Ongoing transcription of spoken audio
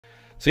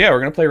So yeah, we're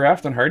gonna play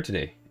Raft on hard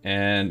today,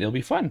 and it'll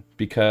be fun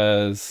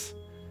because,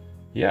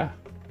 yeah,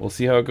 we'll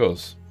see how it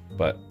goes.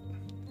 But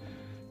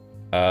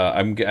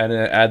I'm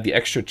gonna add the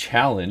extra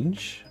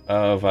challenge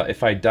of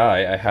if I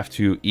die, I have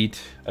to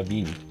eat a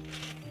bean.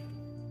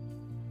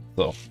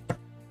 So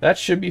that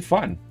should be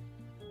fun.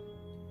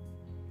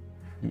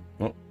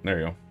 Oh,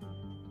 there you go.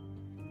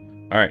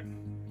 All right.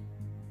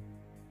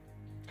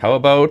 How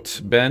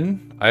about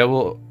Ben? I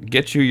will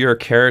get you your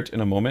carrot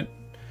in a moment.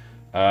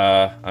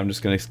 I'm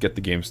just gonna get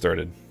the game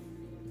started.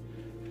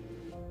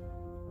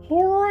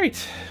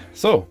 Alright,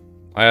 so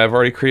I have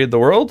already created the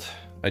world.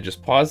 I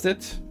just paused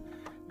it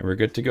and we're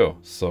good to go.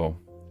 So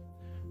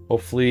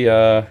hopefully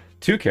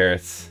 2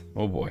 carrots.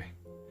 Oh boy.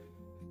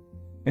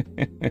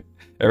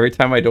 Every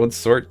time I don't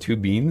sort 2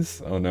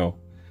 beans, oh no,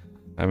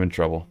 I'm in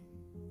trouble.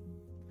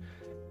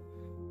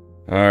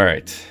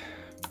 Alright.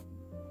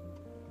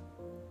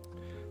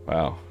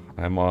 Wow,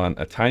 I'm on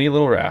a tiny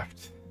little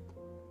raft.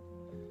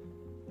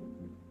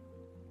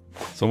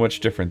 So much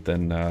different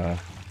than our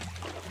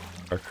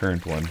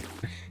current one.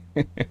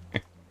 But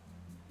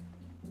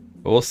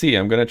we'll see.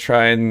 I'm going to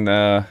try and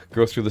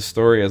go through the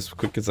story as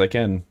quick as I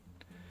can.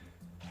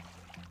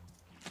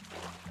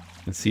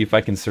 And see if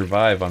I can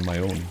survive on my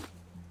own.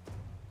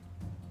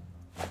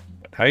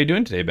 How you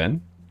doing today,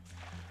 Ben?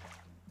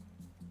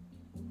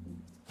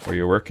 Are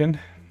you working?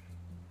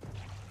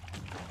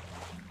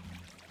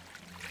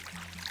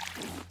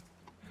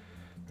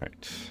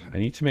 Alright. I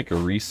need to make a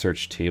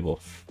research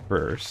table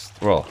first.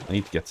 Well, I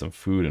need to get some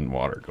food and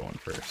water going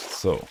first.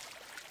 So,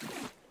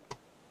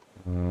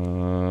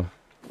 what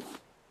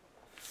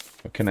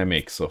can I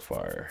make so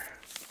far?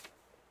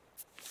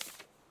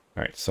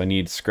 Alright, so I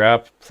need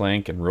scrap,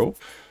 plank, and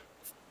rope.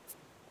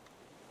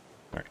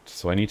 Alright,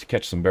 so I need to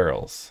catch some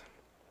barrels.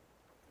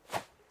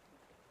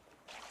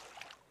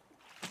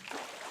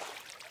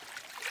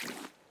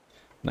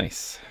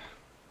 Nice.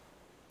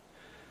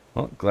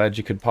 Well, glad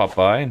you could pop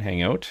by and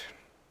hang out.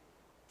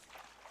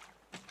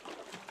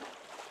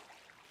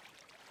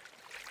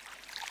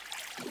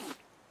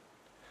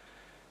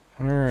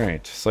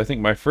 Alright, so I think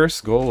my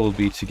first goal will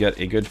be to get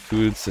a good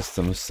food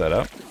system set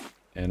up,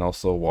 and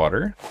also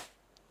water.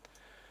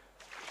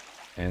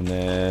 And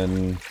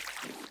then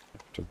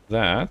after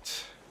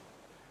that,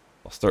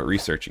 I'll start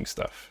researching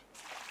stuff.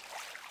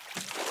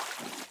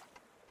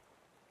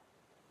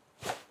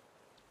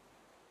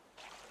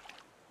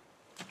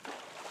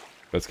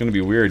 But it's going to be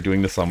weird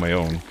doing this on my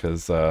own,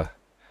 because I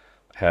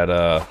had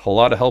a whole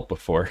lot of help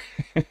before.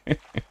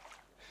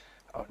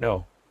 Oh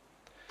no.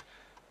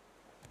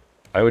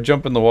 I would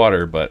jump in the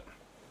water, but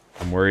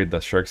I'm worried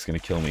the shark's going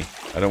to kill me.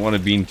 I don't want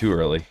to bean too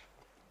early.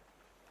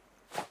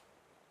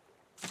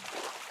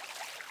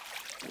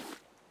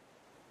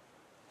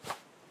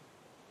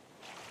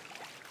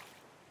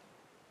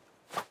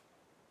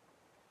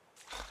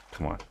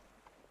 Come on.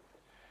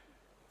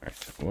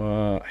 Alright,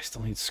 well, I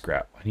still need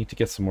scrap. I need to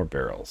get some more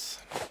barrels.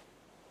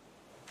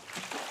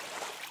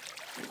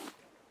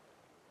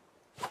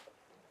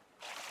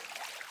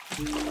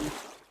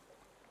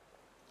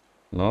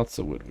 Lots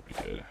of wood would be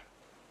good.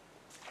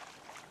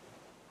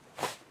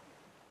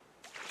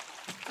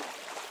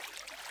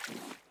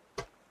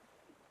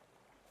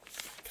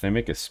 Can I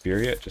make a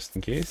spear yet, just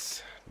in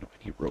case? No,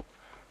 I need rope.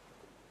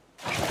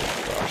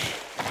 Oh, gosh.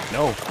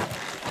 No!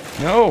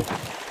 No!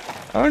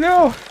 Oh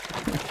no!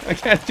 I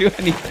can't do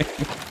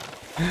anything.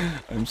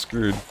 I'm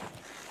screwed.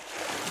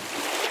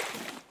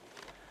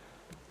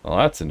 Well,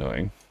 that's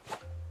annoying.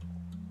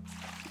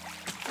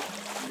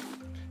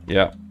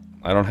 Yeah,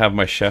 I don't have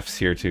my chefs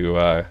here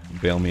to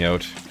bail me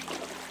out.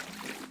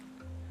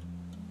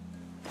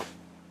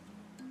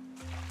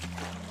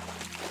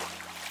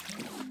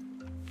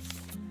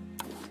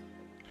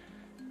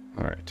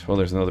 Alright, well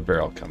there's another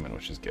barrel coming,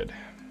 which is good.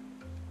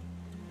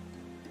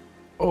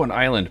 Oh, an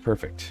island,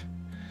 perfect.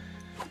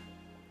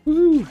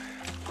 Woo!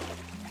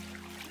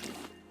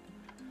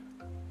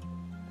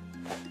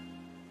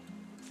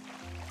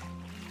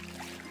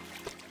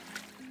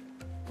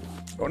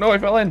 Oh no, I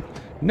fell in!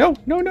 No,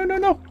 no, no, no,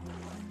 no!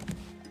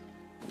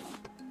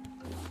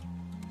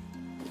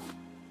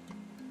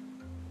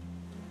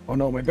 Oh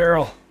no, my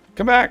barrel!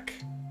 Come back!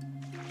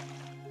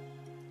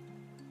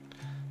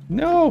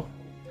 No!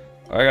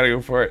 I gotta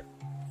go for it.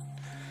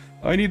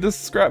 I need this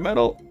scrap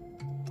metal.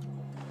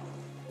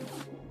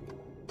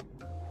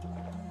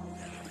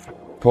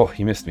 Oh,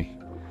 he missed me.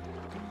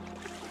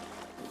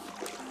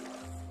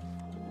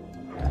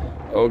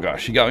 Oh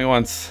gosh, he got me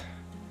once.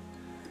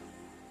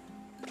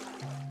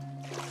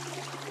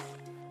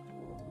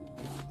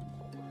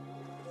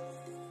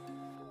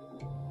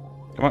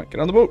 Come on, get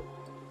on the boat.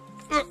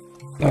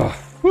 Oh,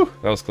 whew,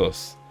 that was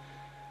close.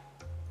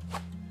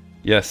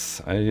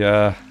 Yes,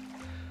 I'm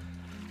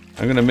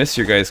gonna miss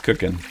your guys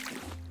cooking.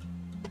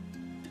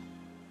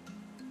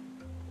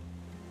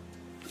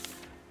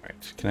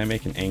 Alright, can I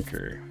make an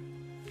anchor?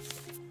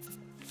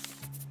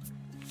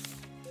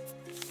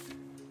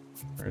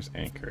 Where's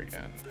anchor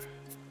again?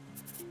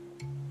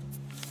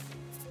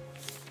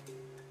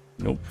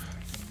 Nope.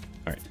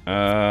 Alright,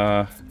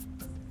 'Alright,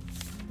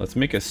 let's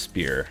make a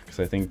spear, because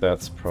I think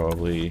that's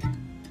probably...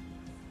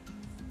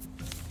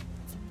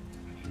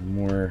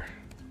 More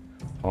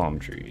palm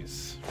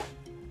trees.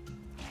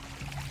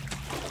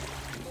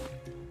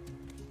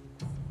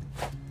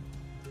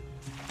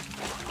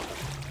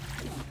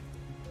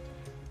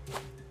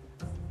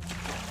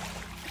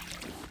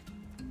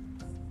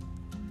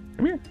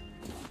 Come here.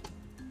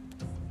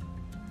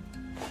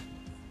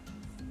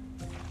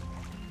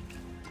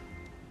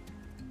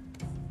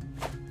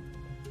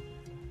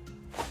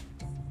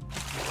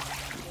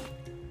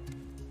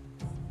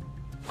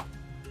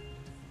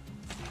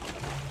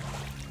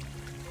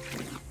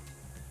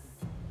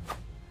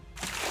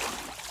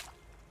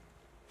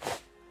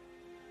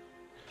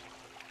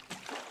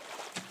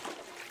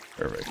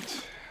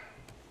 Perfect.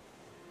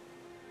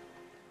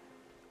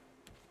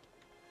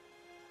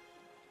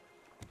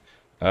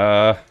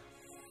 I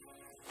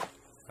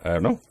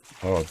don't know.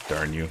 Oh,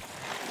 darn you.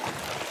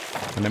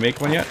 Can I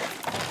make one yet?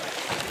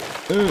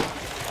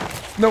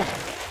 No.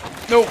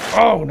 No.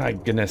 Oh, my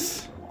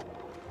goodness.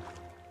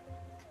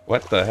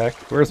 What the heck?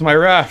 Where's my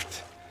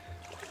raft?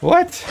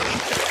 What?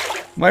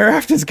 My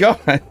raft is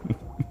gone.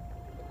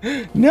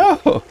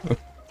 No.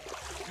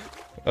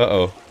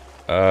 Uh-oh.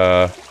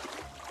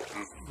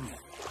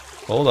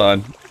 Hold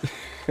on.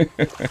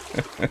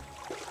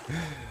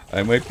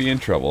 I might be in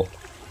trouble.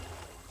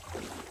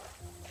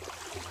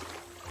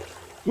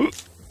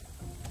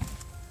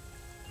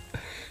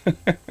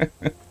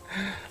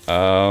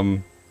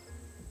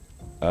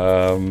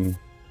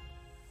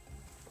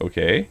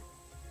 Okay.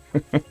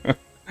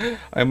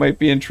 I might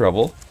be in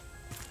trouble.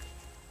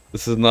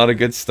 This is not a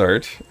good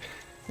start.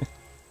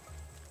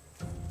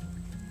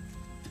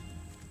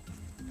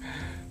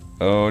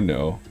 Oh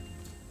no.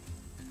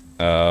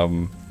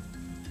 Well,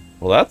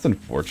 that's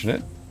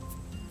unfortunate.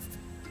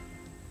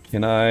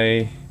 Can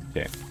I...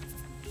 Okay.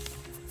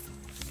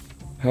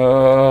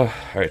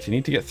 Alright, I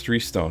need to get 3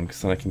 stone,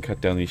 because then I can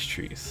cut down these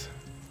trees.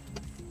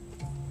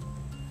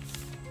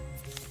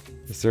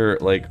 Is there,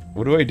 like,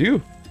 what do I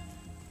do?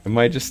 Am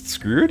I just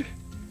screwed?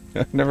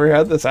 I've never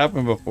had this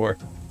happen before.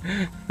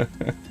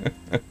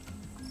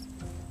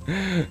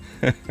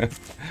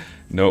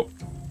 Nope.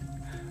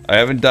 I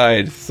haven't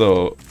died,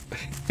 so...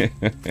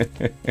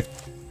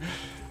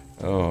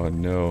 Oh,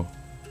 no.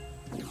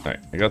 Alright,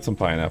 I got some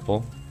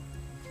pineapple.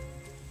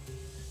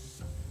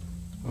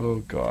 Oh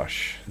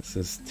gosh, this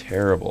is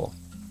terrible.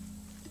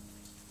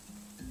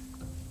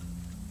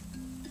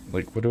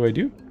 Like, what do I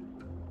do?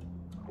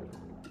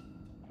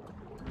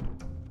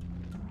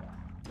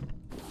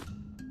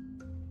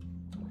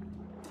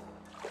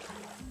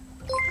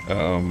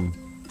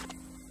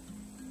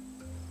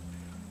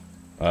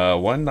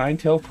 One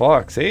nine-tailed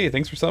fox. Hey,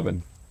 thanks for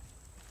subbing.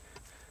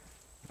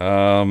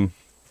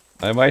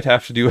 I might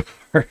have to do a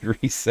hard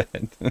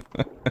reset.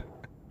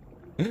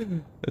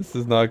 This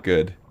is not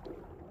good.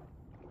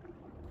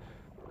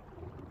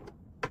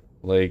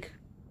 Like,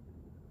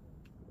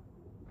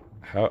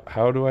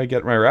 how do I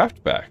get my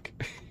raft back?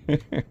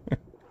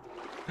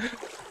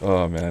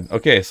 Oh man.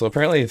 Okay, so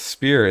apparently a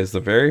spear is the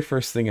very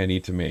first thing I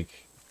need to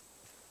make.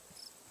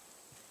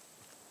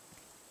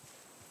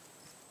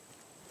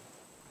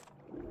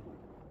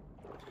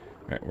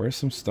 Alright, where's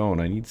some stone?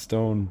 I need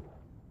stone.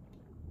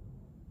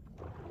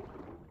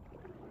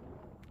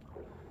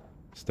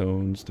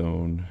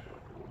 Stone.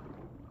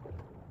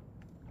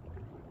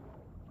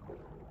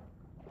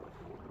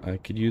 I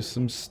could use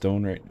some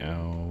stone right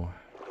now.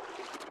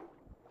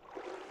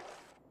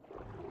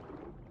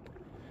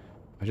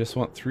 I just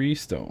want 3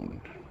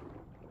 stone.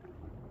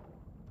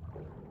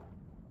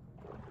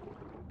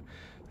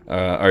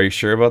 Are you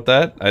sure about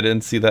that? I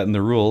didn't see that in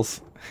the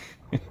rules.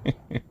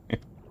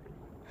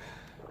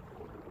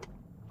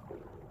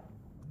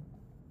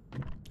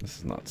 This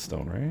is not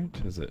stone,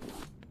 right? Is it?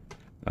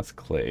 That's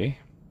clay.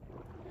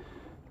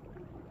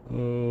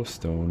 Oh,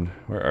 stone.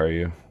 Where are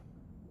you?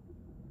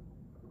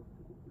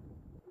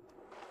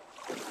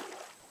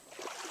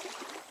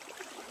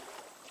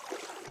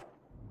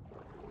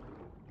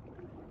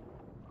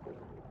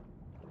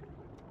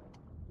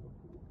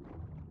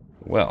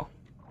 Well.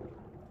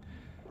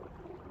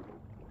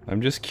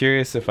 I'm just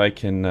curious if I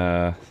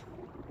can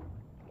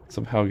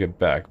somehow get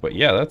back. But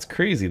yeah, that's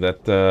crazy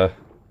that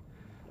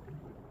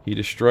he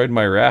destroyed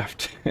my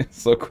raft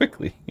so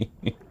quickly.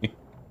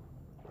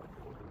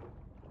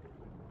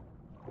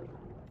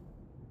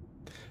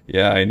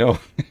 Yeah, I know.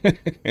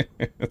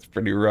 That's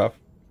pretty rough.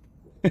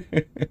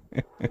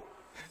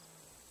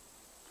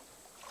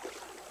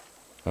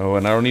 Oh,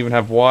 and I don't even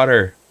have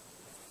water.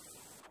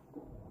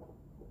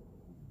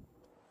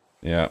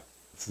 Yeah,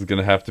 this is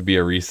gonna have to be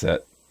a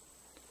reset.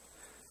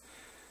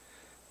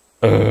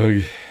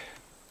 Ugh.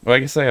 Well, I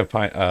guess I have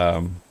pine.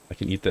 I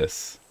can eat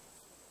this.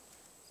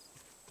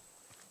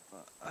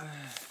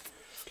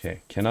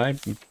 Okay, can I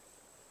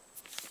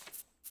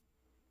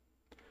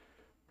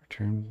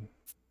return?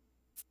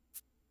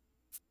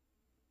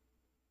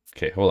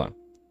 Okay, hold on.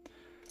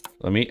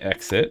 Let me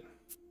exit.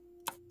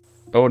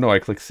 Oh no, I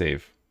clicked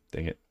save.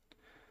 Dang it.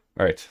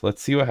 Alright,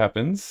 let's see what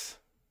happens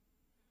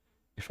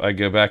if I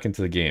go back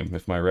into the game,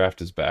 if my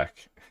raft is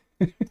back.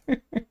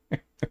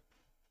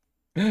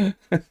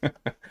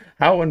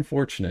 How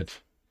unfortunate.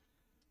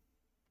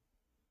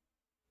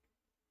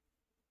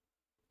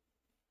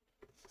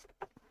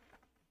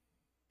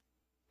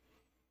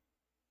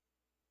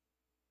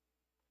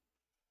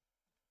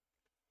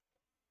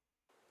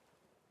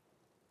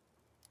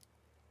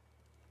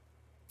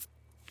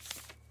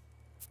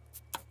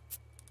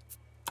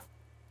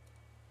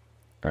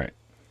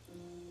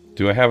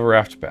 Do I have a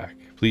raft back?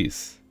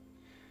 Please.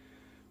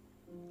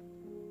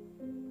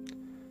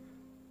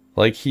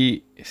 Like,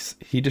 he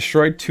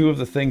destroyed 2 of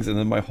the things and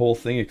then my whole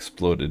thing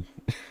exploded.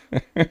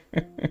 Do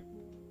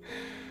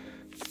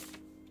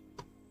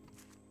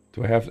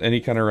I have any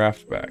kind of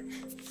raft back?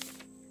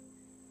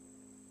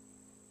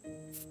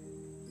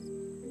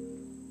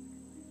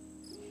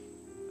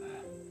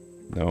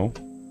 No.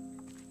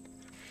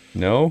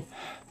 No?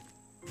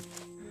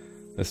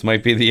 This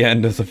might be the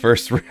end of the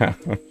first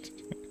round.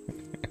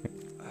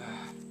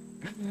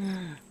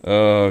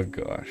 Oh,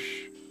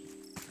 gosh.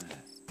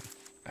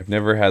 I've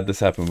never had this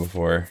happen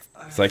before.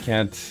 Because I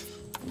can't...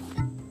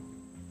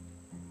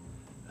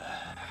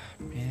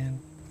 Man.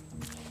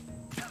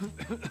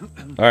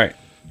 Alright.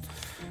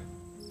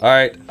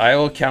 Alright, I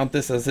will count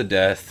this as a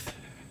death.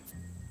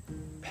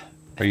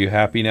 Are you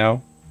happy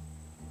now?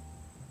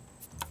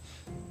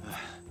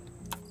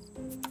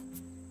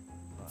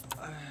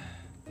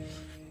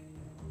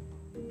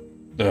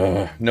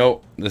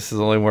 Nope, this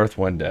is only worth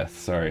 1 death,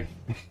 sorry.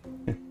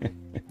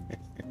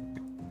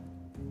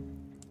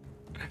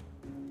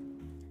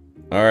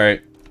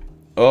 Alright.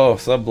 Oh,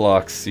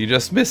 sub-blocks, you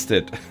just missed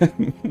it.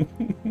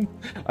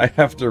 I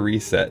have to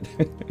reset.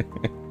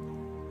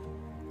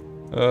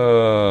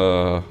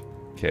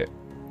 Okay.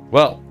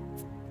 Well.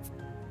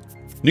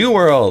 New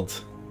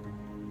world!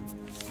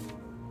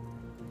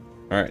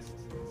 Alright.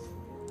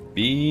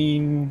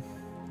 Bean.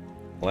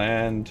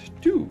 Land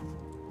 2.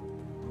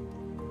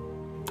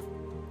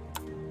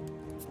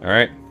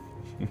 Alright.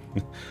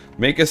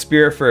 Make a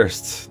spear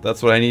first.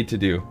 That's what I need to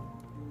do.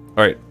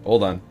 Alright,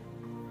 hold on.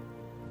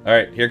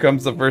 Alright, here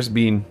comes the first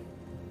bean.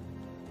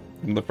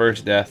 And the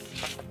first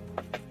death.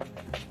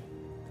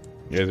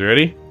 You guys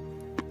ready?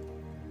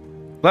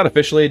 Not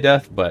officially a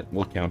death, but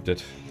we'll count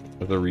it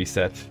with a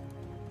reset.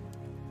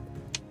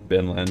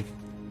 Benland.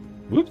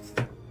 Whoops.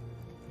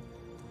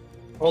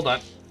 Hold on.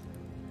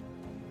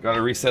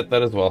 Gotta reset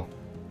that as well.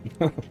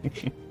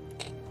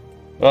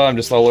 Oh, I'm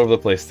just all over the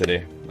place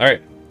today.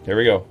 Alright, here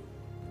we go.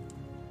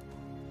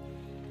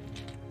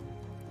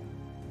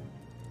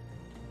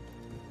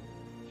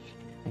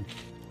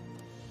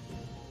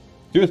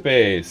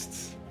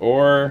 Toothpaste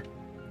or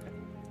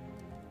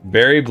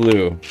berry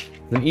blue.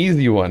 An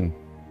easy one.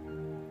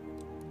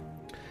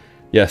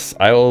 Yes,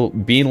 I will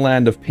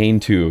Beanland of Pain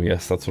 2.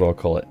 Yes, that's what I'll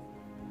call it.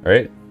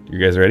 Alright, you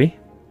guys ready?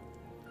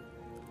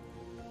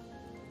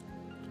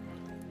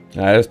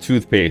 That is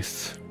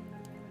toothpaste.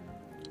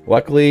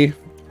 Luckily,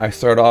 I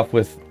start off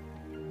with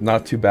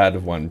not too bad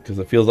of one, because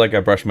it feels like I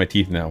brushed my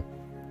teeth now.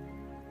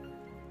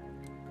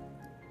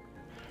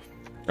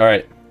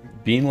 Alright,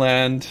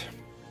 Beanland.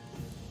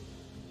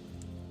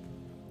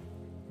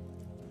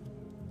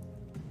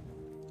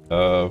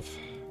 Of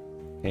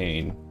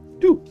Pain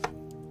 2.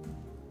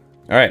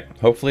 Alright,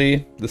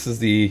 hopefully this is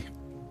the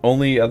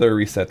only other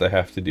reset I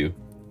have to do.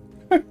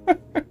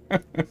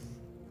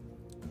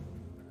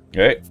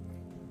 Alright.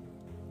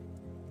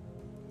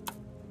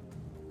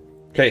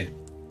 Okay.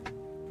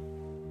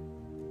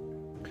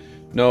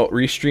 No,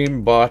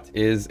 Restream bot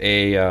is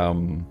a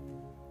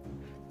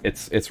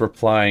it's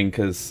replying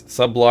because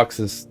Subblocks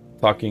is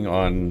talking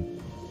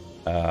on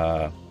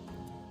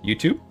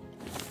YouTube.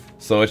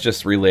 So it's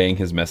just relaying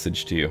his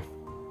message to you.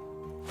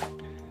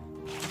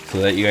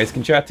 So that you guys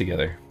can chat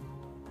together.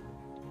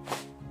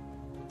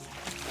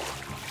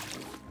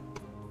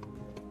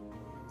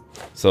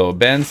 So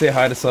Ben, say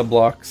hi to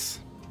Subblocks.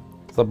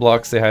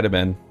 Subblocks, say hi to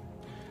Ben.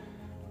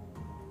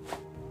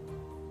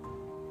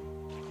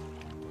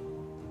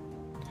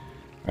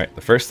 Alright,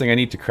 the first thing I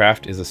need to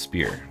craft is a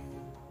spear.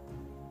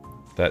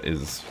 That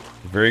is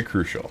very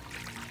crucial.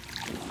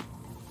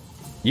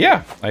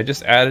 Yeah, I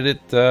just added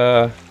it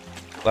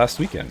last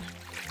weekend.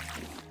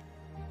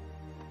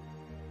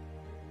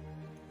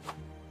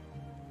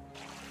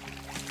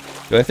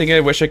 The only thing I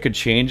wish I could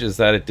change is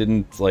that it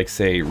didn't, like,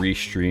 say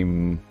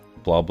restream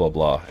blah blah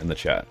blah in the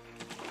chat.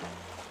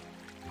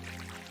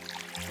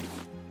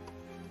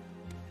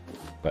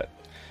 But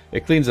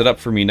it cleans it up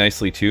for me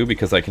nicely too,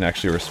 because I can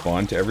actually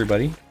respond to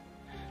everybody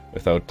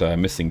without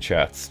missing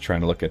chats,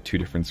 trying to look at 2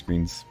 different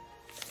screens.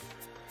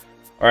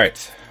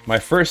 Alright, my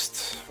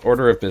first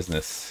order of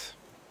business.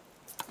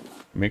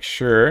 Make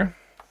sure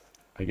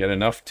I get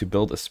enough to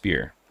build a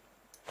spear,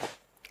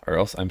 or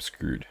else I'm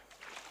screwed.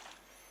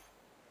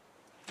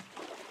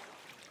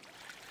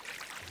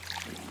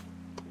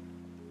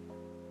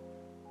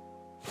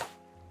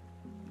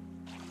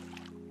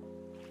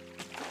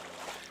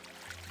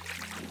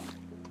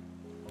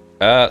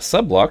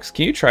 Subblocks,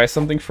 can you try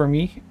something for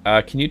me?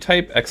 Can you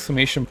type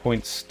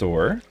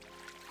 !store?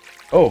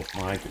 Oh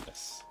my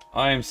goodness.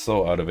 I'm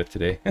so out of it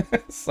today.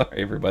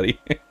 Sorry, everybody.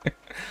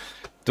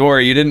 Don't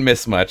worry, you didn't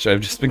miss much. I've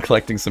just been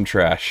collecting some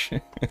trash.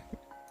 You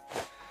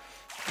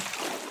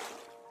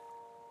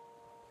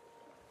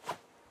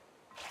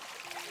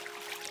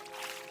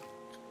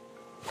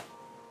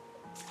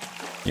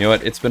know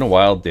what? It's been a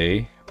wild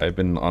day. I've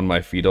been on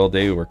my feet all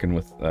day working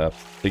with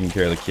taking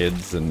care of the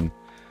kids, and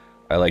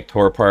I like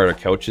tore apart our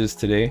couches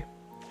today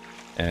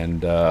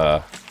and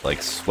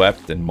like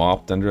swept and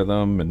mopped under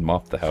them and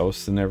mopped the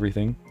house and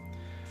everything.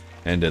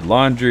 and did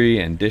laundry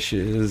and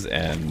dishes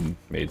and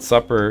made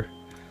supper.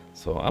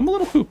 So I'm a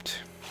little pooped.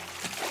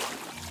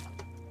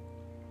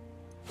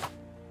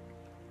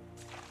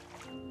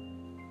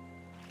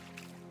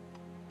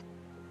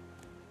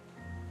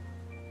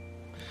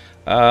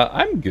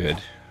 I'm good.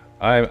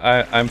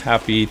 I'm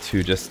happy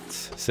to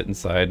just sit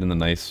inside in the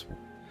nice,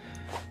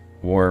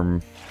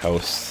 warm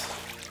house,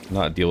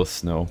 not deal with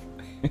snow.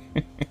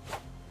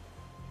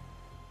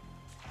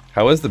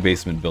 How is the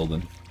basement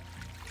building?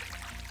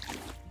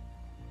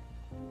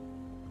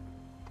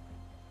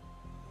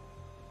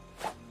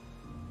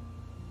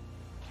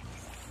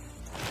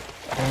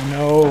 Oh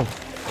no!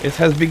 It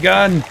has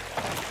begun!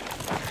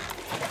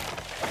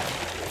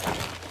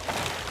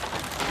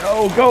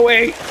 No, go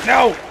away!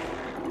 No!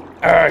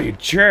 Ah, you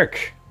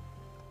jerk!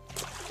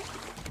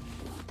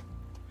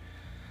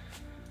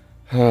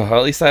 Oh,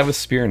 at least I have a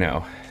spear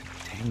now.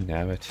 Dang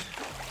nabbit.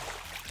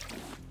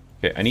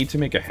 Okay, I need to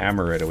make a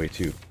hammer right away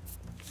too.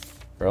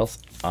 Or else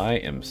I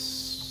am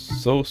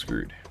so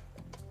screwed.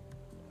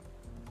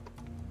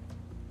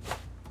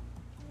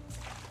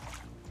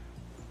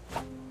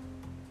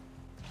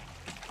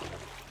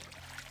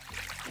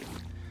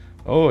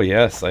 Oh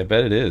yes, I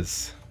bet it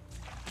is.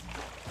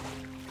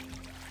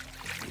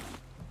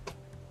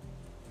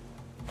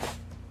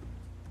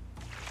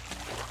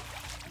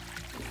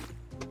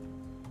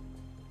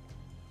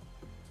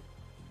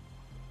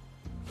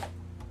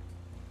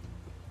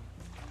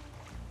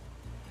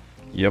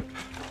 Yep.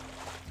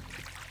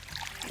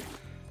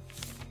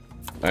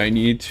 I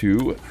need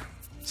to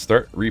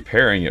start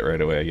repairing it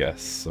right away, I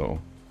guess, so.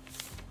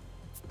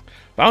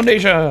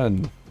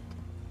 Foundation!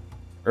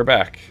 We're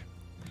back.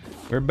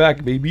 We're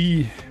back,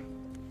 baby.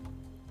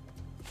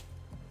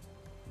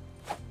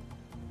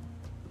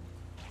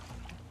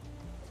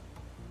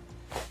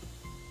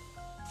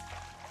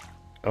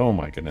 Oh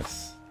my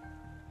goodness.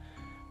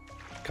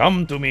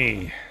 Come to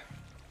me.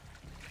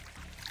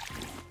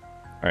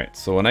 Alright,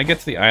 so when I get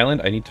to the island,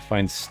 I need to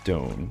find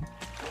stone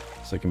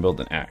so I can build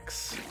an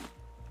axe.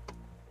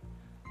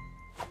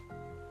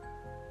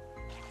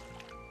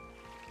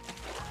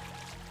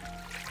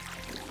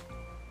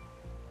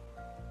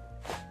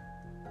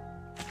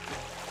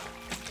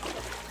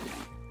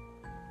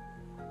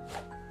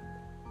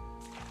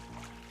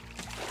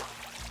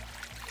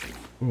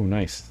 Ooh,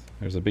 nice.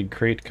 There's a big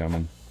crate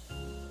coming.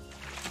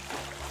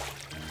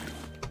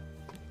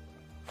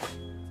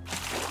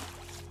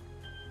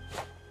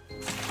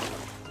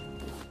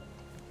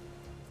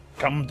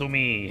 Come to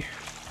me.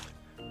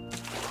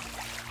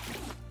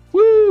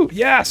 Woo!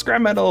 Yeah,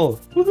 scrap metal!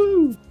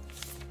 Woohoo!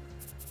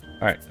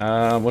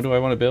 Alright, what do I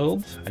want to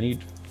build? I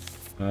need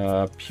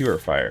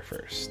purifier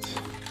first.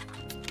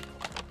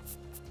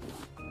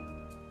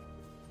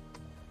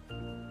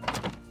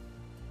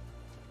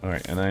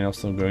 Alright, and I'm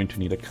also going to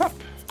need a cup.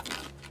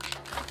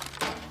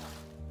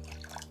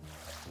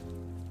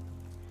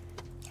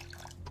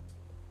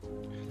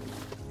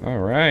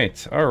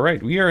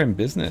 Alright, we are in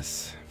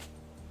business.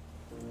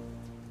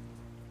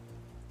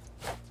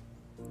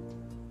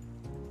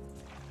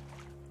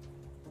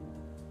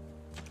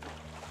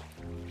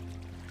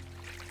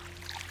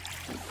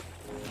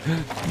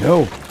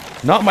 No,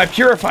 not my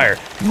purifier.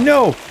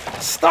 No,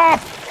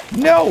 stop.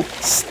 No,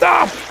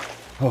 stop.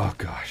 Oh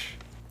gosh.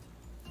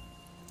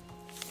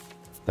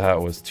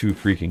 That was too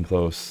freaking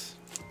close.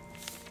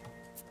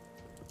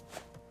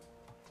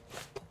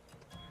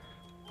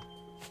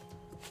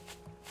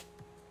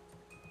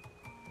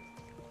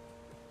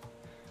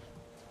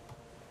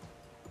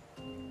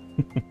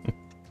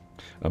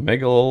 A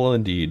megalol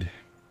indeed.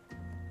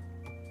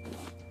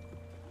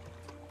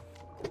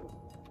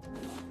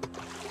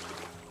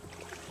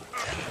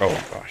 Oh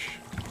gosh.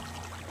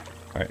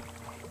 Alright.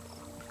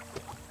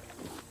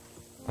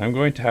 I'm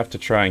going to have to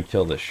try and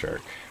kill this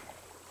shark.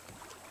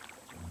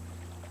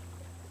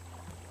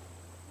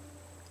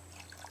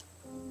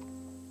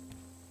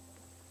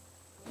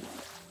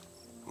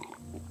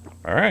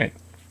 Alright.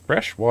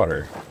 Fresh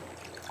water.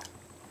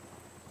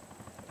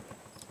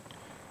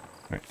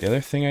 Alright, the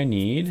other thing I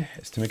need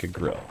is to make a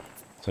grill.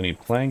 So I need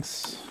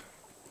planks.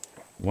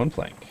 1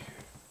 plank.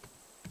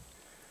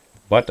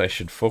 But I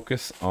should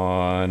focus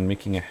on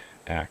making a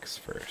axe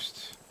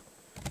first.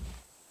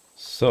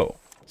 So,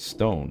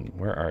 stone,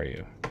 where are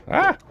you?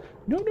 Ah!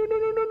 No, no, no,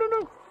 no, no, no,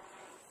 no!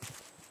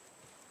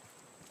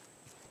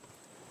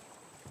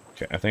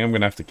 Okay, I think I'm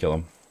gonna have to kill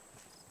him.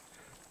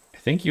 I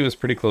think he was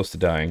pretty close to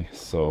dying,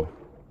 so...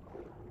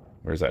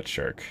 Where's that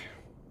shark?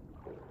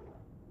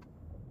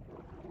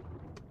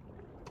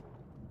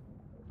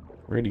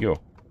 Where'd he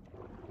go?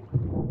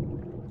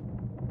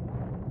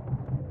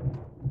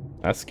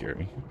 That scared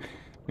me.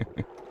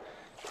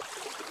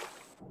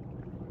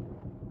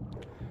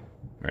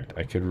 Alright,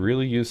 I could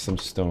really use some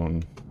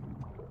stone.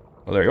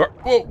 Oh, there you are.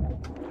 Whoa!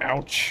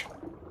 Ouch!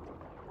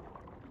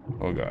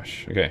 Oh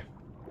gosh, okay.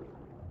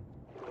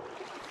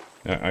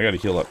 I gotta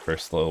heal up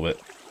first a little bit.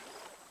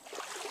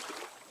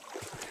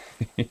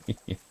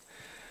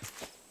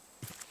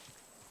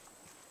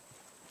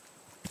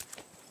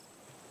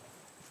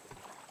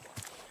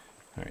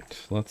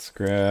 Alright, let's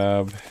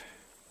grab...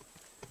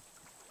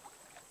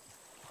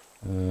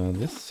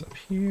 This up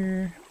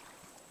here.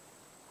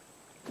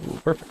 Ooh,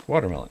 perfect.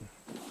 Watermelon.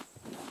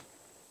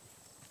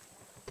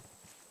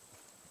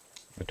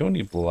 I don't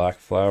need black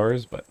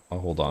flowers, but I'll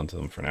hold on to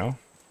them for now.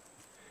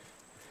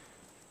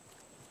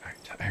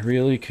 Alright, I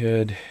really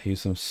could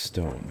use some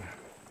stone.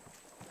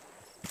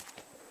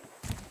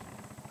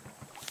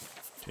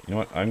 Okay, you know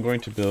what? I'm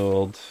going to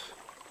build...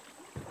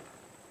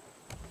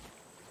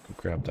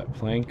 Grab that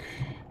plank.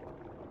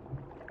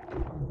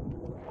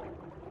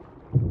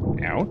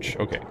 Ouch.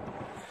 Okay.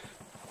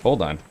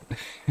 Hold on.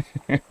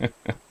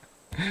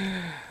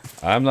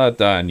 I'm not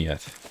done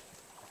yet.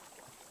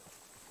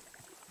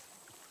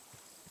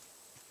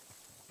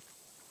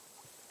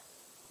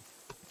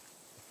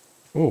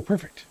 Oh,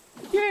 perfect.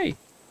 Yay!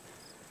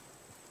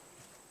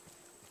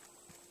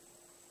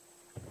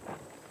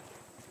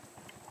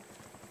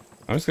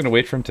 I'm just going to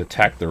wait for him to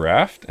attack the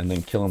raft and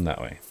then kill him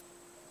that way.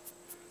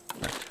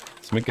 Alright,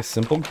 let's make a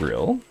simple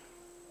grill.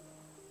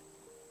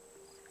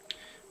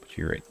 Put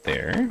you right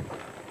there.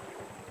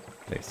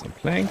 Place some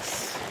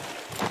planks.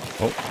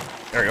 Oh,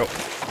 there we go.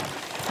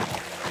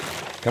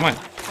 Come on.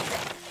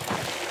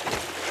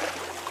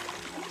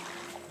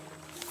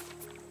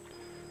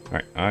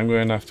 Alright, I'm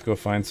going to have to go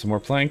find some more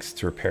planks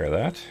to repair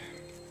that.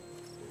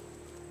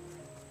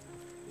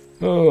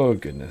 Oh,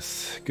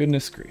 goodness.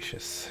 Goodness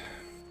gracious.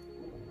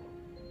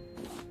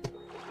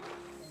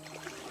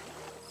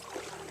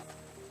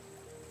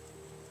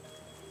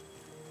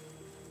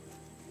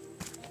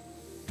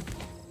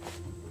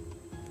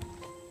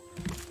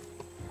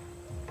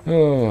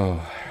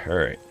 Oh,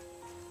 alright.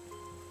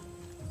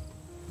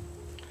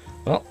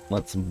 Well,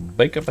 let's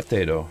bake a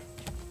potato.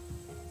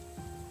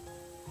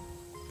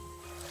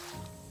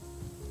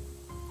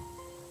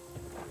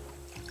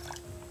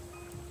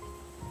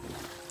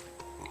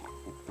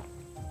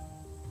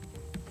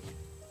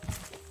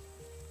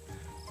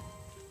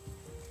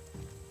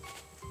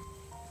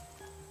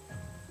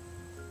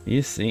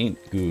 This ain't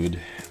good.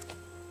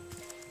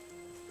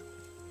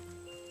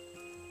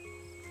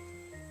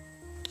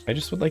 I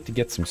just would like to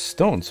get some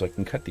stone so I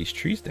can cut these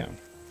trees down.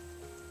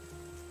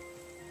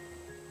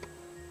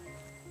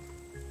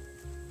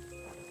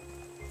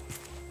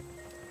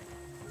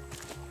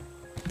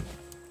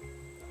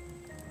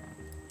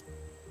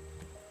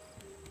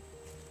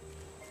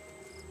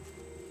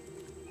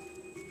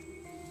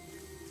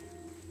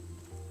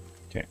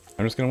 Okay,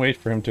 I'm just going to wait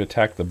for him to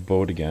attack the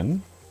boat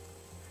again.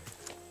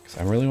 Because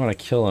I really want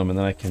to kill him and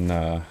then I can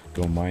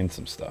go mine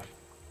some stuff.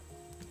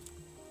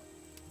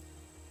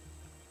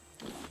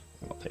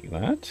 I'll take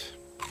that.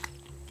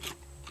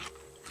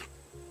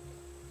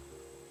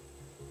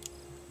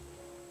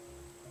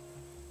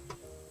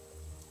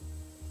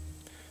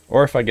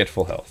 Or if I get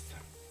full health,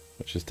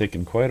 which has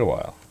taken quite a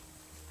while.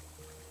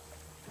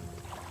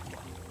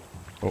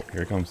 Oh,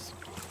 here it comes.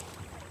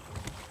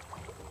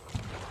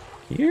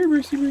 Here,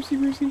 Brucey, Brucey,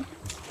 Brucey.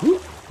 Woo,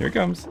 here it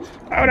comes.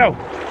 Oh no!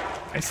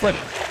 I slipped.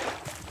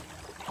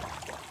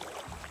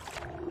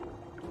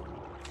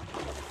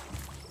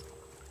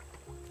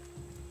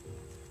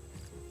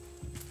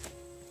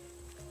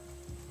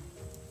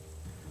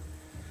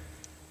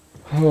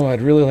 Oh,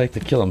 I'd really like to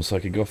kill him so I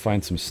could go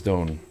find some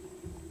stone.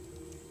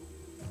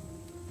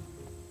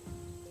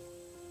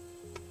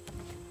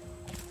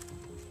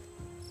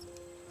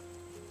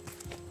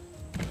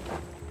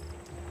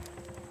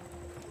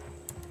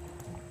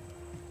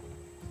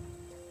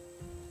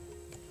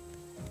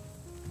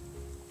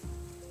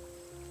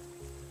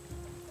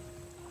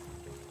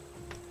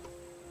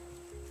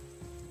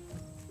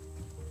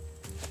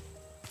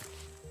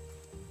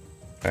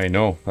 I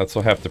know, that's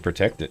why I have to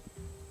protect it.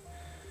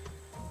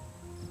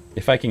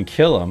 If I can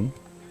kill him,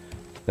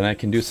 then I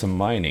can do some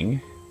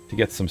mining to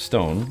get some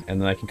stone, and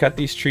then I can cut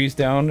these trees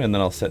down, and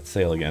then I'll set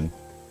sail again.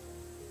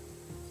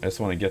 I just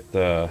want to get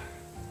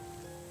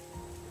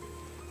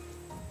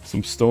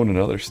some stone and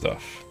other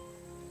stuff.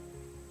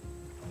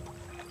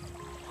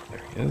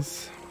 There he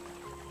is.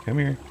 Come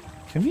here.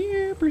 Come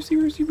here, Brucey,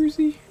 Brucey,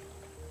 Brucey.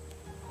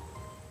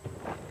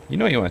 You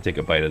know you want to take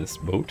a bite of this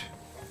boat.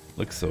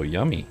 Looks so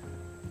yummy.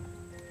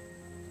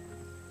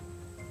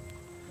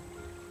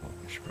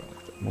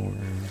 More.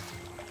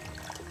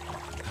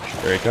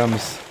 There he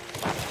comes.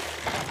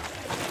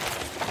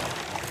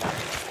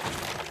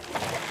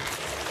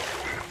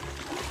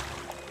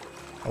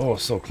 Oh,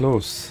 so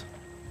close.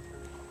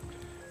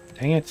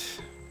 Dang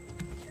it.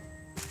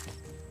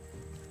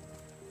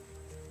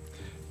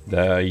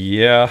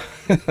 Yeah.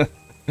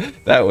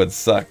 That would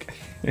suck.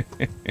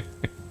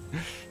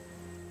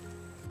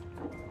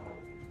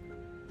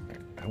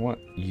 I want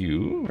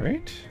you,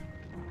 right?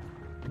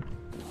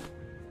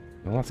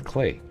 Well, that's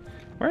clay.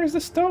 Where's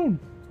the stone?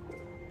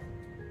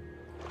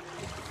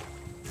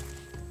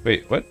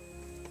 Wait, what?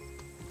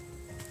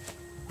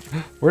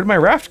 Where did my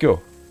raft go?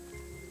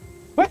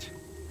 What?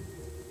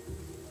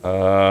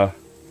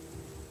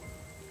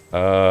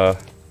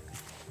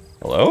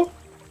 Hello?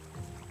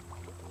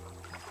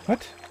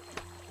 What?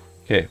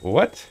 Okay,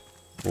 what?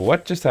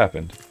 What just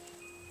happened?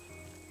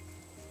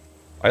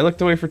 I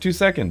looked away for 2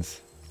 seconds.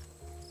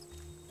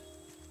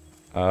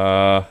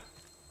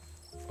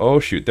 Oh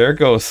shoot, there it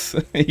goes.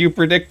 You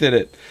predicted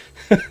it.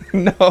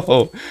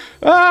 No.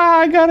 Ah,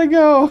 I gotta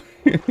go.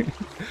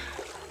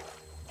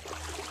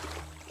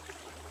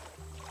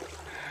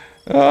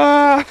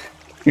 Ah.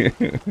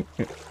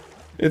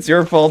 It's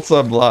your fault,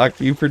 Sunblock.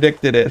 You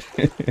predicted it.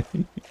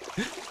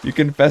 You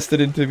confessed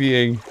it into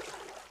being.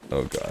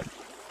 Oh god.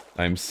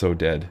 I'm so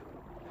dead.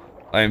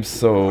 I am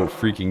so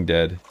freaking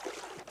dead.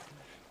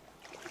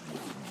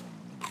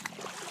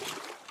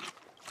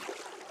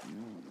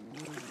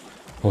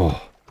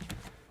 Oh.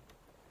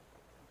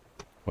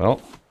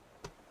 Well.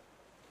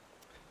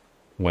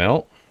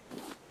 Well.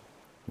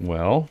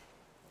 Well.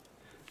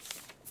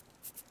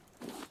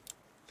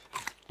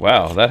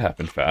 Wow, that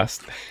happened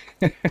fast.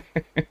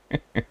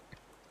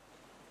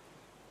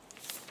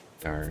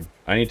 Darn.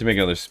 I need to make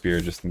another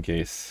spear just in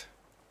case.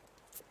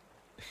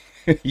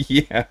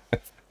 Yeah.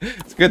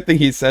 It's a good thing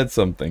he said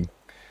something.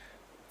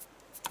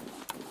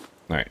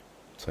 Alright.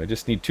 So I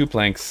just need 2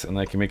 planks and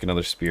I can make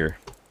another spear.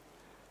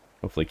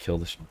 Hopefully kill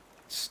this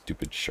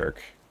stupid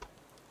shark.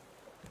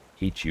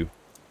 Hate you.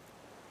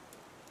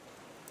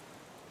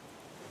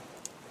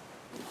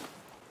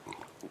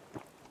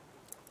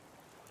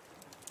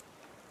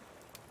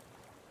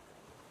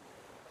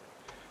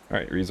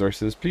 Alright,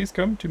 resources, please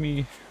come to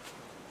me.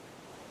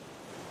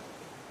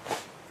 I'm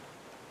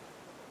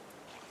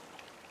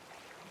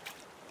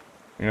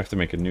gonna have to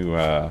make a new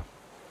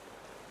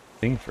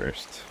thing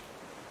first.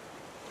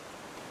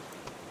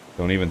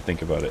 Don't even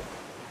think about it.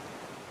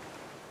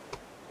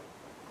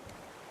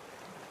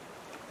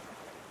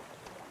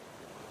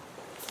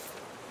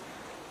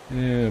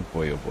 Yeah,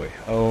 boy, oh boy.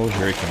 Oh,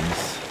 here he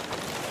comes.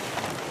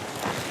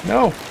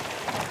 No!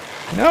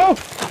 No!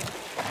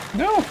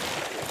 No!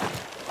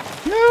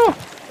 No!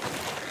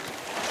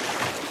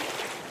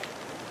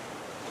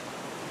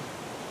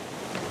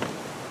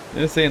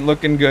 This ain't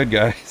looking good,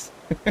 guys.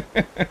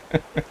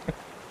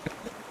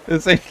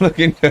 This ain't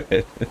looking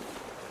good.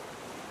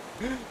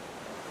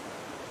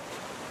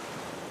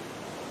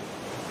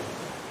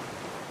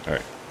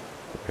 Alright.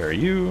 Repair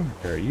you,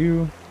 repair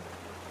you.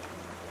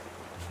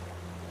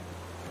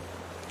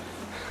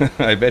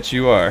 I bet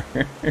you are.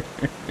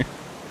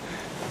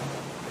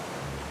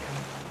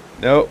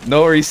 Nope,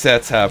 no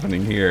resets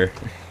happening here.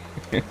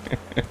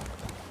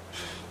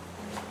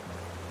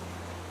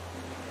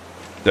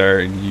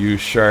 Darn you,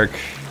 shark.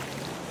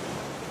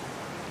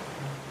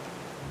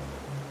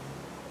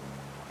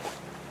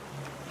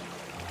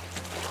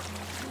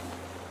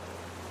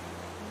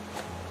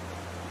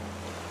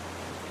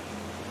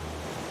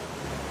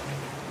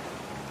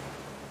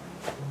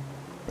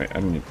 Wait, I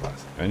don't need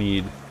plastic. I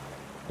need...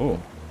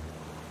 Oh.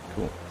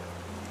 Cool.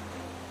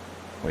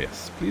 Oh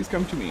yes, please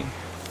come to me.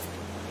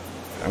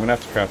 I'm gonna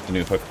have to craft a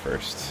new hook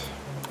first.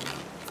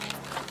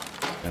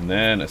 And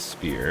then a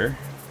spear.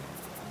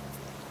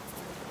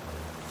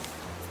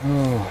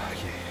 Oh,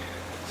 okay.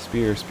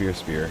 Spear, spear,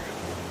 spear.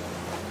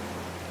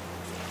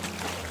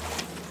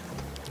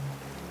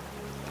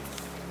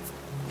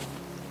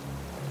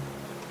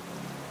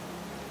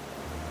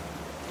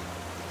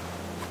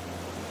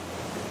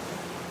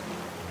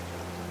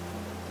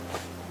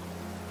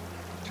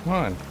 Come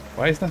on.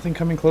 Why is nothing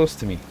coming close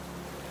to me?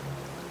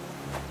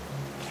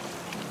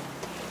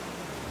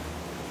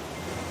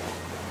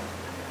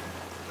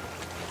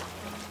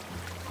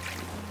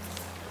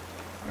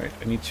 Alright,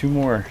 I need 2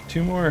 more.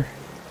 2 more.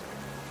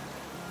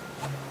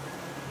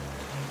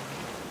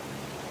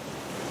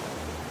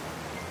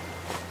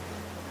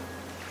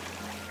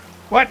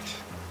 What?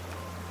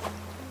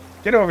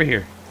 Get over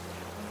here.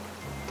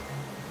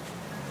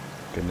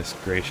 Goodness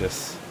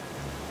gracious.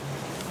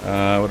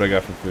 What do I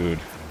got for food?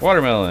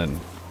 Watermelon.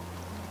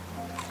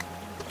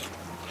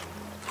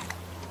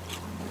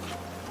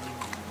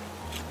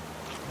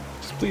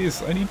 Just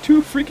please, I need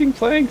 2 freaking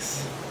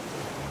planks.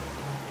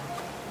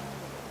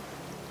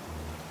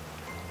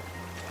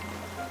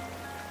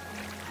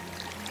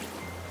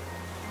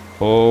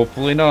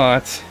 Hopefully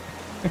not.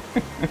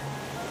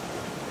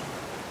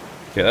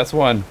 Okay, that's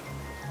 1.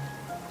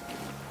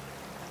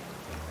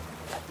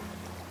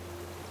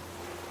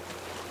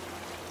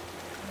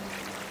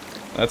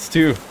 That's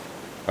 2.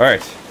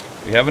 Alright,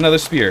 we have another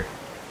spear.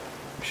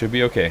 We should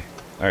be okay.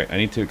 Alright, I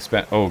need to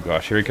expand. Oh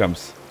gosh, here he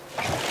comes.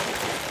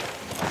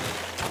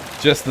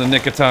 Just in the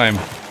nick of time.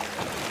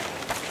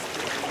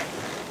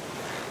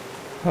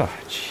 Oh,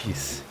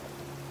 jeez.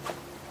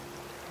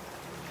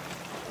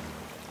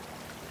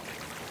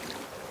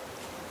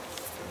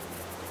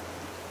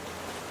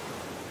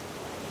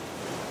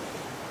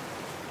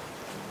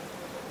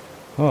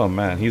 Oh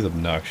man, he's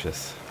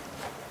obnoxious.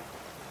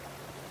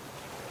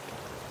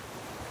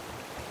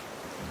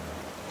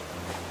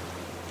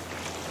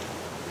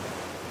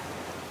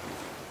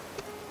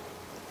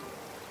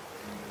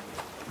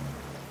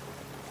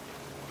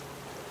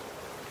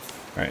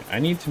 Alright, I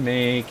need to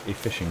make a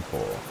fishing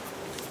pole.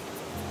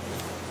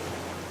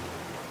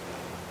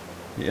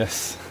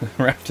 Yes,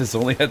 Raft is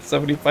only at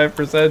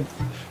 75%.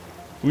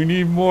 We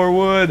need more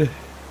wood.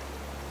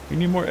 We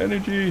need more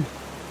energy.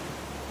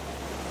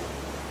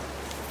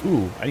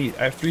 Ooh, I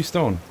have 3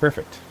 stone.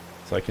 Perfect.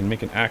 So I can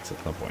make an axe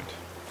at some point.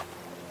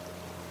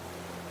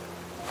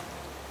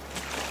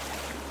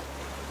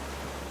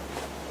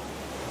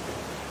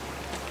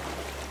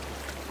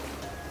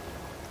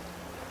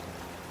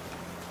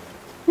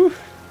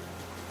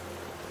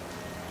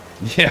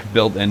 Yeah,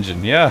 build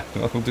engine. Yeah,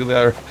 I'll do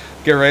that.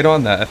 Get right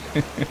on that.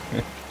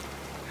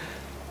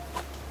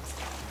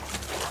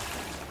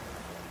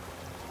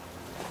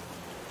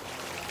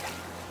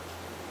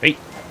 Hey,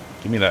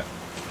 give me that.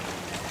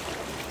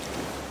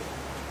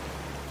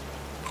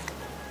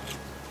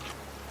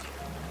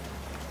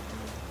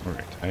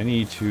 Alright, I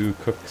need to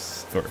cook,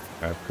 or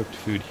I've cooked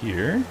food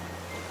here.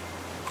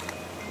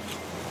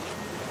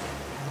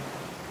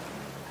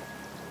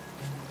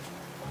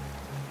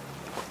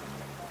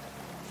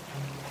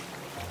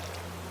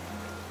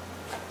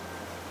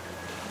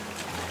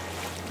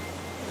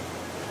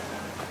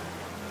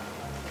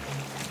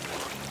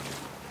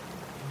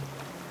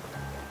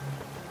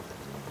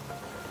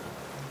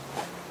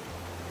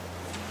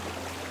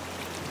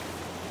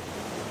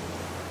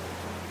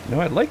 No,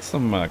 I'd like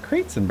some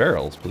crates and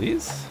barrels,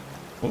 please.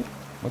 Oh,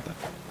 what the?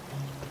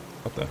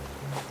 What the?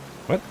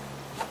 What?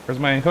 Where's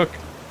my hook?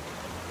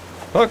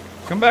 Hook,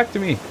 come back to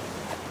me.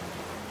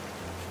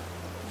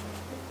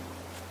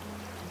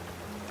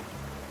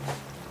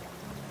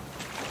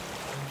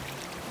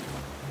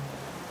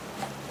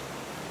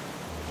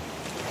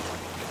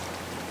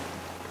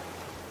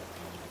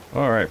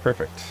 Alright,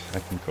 perfect. I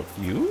can cook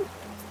you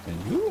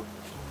and you.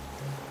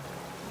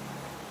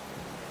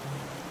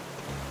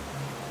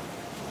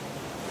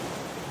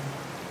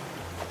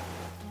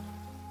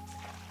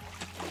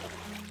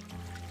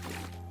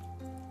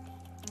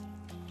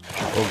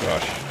 Oh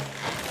gosh.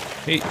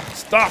 Hey,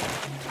 stop!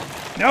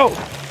 No!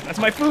 That's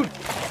my food!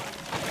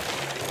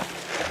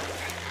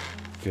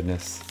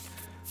 Goodness.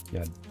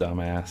 Yeah,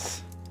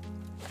 dumbass.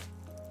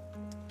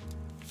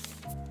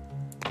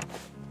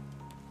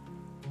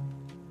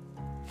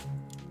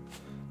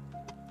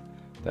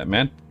 That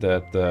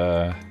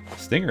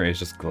stingray is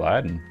just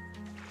gliding.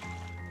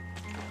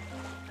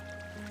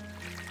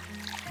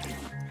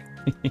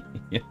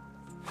 Yeah.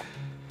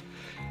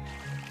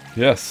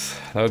 Yes,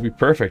 that would be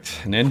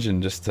perfect. An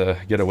engine just to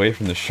get away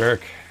from the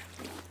shark.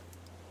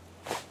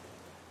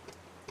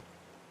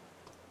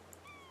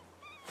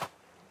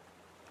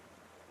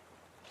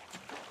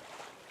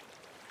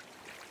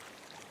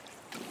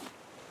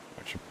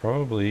 I should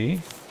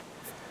probably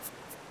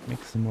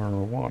make some more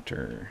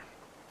water.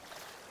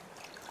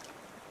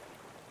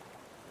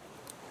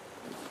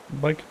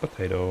 Like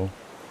potato.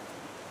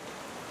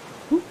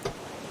 Oop.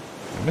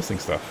 I'm missing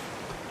stuff.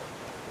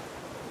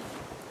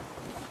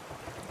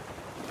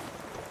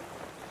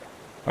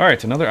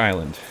 Alright, another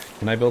island.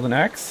 Can I build an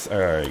axe?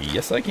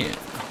 Yes I can.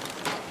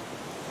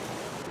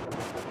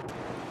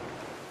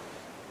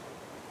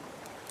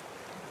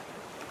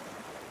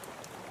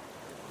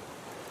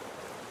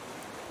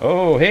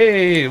 Oh,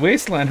 hey,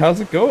 Wasteland, how's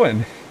it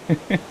going?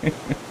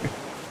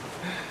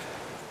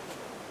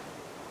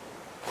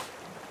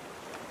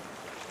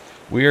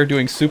 We are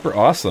doing super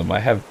awesome. I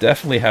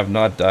definitely have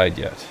not died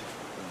yet.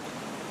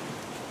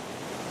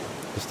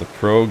 Just a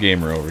pro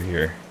gamer over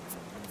here.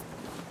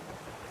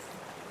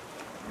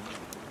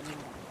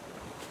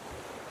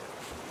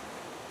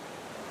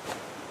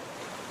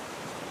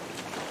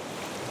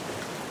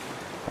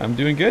 I'm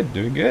doing good,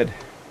 doing good.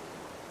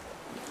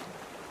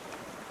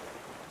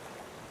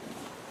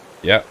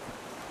 Yep.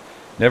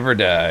 Never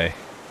die.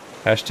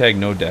 Hashtag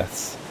no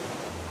deaths.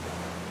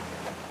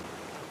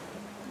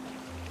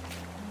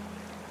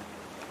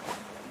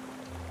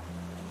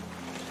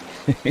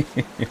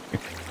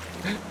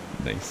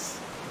 Nice.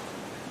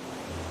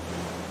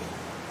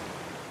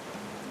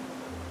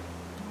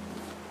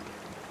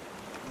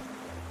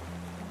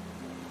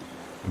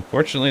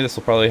 Unfortunately, this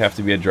will probably have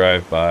to be a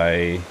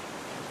drive-by.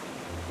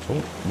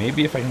 Oh,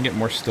 maybe if I can get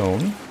more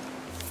stone.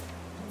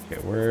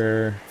 Okay,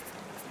 where?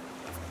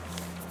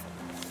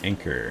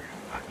 Anchor.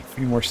 I need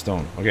 3 more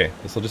stone. Okay,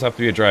 this will just have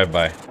to be a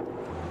drive-by.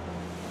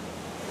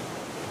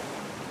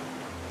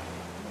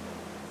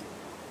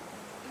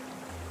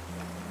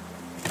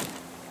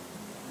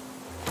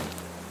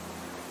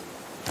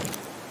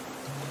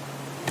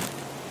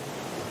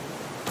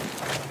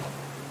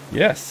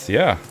 Yes,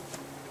 yeah.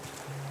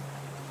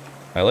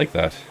 I like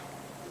that.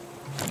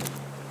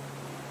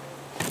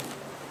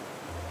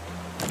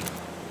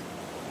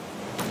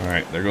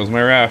 Alright, there goes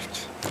my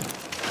raft.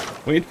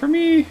 Wait for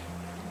me!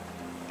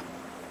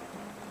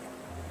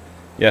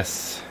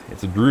 Yes,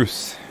 it's a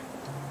Bruce.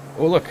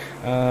 Oh look,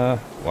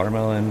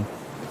 watermelon.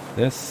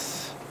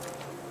 This.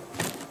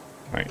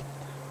 Alright.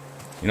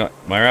 You know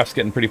what? My raft's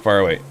getting pretty far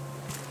away.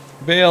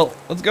 Bail,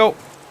 let's go!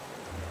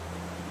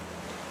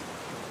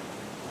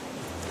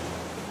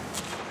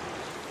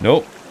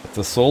 Nope, it's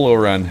a solo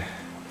run.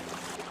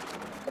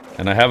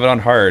 And I have it on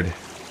hard.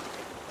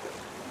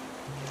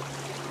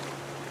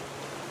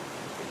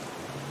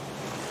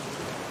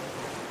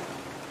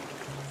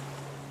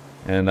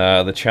 And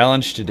the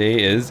challenge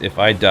today is, if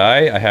I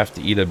die, I have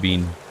to eat a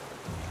bean.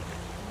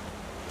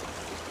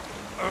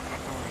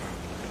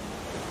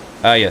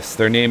 Ah yes,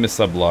 their name is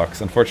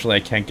Sublocks. Unfortunately, I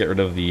can't get rid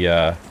of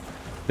the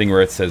thing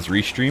where it says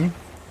restream.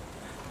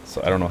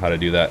 So I don't know how to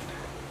do that.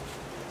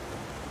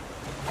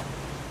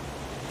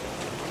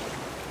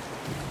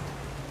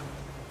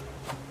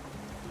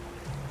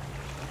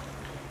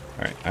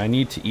 Alright, I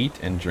need to eat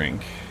and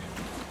drink.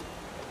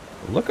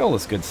 Look at all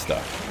this good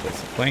stuff. There's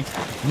some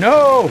planks.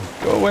 No!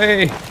 Go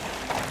away!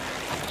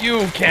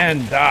 You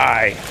can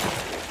die!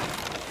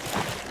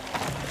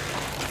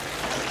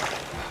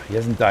 He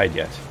hasn't died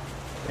yet.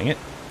 Dang it.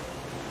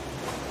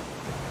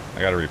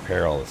 I gotta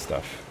repair all this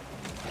stuff.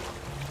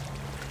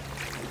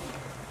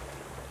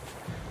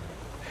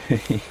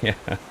 Yeah.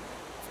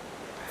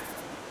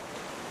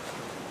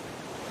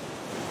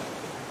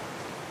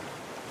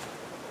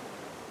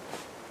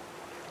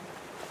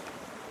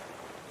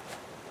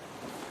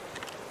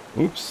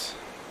 Oops.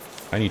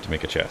 I need to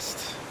make a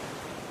chest.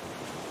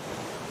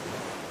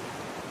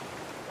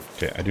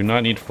 Okay, I do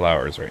not need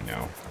flowers right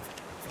now.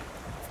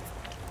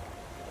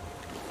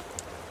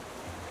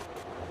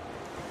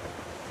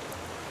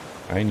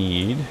 I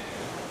need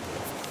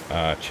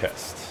a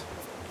chest.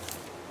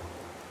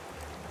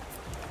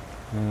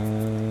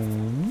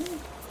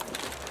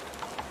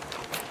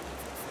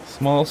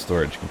 Small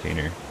storage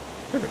container.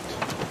 Perfect.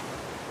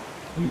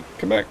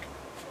 Come back.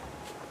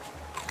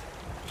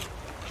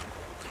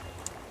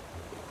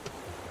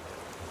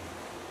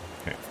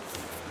 Okay.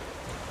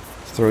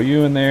 Let's throw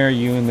you in there,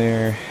 you in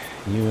there,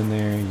 you in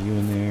there, you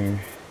in there,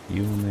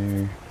 you in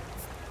there.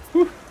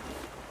 Whew.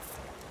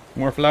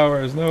 More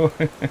flowers, no.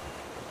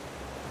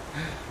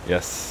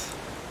 Yes.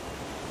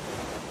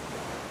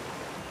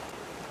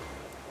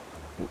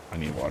 Ooh, I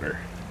need water.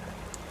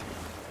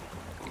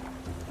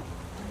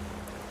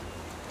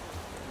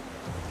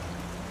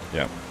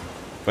 Yeah.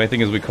 Funny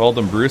thing is we called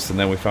him Bruce and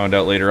then we found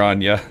out later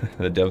on, yeah,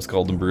 the devs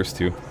called him Bruce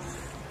too.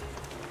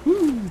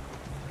 Woo!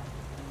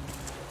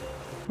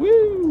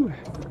 Woo!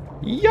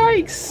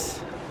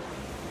 Yikes!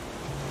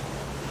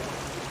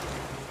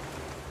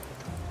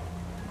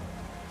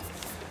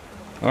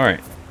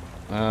 Alright.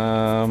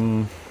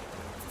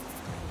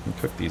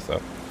 Cook these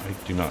up.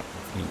 I do not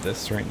need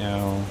this right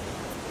now.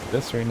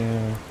 This right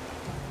now.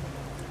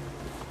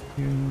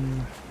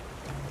 You.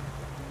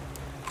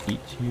 Eat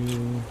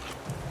you.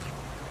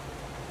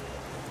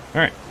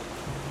 Alright.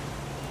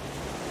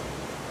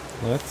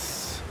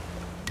 Let's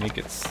make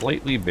it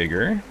slightly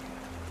bigger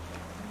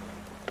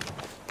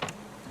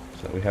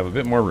so that we have a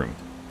bit more room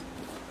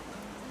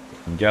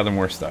and gather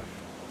more stuff.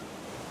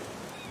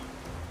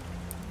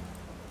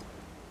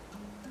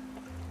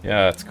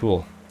 Yeah, that's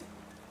cool.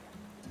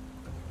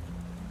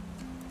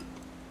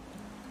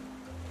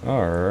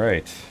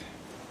 Alright.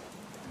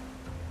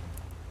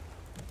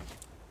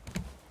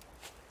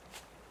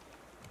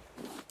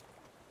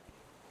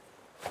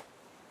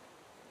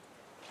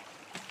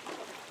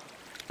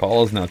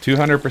 Paul is now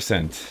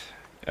 200%.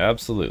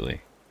 Absolutely.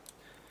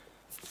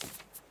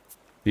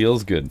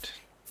 Feels good.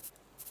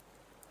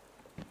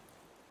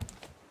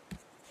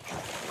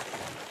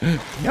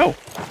 No!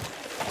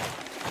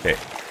 Okay,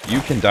 you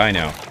can die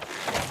now.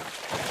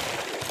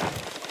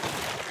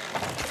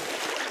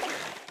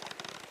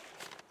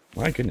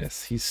 My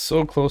goodness, he's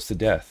so close to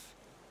death.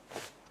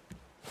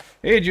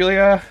 Hey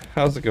Julia,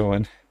 how's it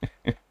going?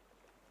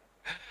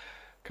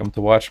 Come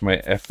to watch my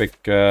epic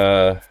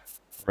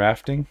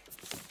rafting.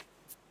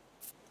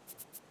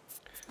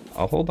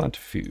 I'll hold on to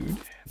food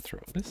and throw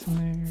this in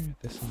there,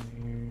 this in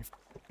there.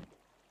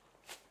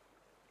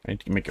 I need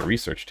to make a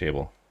research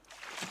table.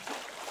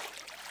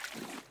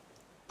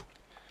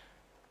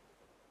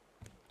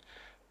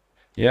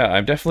 Yeah,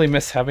 I definitely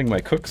miss having my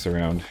cooks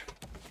around.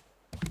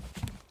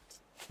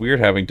 Weird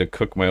having to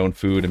cook my own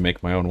food and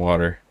make my own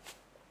water.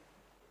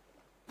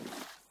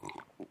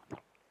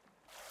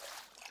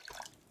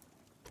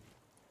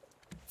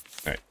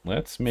 Alright,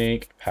 let's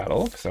make a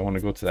paddle, because I want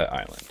to go to that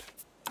island.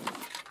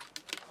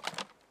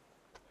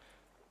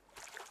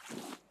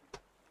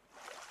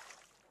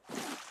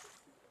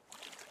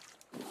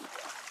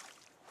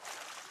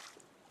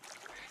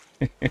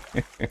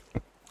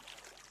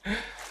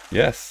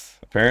 Yes,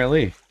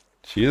 apparently.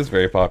 She is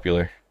very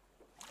popular.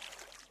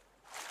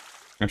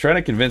 I'm trying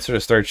to convince her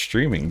to start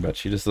streaming, but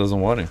she just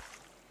doesn't want to.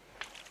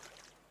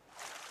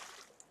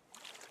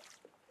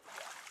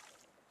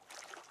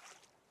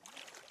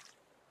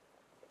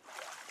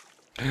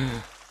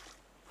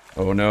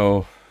 Oh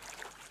no.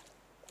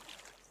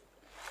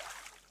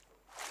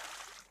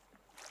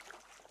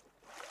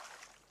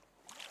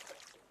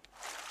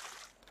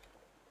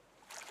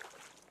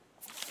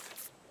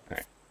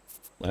 Alright.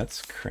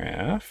 Let's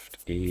craft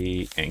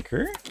a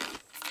anchor.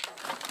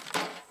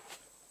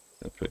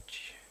 I'll put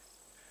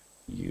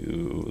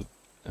you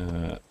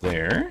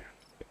there.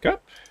 Pick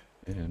up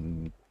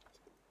and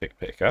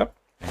pick up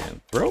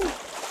and throw.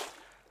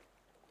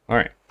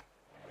 Alright.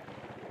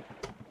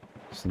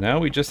 So now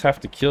we just have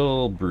to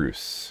kill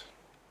Bruce.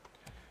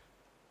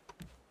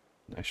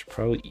 I should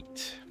probably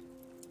eat.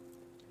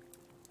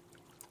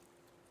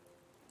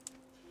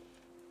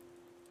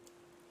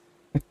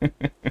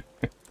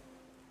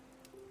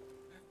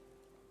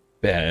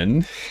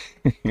 Ben,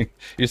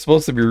 you're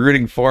supposed to be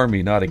rooting for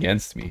me, not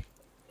against me.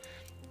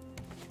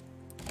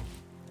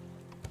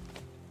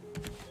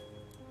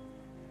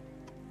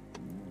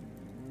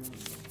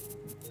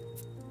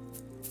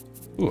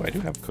 Ooh, I do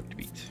have cooked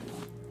meat.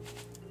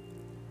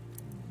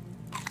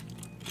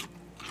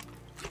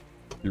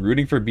 You're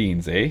rooting for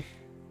beans, eh?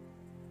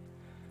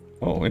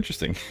 Oh, Oh,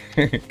 interesting.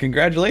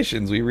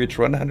 Congratulations, we reached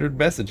 100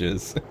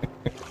 messages.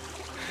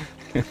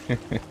 I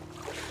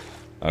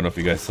don't know if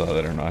you guys saw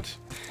that or not.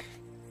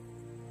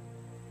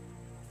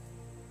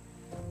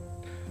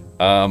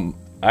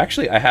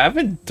 Actually, I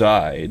haven't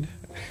died.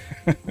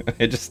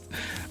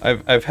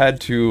 I've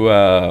had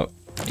to,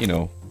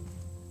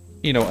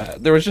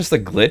 there was just a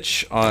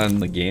glitch on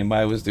the game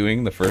I was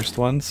doing, the first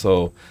one,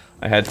 so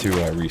I had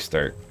to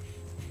restart.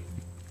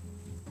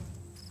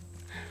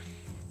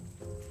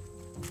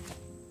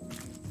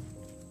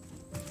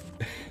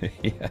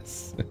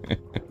 Yes.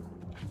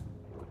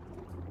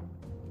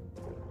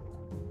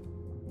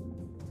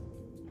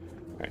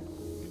 Alright.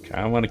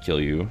 I want to kill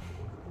you.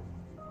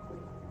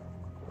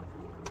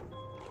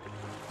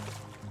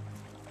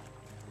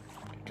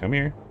 Come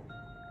here.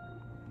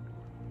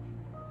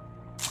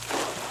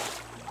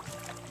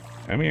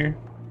 Come here.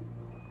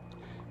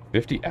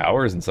 50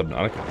 hours in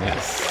Subnautica.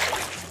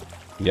 Yes.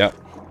 Yep.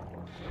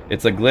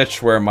 It's a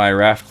glitch where my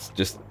raft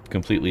just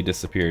completely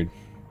disappeared.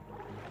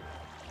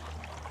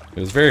 It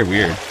was very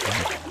weird.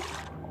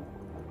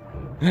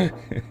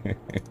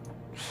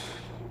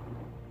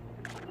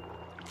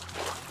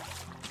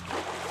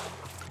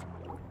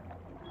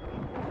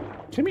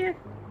 Come here.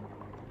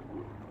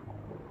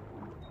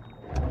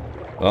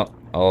 Well,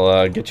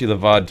 I'll get you the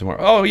VOD tomorrow.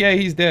 Oh, yeah,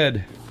 he's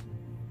dead.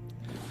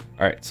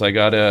 Alright, so I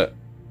gotta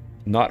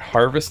not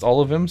harvest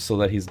all of him so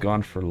that he's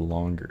gone for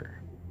longer.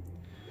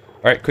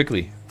 Alright,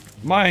 quickly.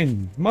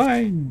 Mine!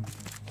 Mine!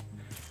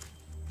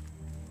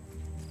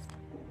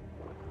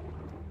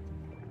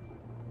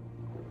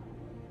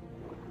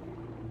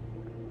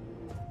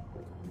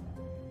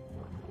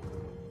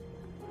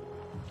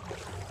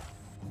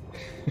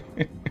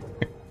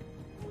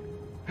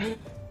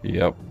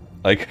 Yep.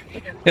 Like,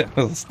 it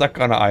was stuck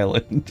on an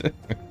island.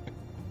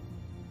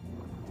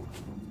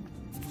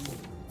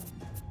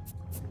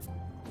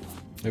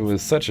 It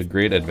was such a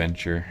great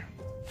adventure.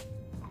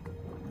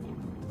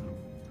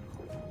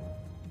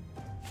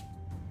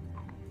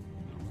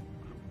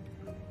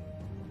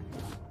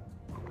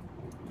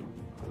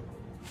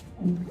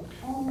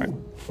 Alright.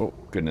 Oh,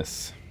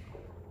 goodness.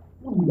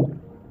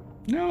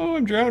 No,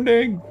 I'm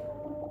drowning!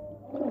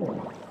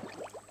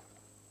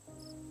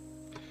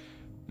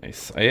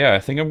 Nice. Yeah, I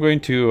think I'm going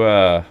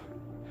to,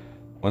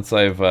 once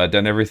I've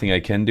done everything I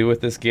can do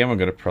with this game, I'm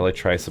going to probably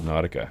try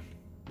Subnautica.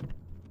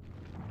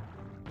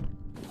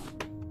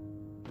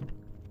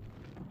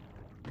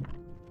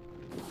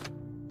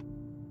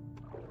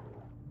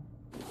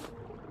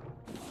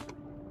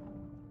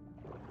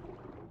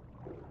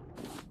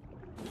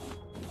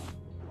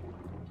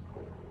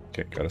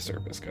 Okay, got a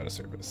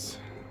service.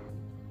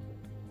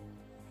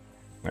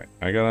 Alright,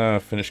 I gotta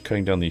finish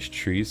cutting down these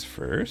trees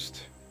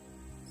first.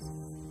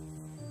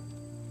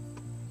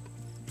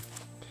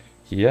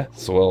 Yeah,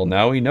 so well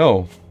now we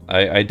know.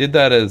 I did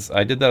that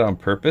on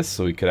purpose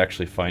so we could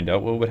actually find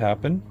out what would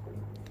happen.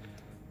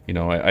 You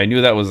know, I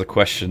knew that was a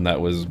question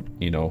that was,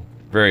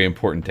 very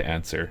important to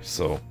answer,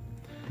 so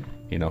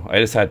I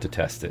just had to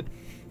test it.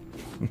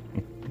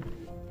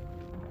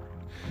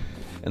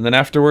 And then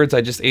afterwards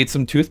I just ate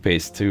some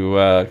toothpaste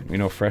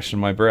to freshen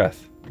my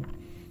breath.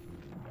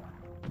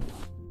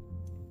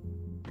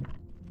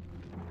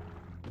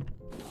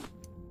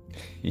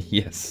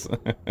 Yes.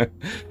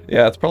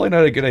 Yeah, it's probably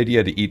not a good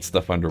idea to eat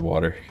stuff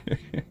underwater.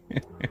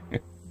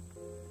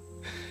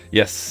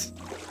 Yes.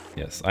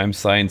 Yes, I'm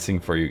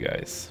sciencing for you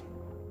guys.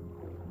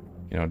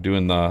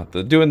 Doing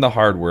the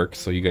hard work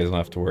so you guys don't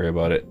have to worry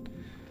about it.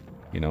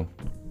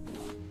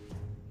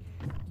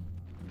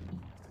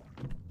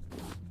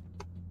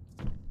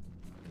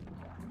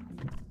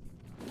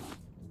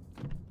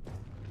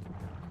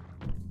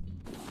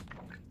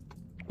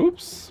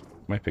 Oops,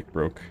 my pick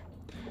broke.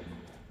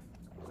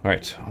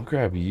 Alright, I'll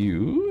grab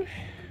you,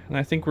 and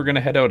I think we're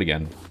gonna head out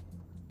again.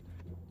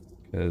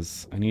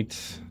 Because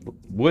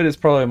wood is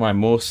probably my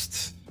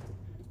most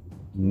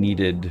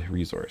needed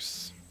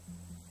resource.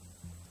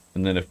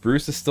 And then if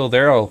Bruce is still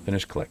there, I'll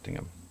finish collecting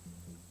him.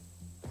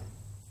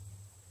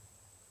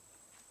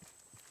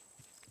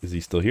 Is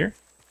he still here?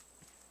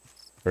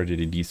 Or did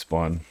he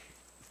despawn?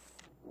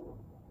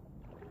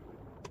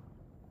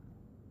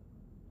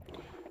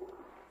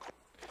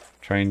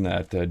 Trying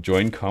that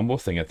join combo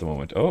thing at the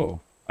moment. Oh,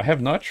 I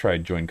have not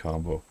tried join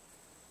combo.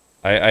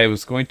 I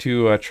was going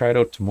to try it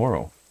out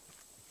tomorrow.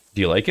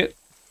 Do you like it?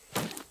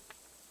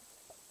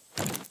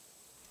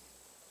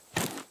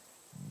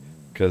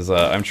 Because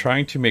I'm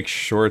trying to make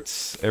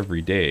shorts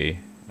every day.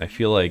 I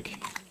feel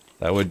like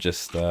that would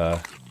just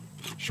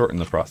shorten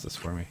the process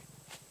for me.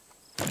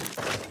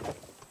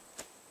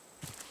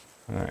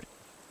 Alright.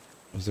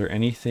 Is there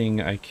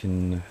anything I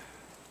can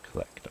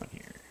collect on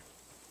here?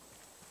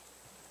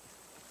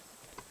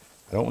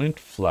 I don't want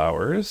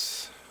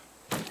flowers.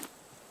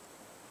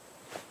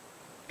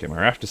 Okay, my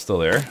raft is still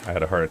there. I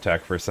had a heart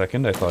attack for a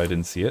second. I thought I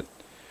didn't see it.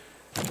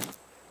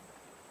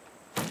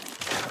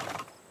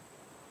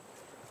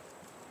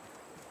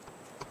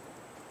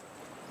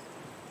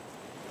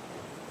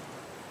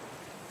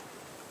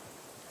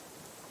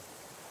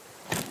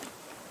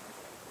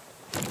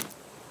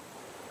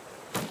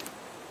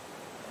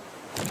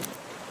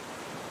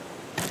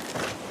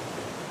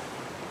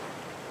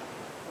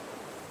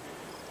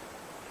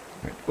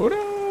 Alright. Oh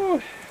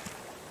no!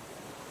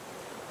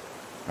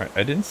 Alright,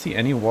 I didn't see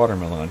any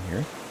watermelon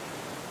here.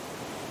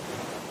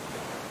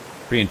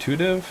 Pretty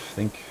intuitive.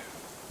 Think,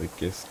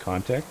 like, is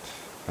contact?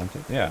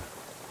 Contact? Yeah.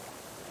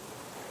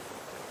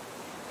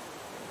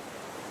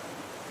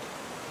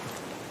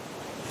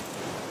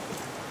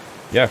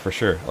 Yeah, for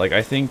sure. Like,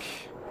 I think,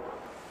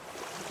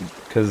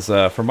 because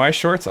for my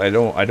shorts, I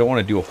don't want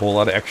to do a whole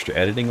lot of extra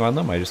editing on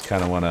them. I just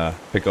kind of want to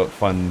pick out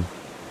fun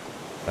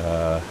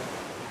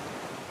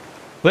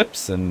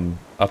clips and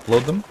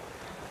upload them.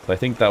 So I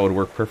think that would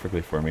work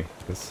perfectly for me.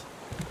 Because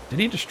did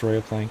he destroy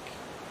a plank?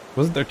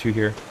 Wasn't there two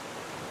here?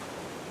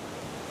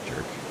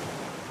 Jerk.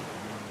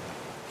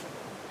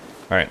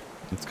 All right,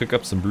 let's cook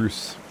up some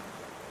Bruce.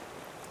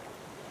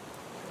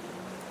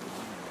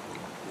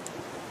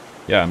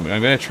 Yeah, I'm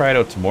gonna try it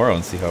out tomorrow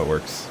and see how it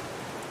works.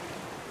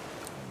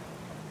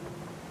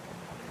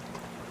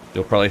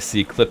 You'll probably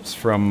see clips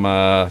from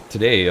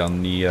today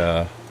on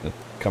the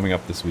coming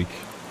up this week.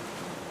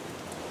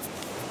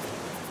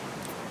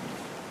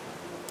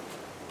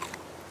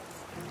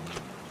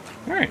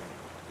 Alright.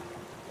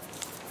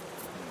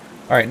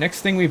 Alright,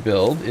 next thing we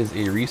build is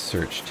a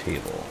research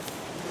table.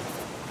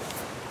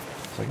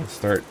 So I can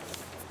start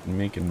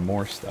making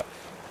more stuff.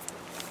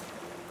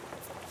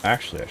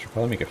 Actually, I should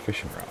probably make a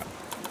fishing rod.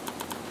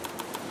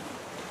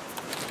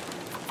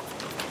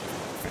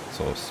 Alright,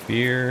 so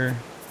spear.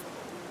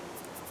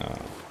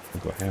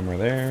 We'll go hammer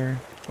there.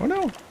 Oh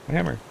no, my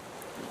hammer.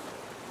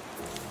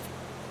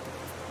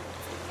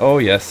 Oh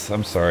yes,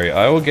 I'm sorry.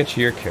 I will get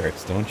you your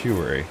carrots, don't you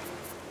worry.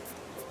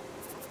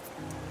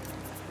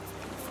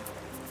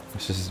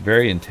 It's just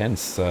very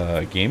intense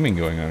gaming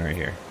going on right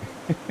here.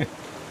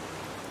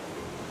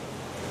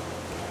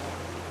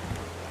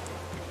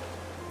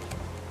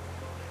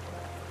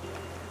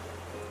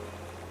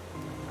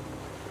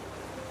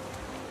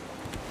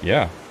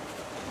 Yeah.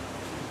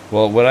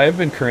 Well, what I've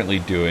been currently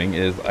doing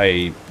is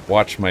I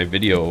watch my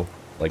video,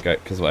 like,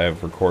 because I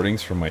have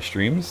recordings from my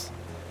streams,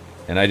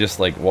 and I just,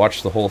 like,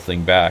 watch the whole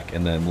thing back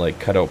and then, like,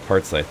 cut out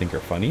parts that I think are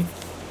funny,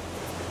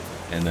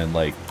 and then,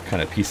 like,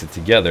 kind of piece it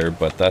together,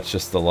 but that's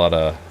just a lot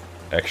of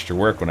extra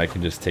work when I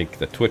can just take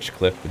the Twitch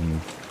clip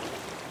and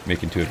make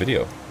it into a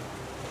video.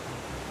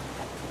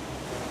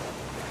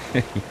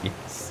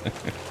 Yes.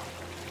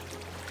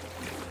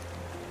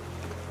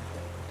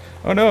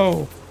 Oh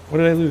no! What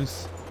did I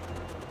lose?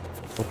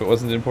 Hope it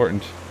wasn't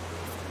important.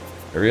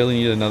 I really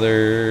need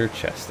another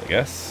chest, I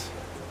guess.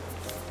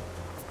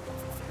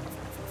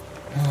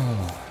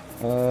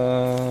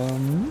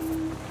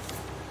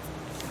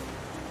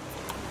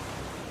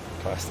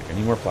 Plastic. I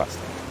need more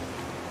plastic.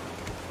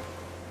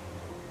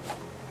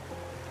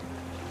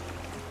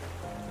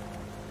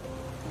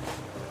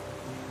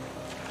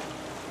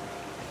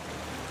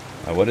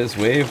 What is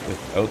wave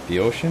without the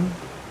ocean?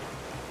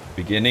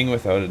 Beginning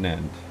without an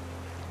end.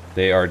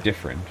 They are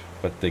different,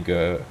 but they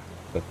go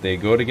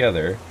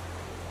together.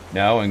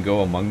 Now and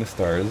go among the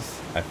stars.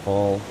 I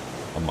fall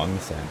among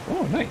the sand.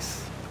 Oh,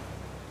 nice.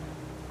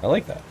 I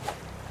like that.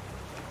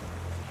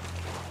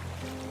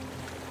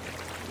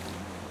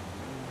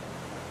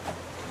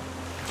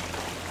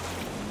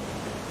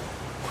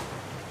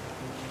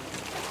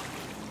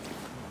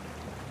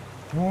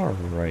 All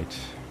right.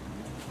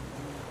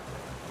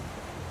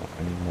 Oh,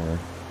 I need more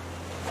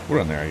wood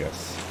on there, I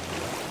guess.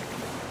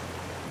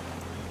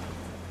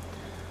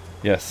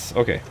 Yes,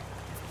 okay.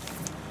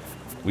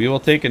 We will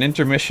take an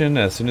intermission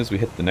as soon as we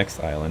hit the next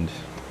island.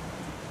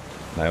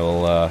 I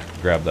will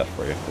grab that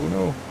for you. Oh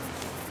no.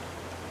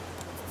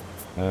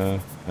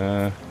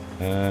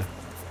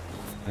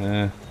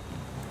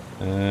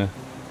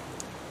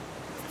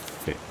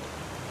 Okay.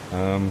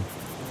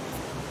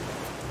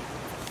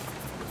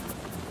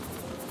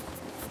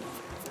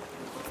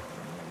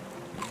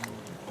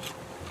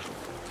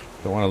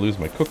 Don't want to lose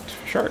my cooked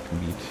shark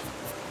meat.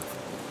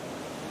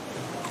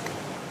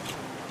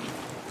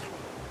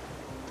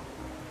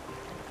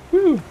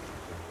 Woo!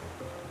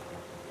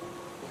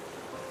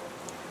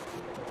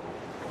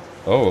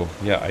 Oh,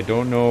 yeah, I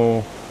don't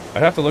know.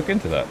 I'd have to look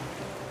into that.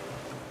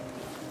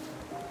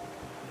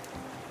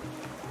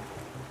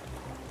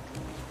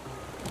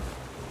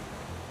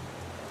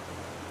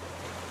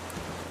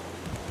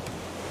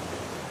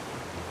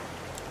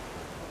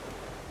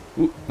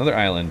 Ooh, another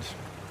island.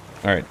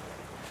 Alright.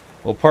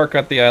 We'll park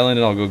at the island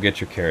and I'll go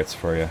get your carrots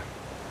for you.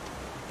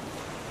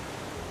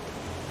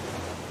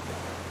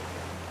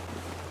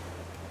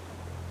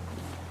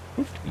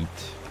 Eat.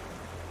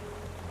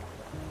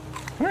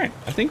 Alright,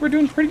 I think we're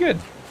doing pretty good.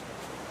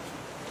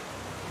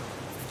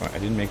 Oh, I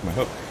didn't make my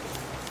hook.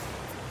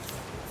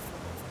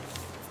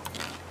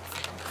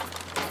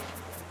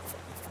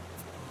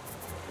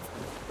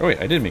 Oh wait,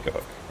 I did make a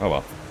hook. Oh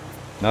well.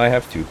 Now I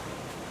have two.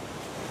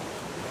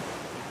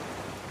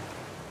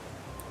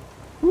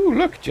 Ooh,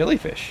 look,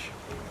 jellyfish.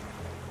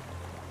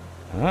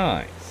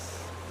 Nice.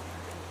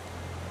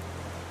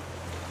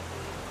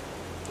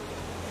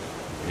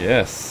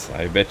 Yes,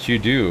 I bet you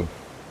do.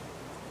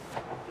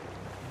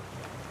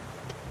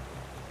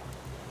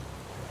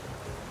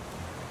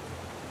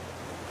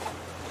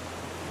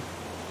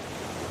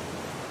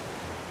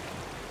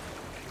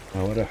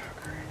 Oh, what a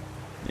hooker.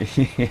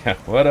 Yeah,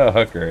 what a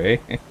hooker, eh?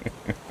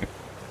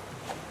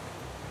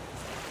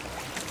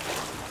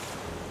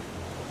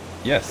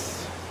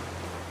 Yes.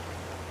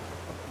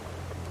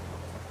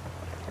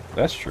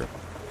 That's true.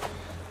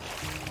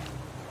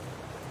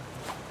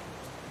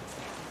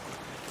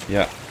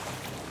 Yeah.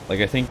 Like,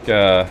 I think,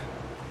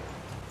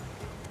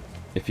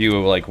 if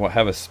you, like,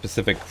 have a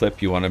specific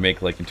clip you want to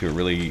make, like, into a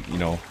really, you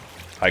know,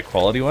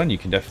 high-quality one, you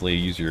can definitely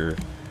use your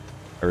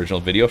original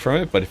video from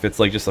it. But if it's,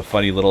 like, just a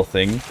funny little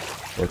thing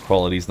where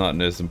quality's not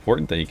as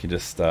important, then you can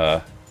just,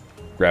 grab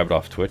it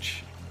off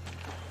Twitch.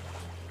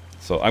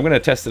 So I'm going to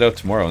test it out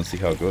tomorrow and see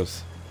how it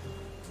goes.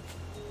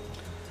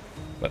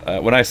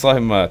 But when I saw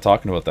him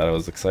talking about that, I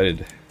was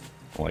excited.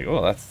 I'm like,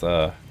 oh, that's,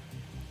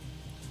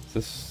 is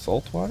this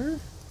salt water?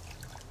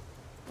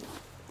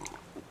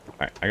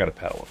 Alright, I got a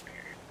paddle over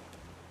here.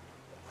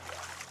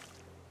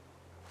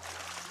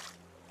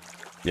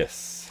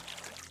 Yes.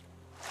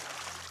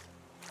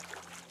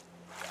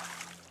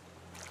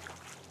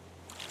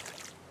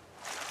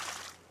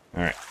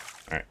 Alright,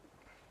 alright.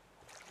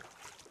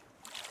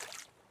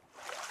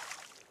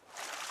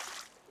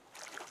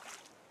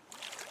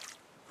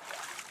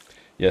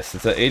 Yes,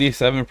 it's at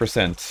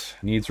 87%.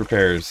 Needs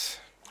repairs.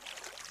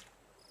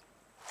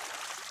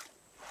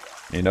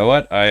 You know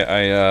what?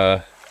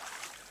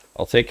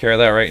 I'll take care of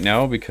that right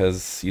now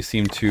because you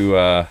seem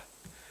to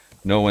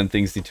know when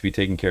things need to be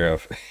taken care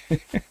of.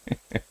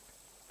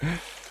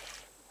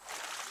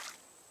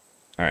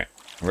 Alright,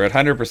 we're at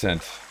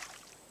 100%.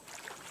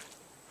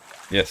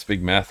 Yes,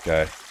 big math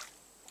guy.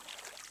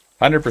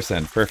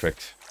 100%,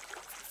 perfect.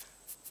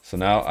 So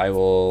now I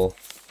will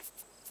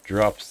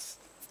drop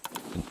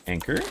an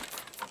anchor.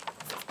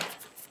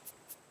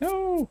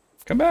 No,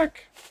 come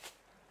back.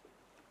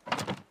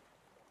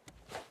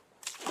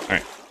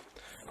 Alright,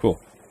 cool.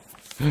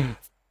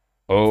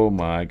 Oh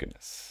my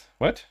goodness.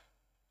 What?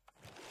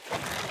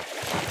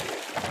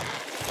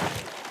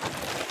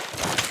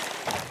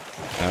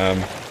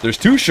 There's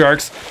two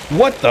sharks.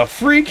 What the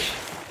freak?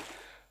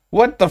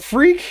 What the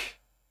freak?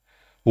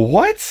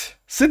 What?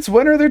 Since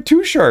when are there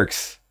two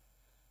sharks?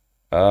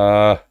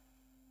 Help?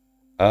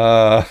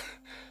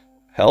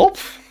 Help?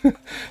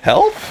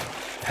 Help?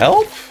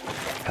 Help?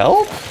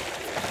 Help?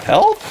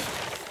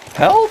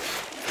 Help?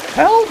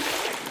 Help?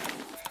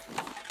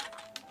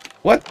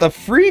 What the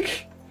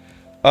freak?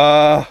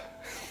 No,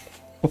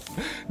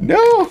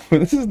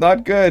 this is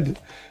not good.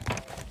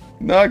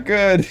 Not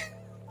good.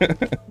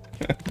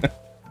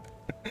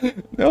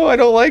 No, I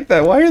don't like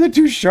that. Why are there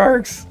two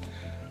sharks?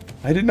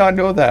 I did not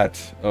know that.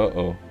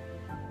 Uh-oh.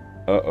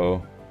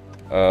 Uh-oh.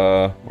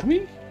 Let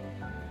me...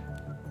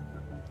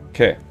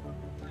 Okay.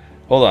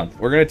 Hold on.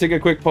 We're going to take a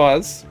quick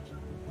pause.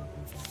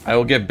 I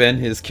will give Ben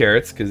his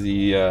carrots because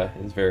he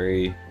is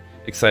very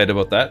excited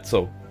about that.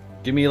 So,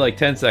 give me like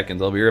 10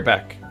 seconds. I'll be right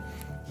back.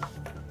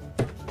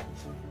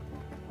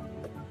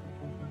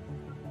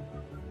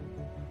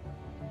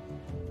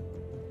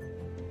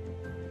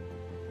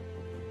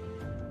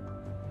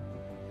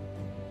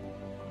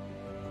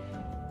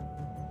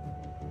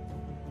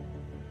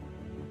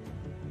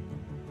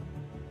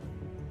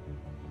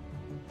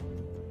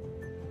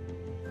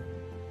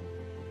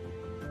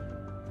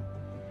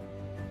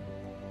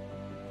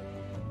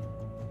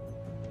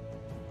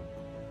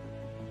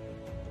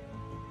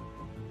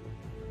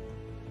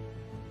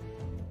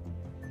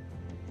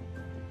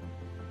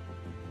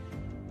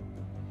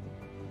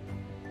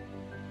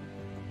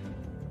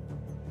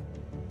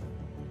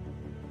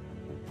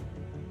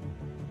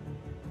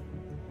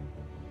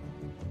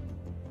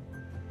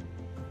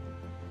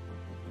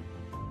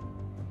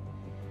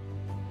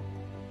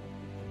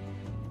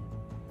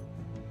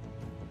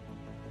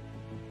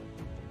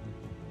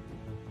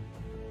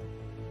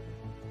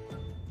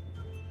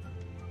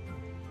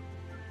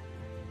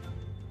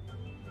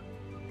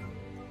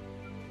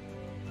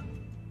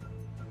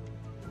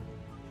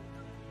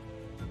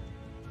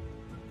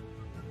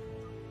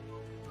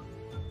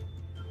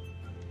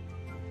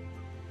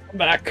 I'm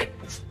back.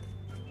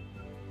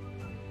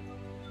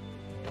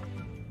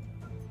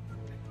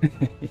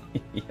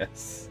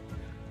 Yes.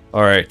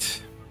 All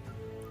right.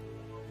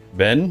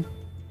 Ben,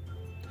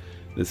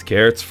 this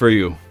carrot's for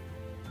you.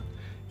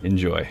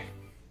 Enjoy.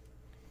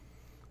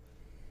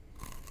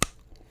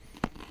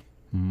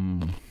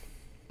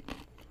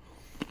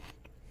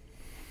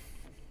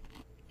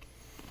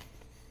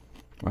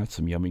 That's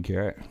some yummy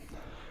carrot.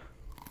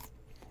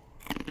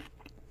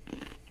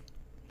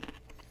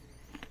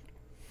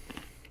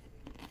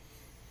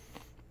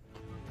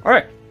 All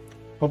right.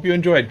 Hope you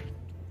enjoyed.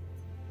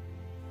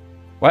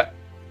 What?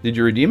 Did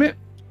you redeem it?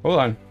 Hold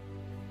on.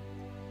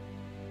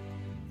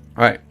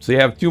 All right. So you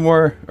have two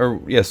more,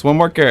 or yes, one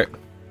more carrot.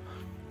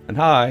 And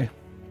hi.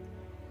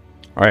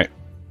 All right.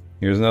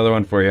 Here's another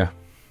one for you.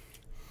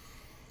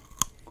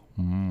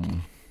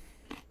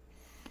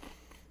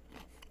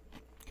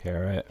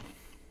 Carrot.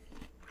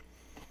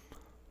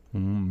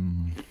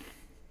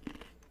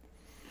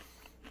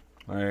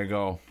 There you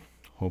go.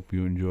 Hope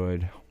you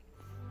enjoyed.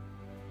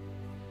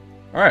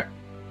 Alright.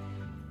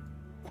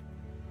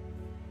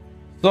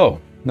 So,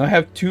 now I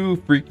have two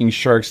freaking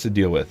sharks to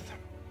deal with.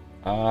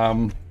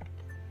 Um.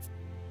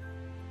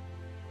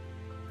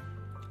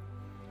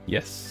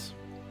 Yes.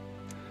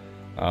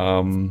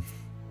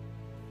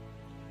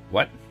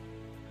 What?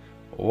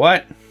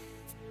 What?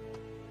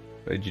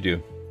 What did you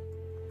do?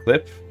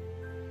 Clip?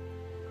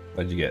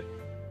 What did you get?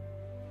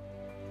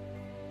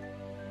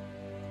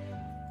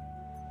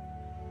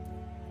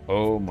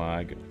 Oh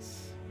my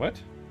goodness.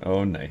 What?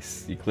 Oh,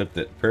 nice. You clipped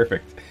it.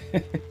 Perfect.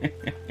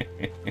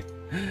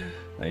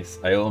 Nice.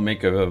 I will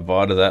make a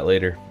VOD of that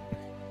later.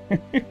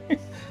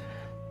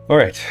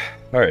 Alright.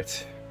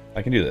 Alright.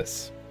 I can do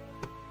this.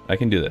 I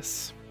can do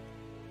this.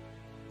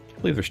 I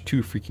believe there's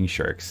 2 freaking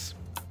sharks.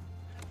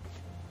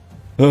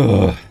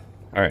 Ugh.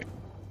 Alright.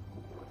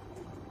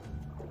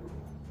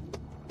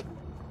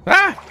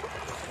 Ah!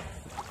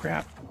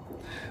 Crap.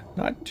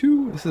 Not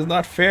 2. This is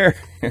not fair.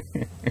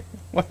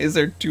 Why is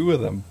there 2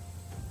 of them?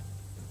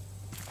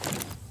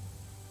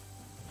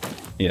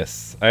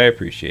 Yes, I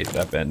appreciate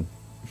that, Ben.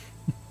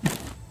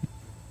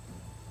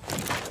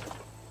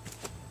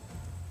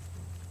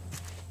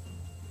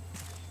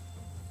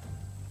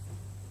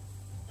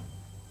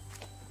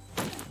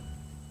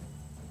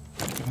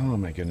 Oh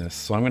my goodness.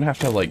 So I'm gonna have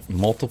to have like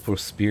multiple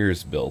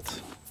spears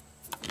built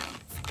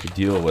to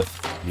deal with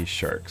these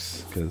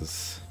sharks,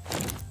 because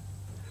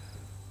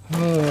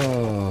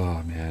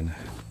oh man.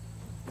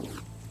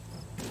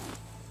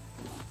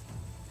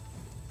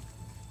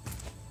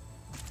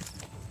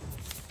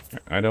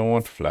 I don't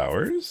want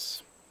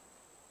flowers.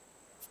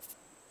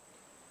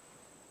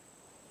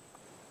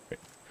 Okay.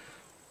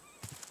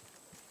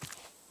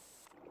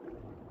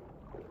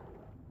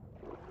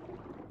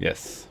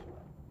 Yes.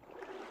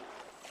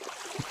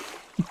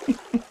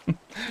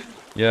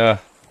 Yeah.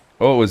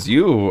 Oh, it was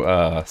you,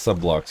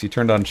 Subblocks. You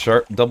turned on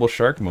double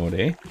shark mode,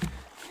 eh?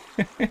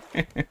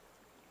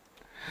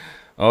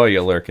 Oh,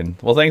 you're lurking.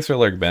 Well, thanks for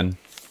lurk, Ben.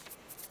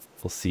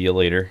 We'll see you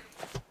later.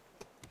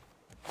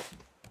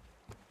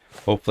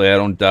 Hopefully I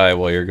don't die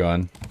while you're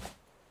gone.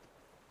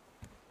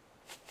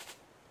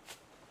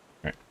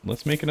 Alright,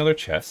 let's make another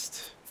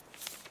chest.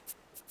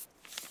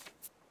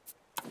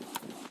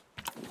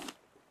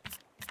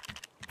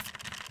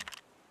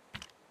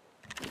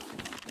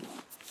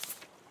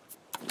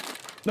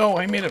 No,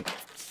 I made a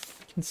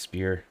freaking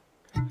spear.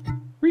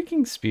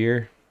 Freaking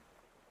spear.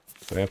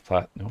 Do I have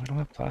no, I don't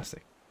have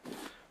plastic.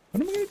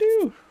 What am I gonna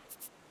do?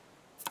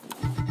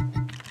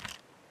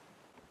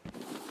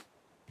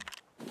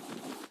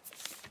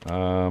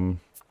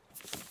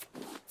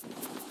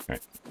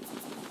 Alright.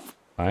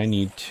 I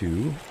need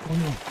to... Oh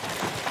no.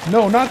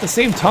 No, not at the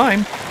same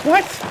time!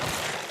 What?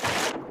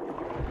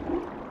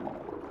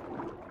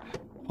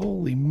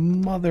 Holy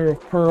mother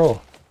of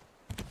pearl.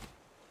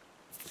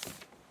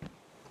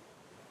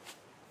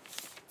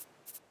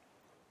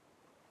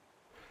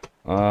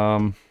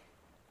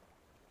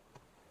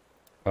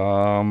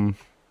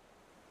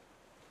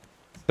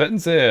 Set and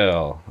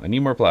sail. I need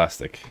more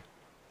plastic.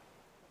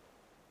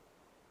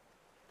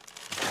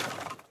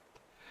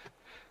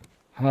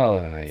 Oh,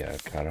 yeah,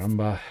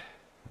 caramba.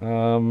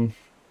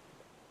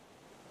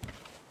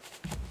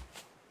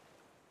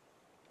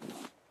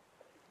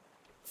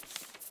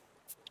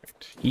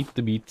 Eat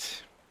the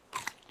beet.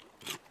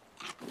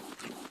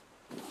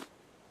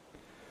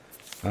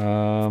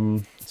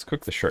 Let's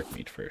cook the shark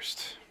meat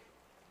first.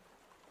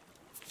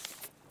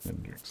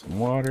 Then drink some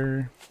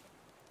water.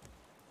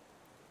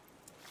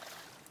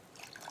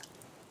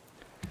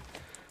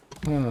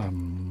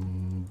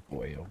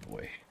 Boy, oh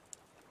boy.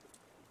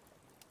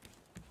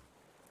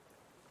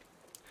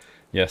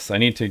 Yes, I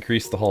need to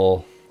increase the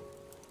hull.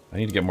 I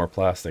need to get more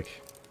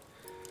plastic.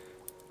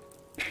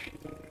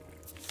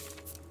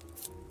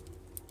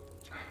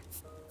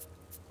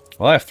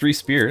 Well, I have 3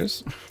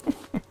 spears.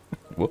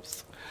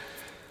 Whoops.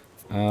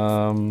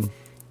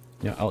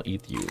 Yeah, I'll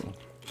eat you.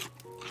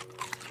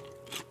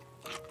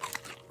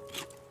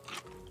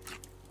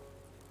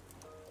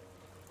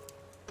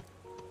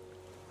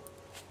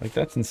 Like,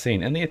 that's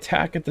insane. And they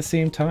attack at the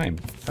same time.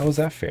 How is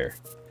that fair?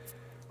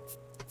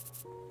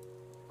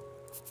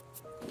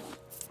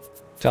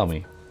 Tell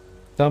me.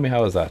 Tell me,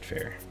 how is that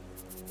fair?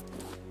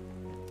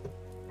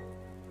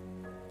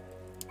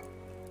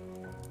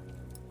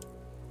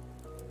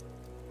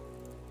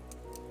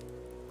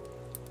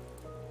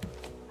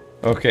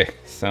 Okay,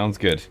 sounds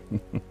good.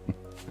 Can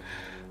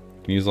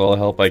use all the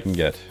help I can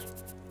get.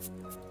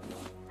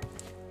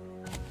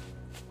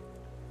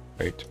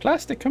 Right,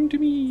 plastic, come to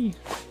me!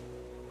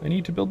 I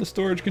need to build the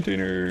storage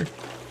container.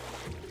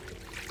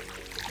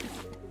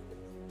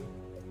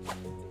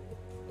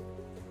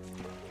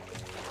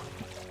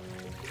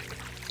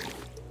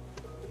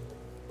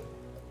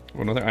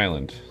 Oh, another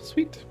island.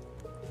 Sweet.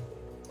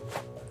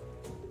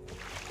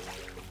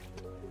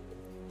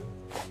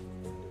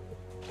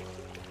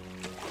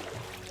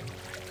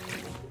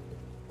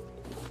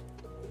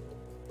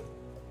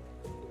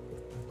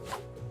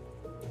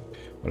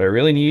 What I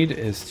really need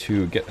is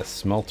to get a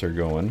smelter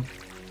going.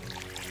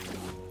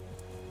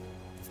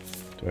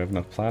 Do I have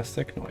enough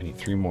plastic? No, I need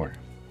 3 more.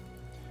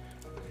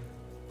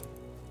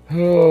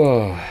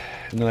 Oh,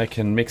 and then I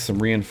can make some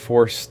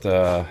reinforced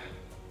ground.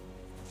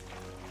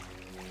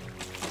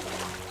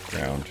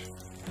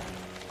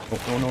 Oh,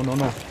 no, no, no,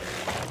 no.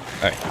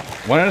 Alright.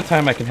 One at a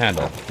time I can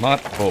handle.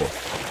 Not both.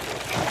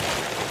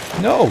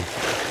 No!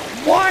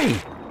 Why?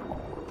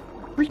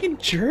 Freaking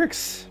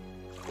jerks.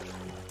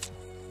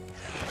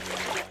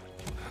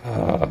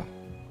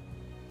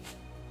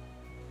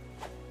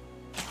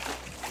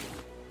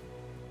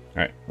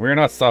 Alright, we're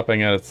not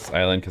stopping at this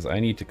island because I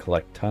need to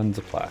collect tons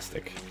of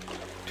plastic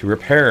to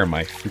repair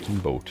my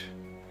freaking boat.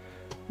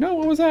 No,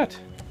 what was that?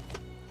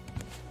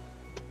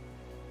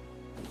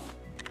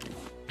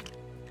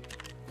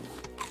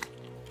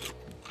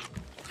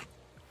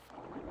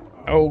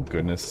 Oh,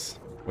 goodness.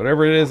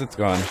 Whatever it is, it's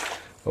gone.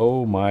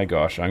 Oh my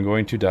gosh, I'm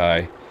going to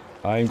die.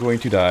 I'm going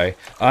to die.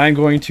 I'm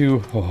going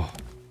to... Oh,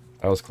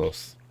 that was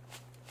close.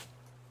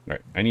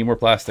 Alright, I need more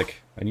plastic.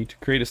 I need to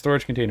create a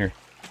storage container.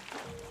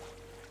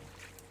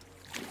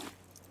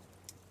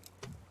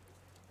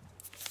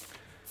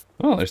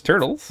 Oh, there's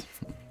turtles.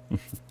 I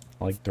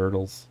like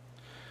turtles.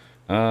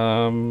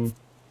 Alright,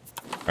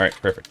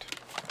 perfect.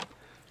 I'm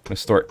gonna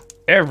store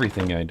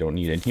everything I don't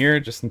need in here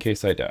just in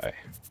case I die.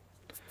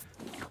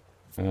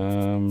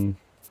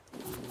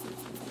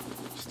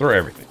 Store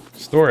everything.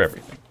 Store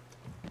everything.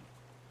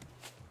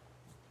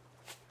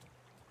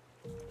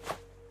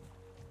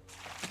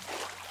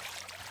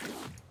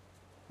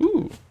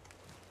 Ooh.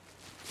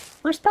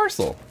 First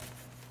parcel.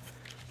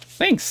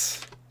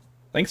 Thanks.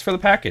 Thanks for the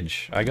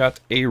package. I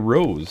got a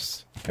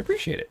rose. I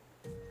appreciate it.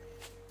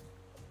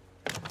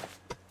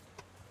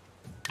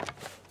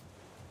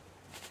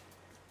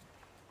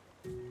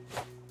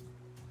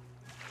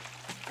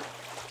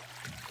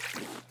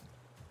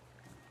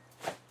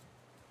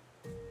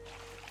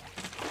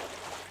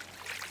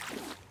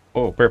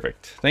 Oh,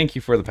 perfect. Thank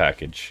you for the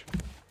package.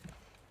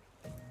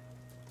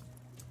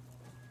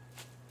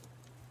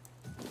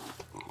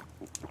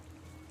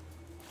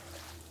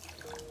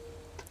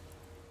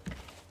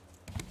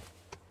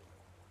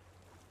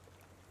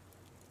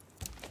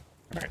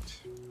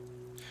 Alright.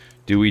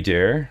 Do we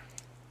dare?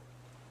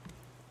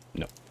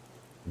 No.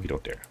 We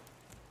don't dare.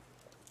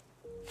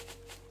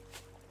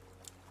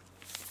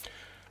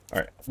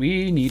 Alright.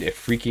 We need a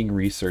freaking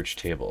research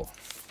table.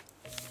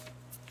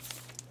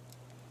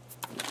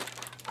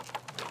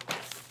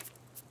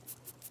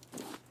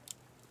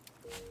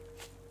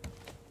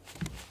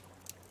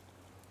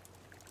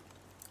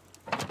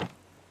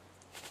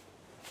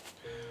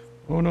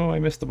 Oh no, I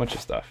missed a bunch of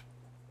stuff.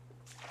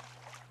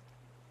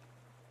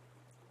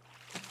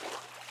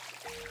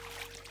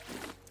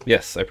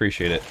 Yes, I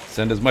appreciate it.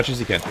 Send as much as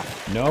you can.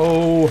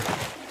 No!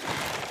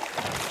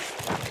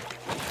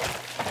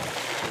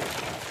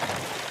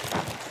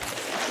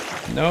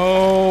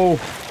 No!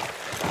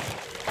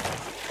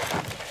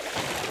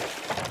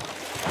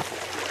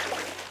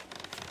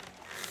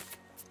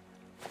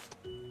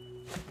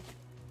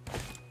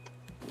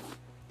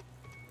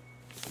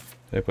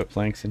 Did I put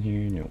planks in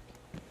here? Nope.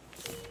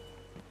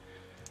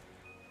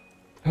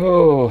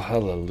 Oh,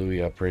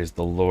 hallelujah. Praise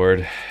the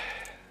Lord.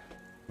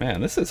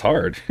 Man, this is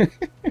hard.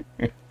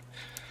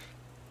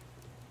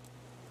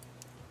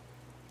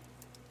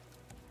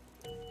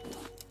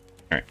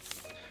 Alright.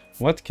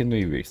 What can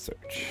we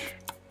research?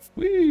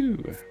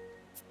 Woo!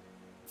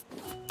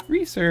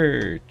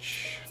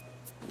 Research!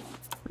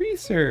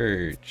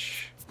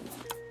 Research!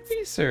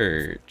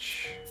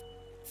 Research!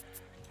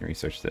 Can I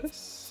research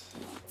this?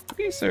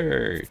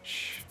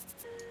 Research!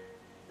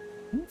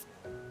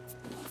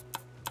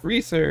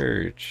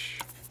 Research!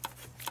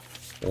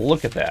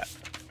 Look at that.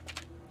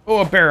 Oh,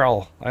 a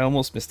barrel! I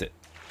almost missed it.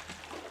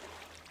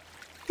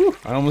 Whew,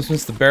 I almost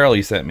missed the barrel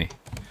you sent me.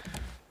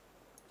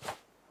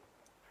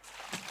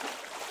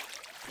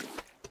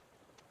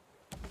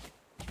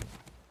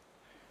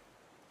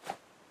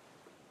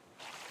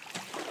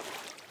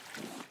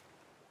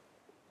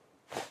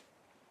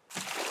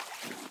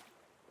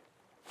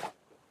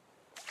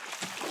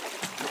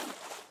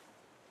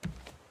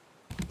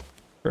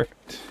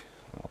 Perfect.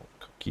 I'll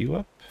cook you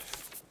up.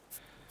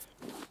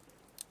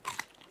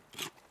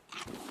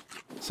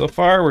 So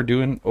far, we're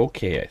doing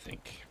okay, I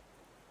think.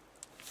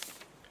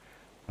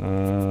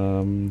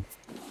 Can't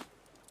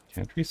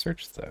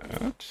research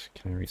that.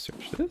 Can I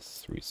research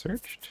this?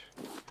 Researched.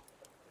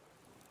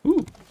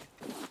 Ooh.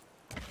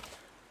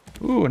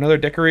 Ooh, another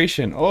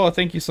decoration. Oh,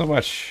 thank you so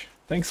much.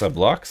 Thanks,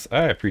 Subblocks.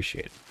 I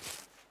appreciate it.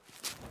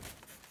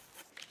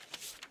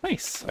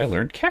 Nice. I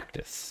learned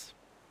cactus.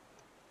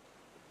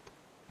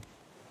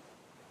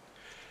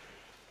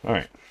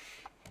 Alright.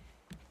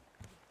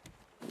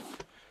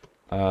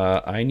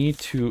 I need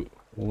to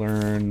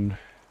learn...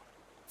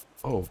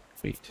 Oh,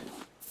 wait.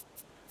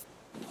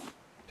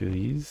 Do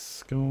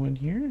these go in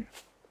here?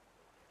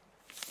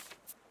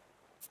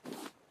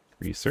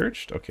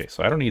 Researched? Okay,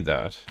 so I don't need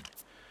that.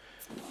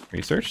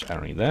 Researched? I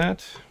don't need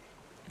that.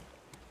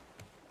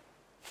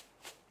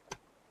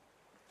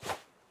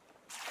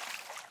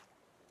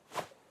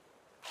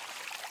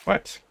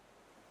 What?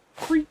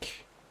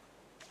 Freak.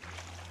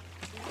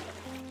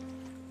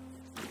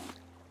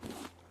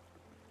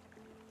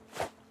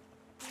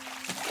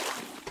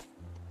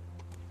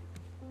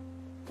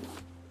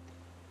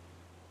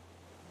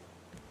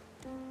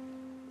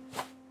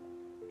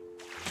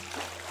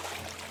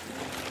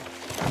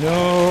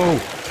 No!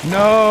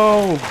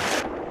 No!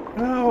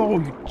 No,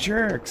 you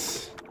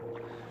jerks!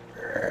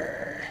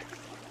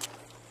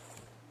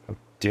 How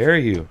dare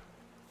you?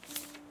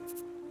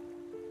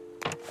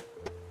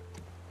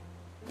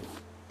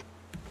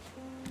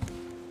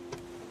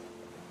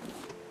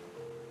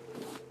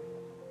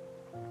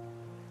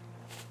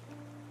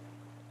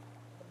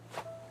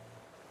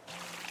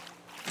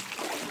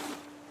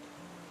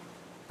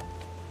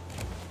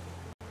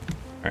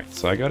 Alright,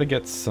 so I gotta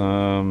get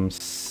some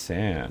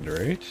sand,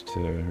 right? To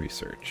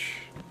research.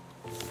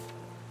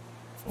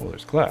 Oh,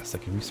 there's glass. I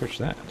can research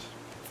that.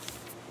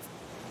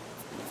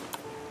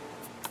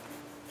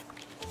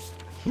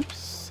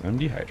 Oops, I'm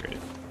dehydrated.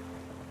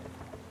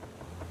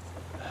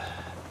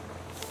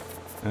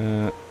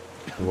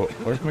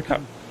 Where's my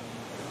cup?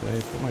 Did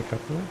I put my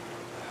cup away?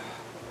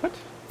 What?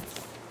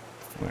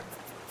 Where?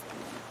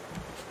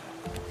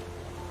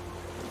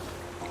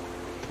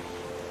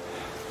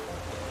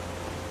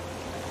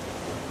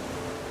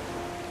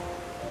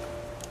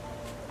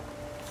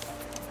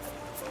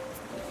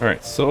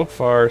 Alright, so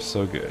far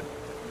so good.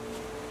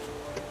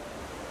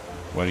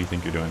 What do you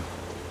think you're doing?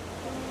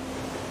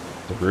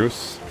 The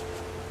Bruce?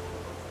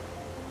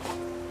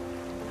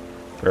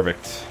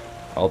 Perfect.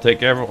 I'll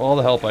take all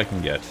the help I can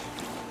get.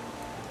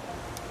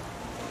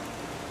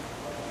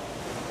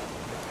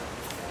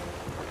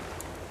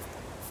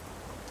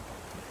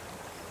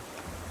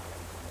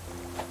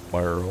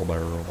 Barrel,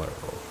 barrel,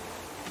 barrel.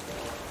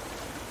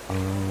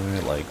 I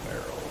like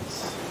barrels.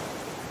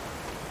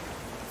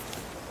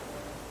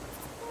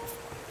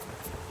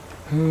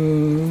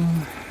 Anything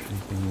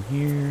in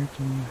here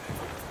to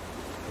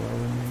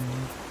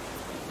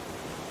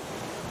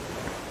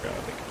grab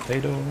a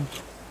potato.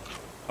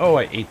 Oh,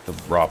 I ate the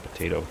raw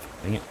potato.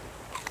 Dang it.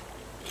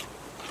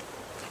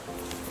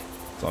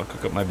 So I'll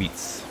cook up my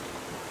beets.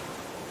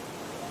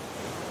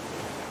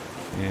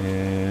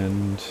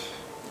 And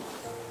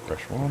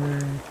fresh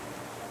water.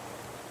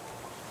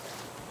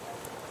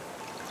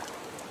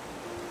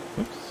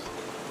 Oops.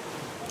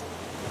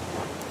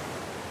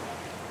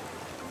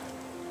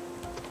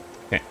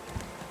 Okay.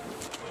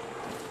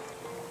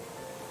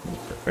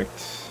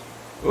 Perfect.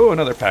 Oh,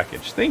 another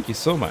package. Thank you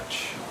so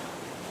much.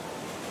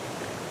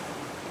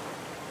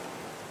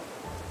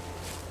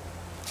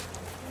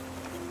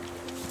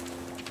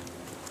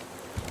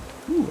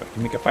 Ooh, I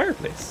can make a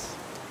fireplace.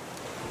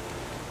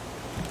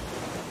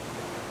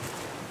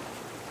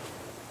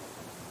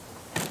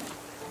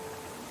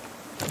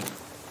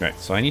 Right,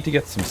 so I need to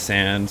get some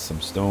sand,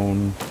 some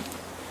stone.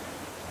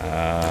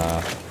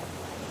 Yeah,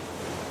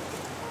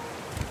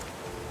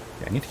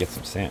 I need to get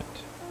some sand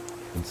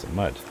and some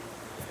mud.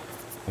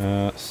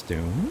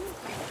 Stone.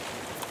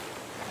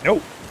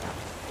 No!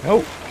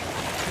 No!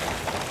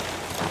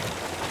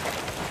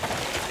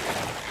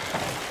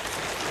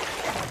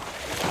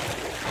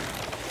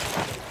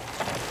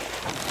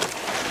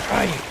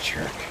 Ah, you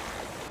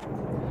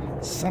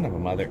jerk. Son of a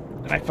mother.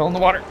 And I fell in the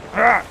water.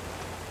 Ah!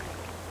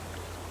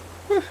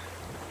 Whew.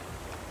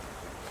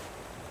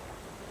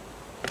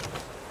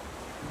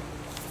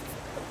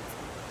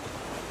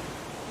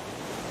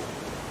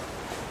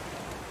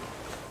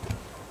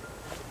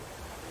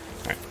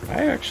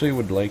 I actually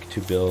would like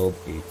to build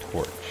a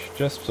torch,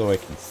 just so I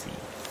can see.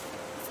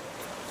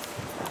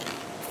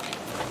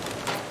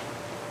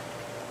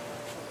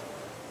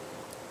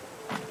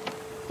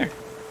 There.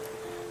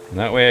 And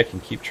that way I can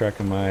keep track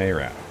of my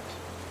raft.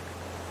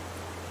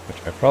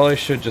 Which I probably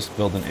should just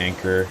build an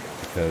anchor,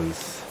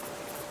 because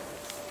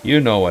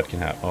you know what can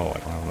happen. Oh, I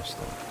don't have enough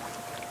stone.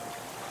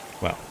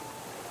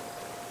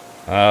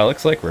 Well.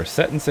 Looks like we're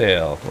setting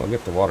sail. We'll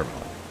get the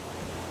watermelon.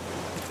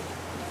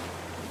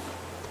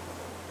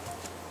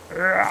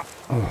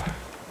 Oh.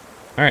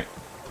 Alright.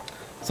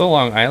 So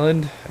Long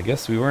Island, I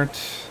guess we weren't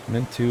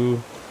meant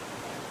to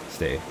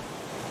stay.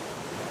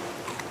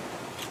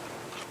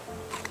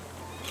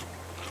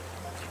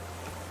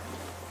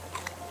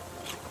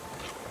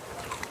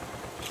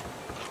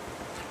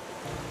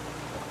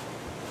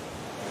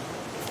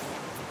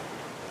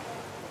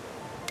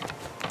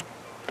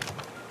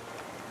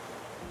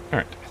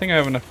 Alright, I think I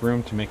have enough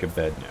room to make a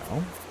bed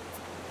now.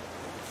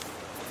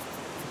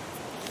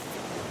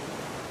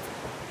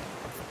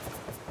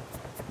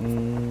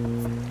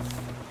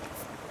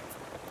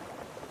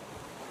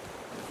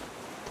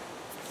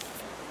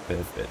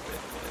 Bed.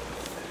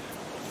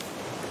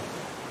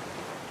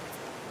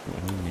 Ooh, I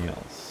need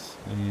nails.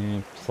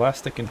 And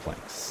plastic and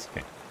planks.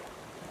 Okay.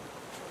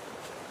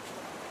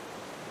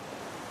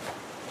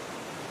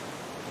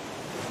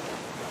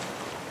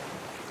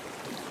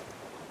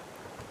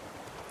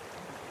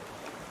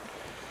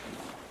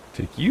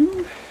 Take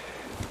you.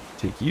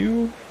 Take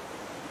you.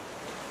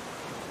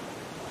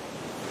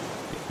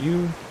 Take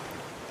you.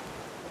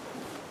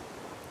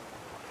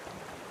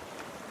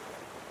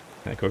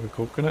 Can I cook a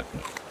coconut?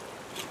 No.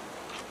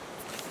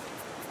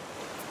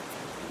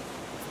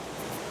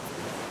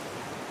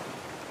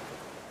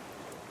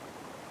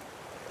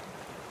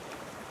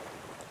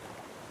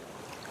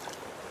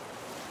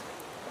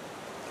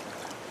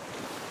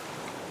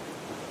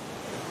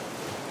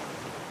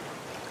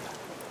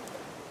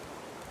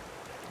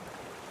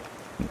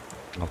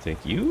 I'll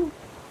take you.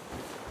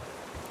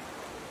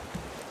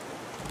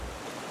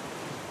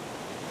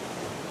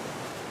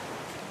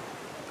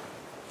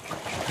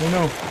 Oh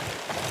no.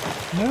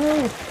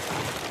 No.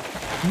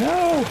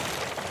 No.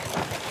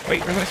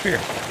 Wait, where's my spear?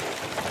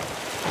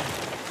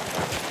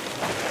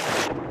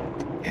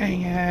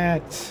 Dang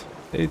it.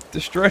 They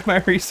destroyed my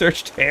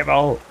research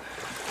table.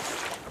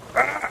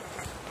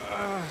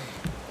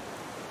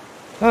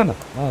 Oh no.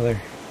 Oh,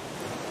 there.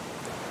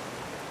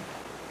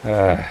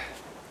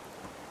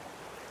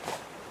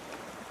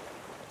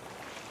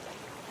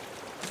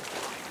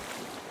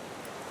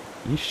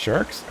 These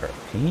sharks are a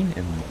pain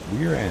in the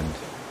rear end.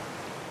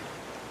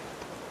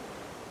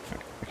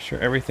 Alright, make sure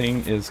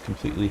everything is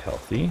completely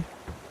healthy.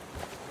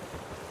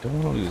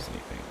 Don't want to lose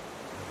anything.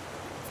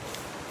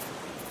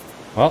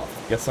 Well,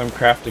 guess I'm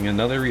crafting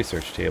another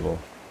research table.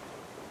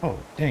 Oh,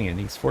 dang, it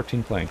needs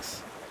 14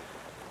 planks.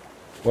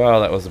 Wow,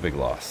 that was a big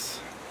loss.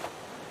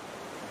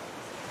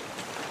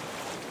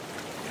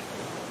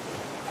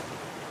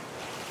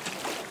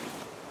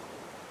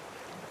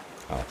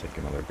 I'll take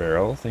another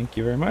barrel, thank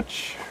you very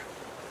much.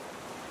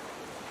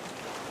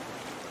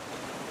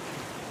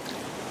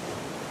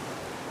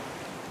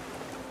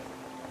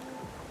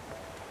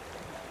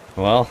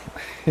 Well,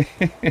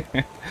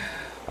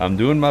 I'm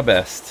doing my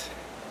best.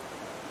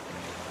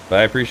 But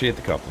I appreciate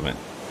the compliment.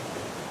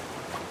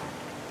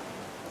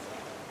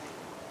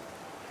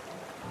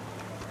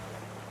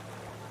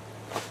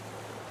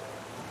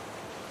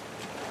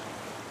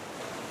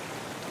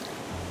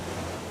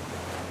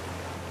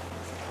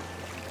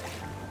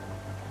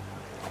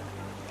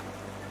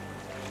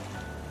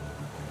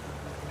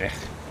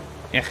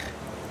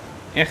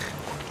 Ech.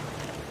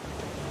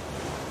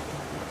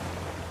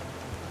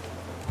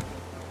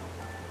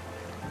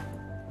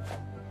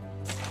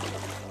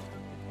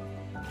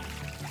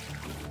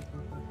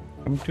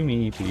 Come to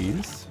me,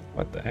 please.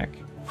 What the heck?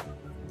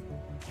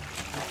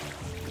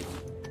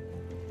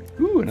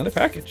 Ooh, another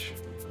package.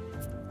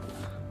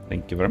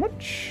 Thank you very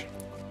much.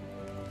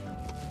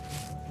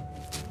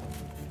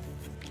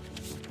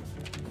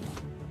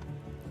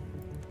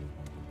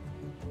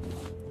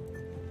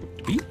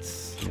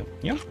 Beets.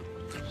 Yep.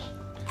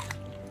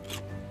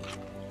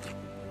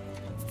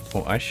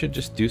 Oh, I should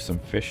just do some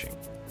fishing.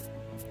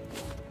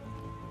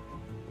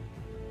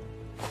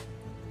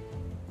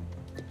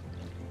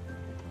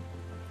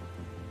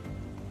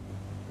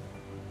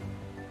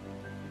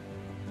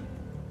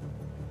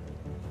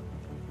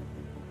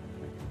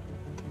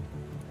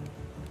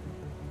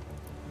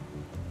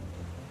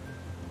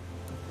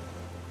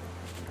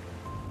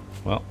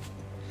 Well,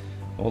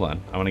 hold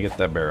on. I want to get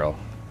that barrel.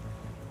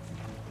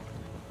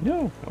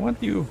 No, I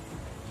want you.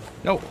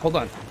 No, hold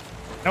on.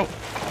 No.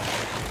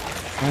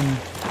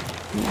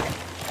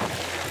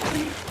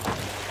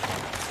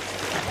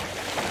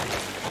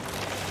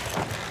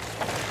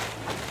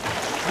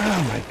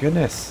 Oh my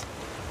goodness.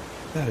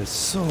 That is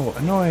so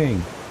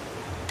annoying.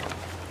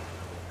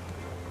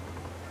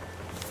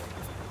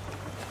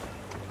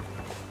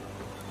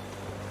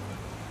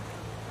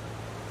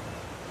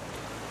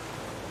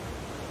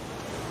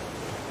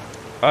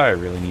 I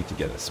really need to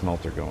get a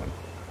smelter going.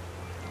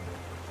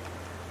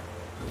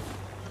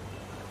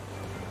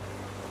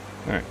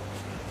 Alright.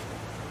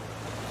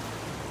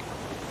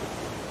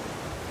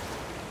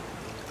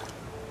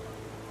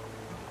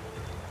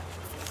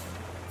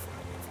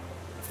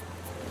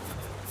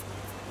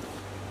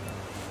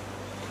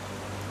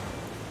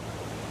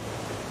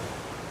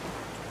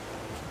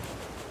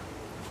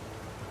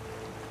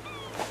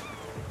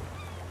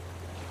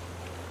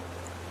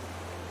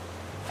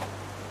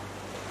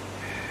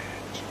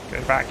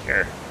 Get back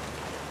here.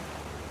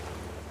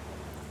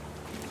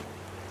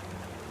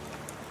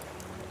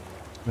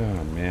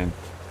 Oh man.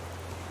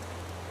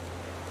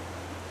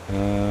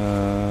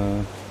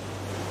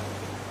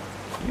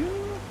 You?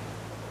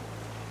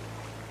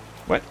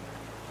 What?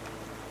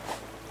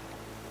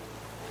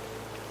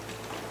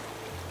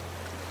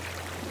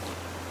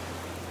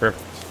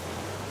 Perfect.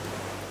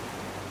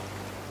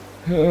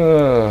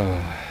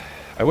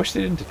 I wish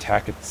they didn't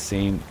attack at the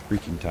same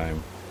freaking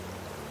time.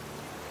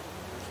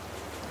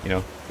 You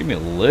know, give me a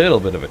little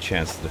bit of a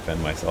chance to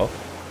defend myself.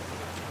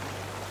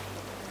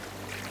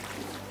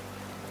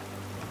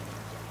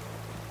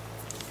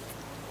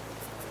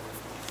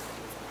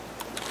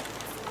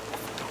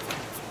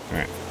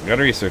 Alright, got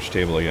a research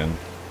table again.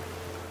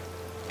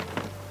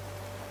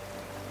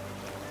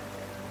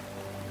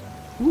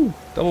 Ooh,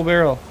 double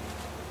barrel.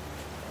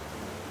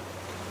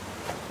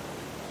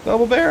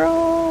 Double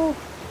barrel!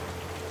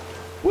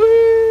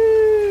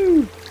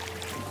 Woo!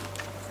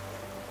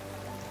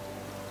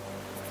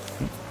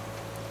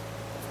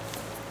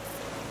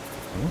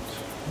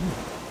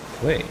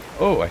 Clay.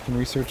 Oh, I can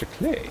research a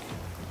clay.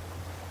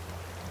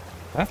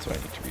 That's what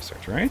I need to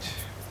research, right?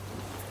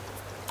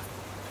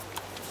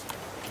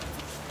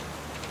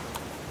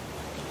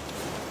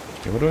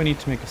 Okay, what do I need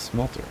to make a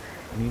smelter?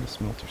 I need a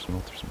smelter.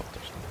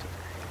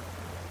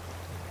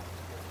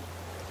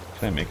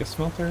 Can I make a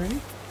smelter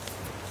already?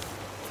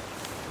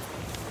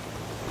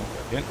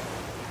 Yep.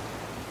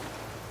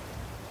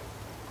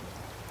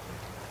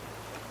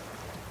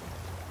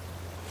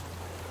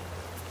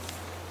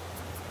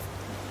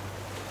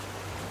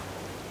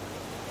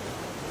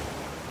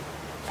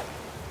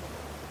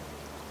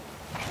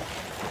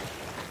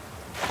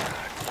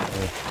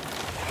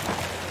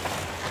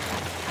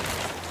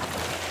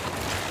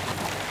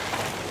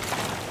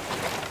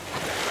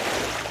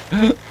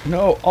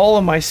 No, all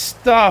of my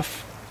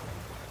stuff.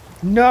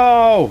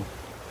 No.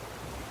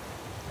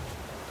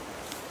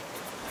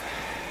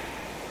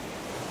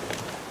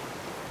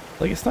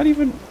 Like, it's not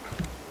even...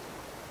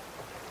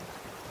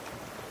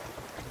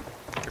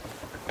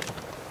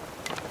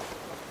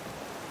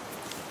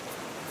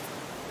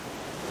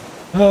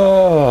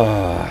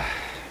 Oh.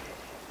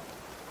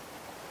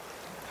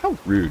 How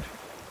rude.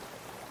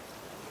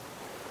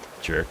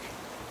 Jerk.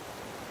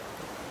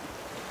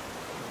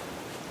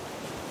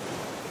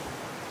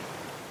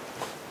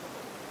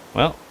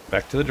 Well,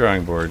 back to the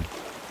drawing board.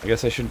 I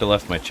guess I shouldn't have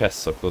left my chest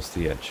so close to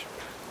the edge.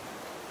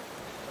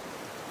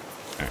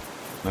 Alright.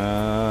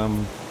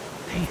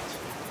 Dang it.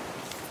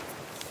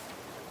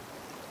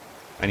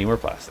 I need more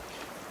plastic.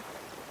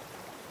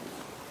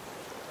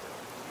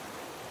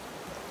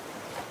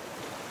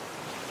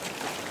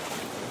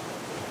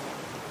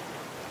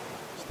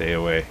 Stay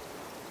away.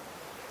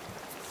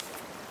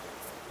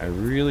 I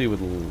really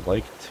would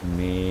like to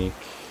make...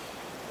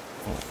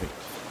 Oh, wait.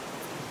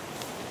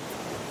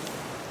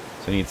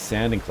 So I need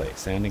sand and clay.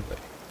 Sand and clay.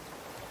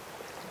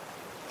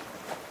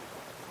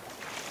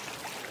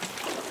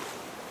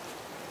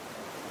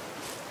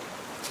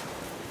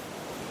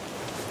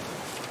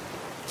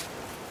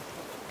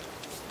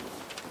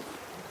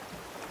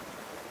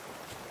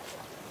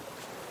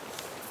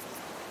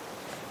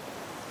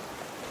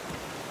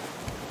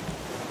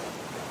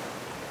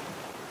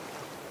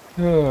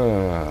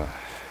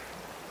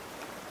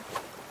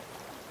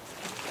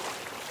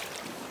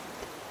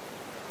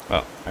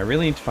 Well, I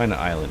really need to find an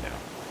island now.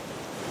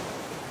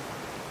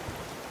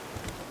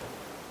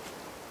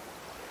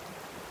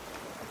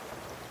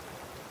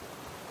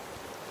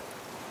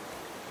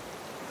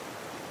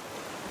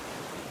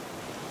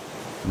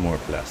 More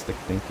plastic,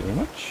 thank you very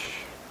much.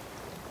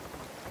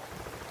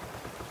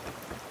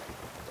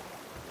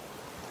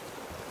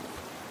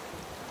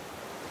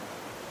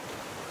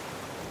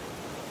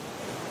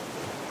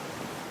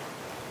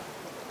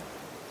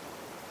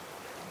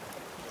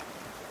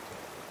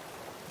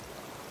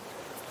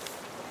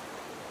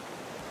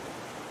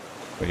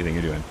 What do you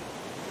think you're doing?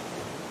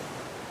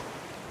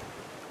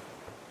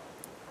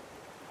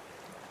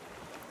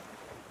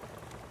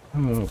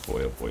 Oh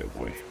boy, oh boy, oh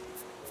boy.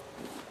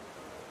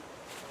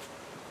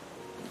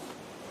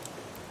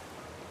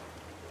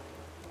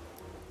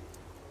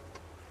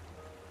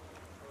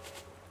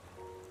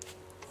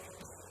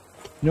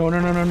 No,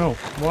 no, no, no, no.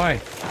 Why?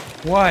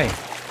 Why?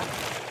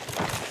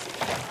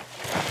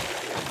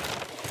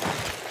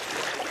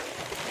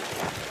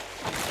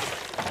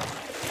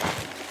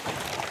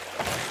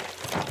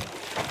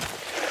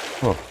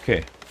 Oh,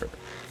 okay. Perfect.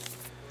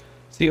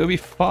 See, it would be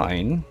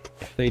fine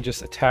if they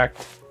just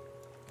attacked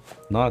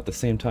not at the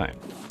same time.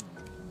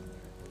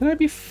 Then I'd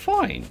be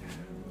fine.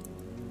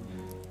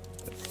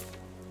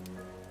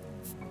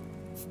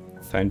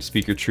 Time to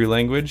speak your true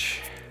language.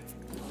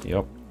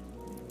 Yep.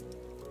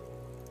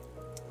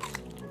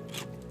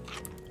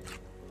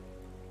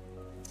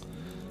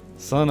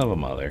 Son of a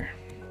mother.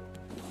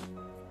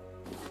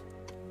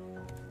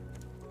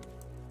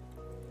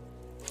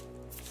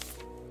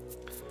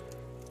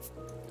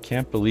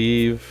 Can't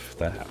believe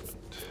that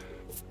happened.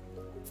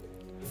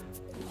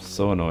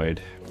 So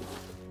annoyed.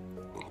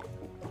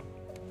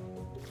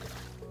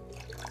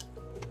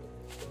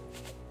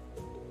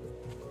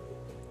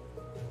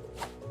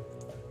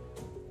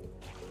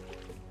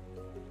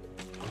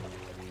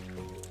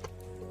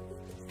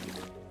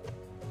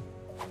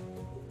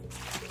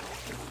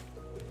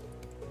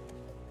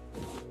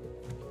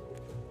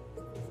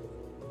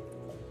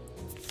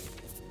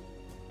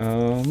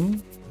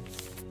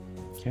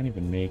 Can't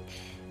even make...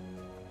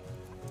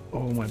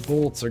 Oh, my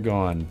bolts are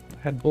gone.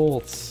 I had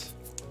bolts.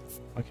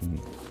 I can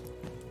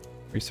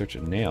research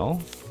a nail.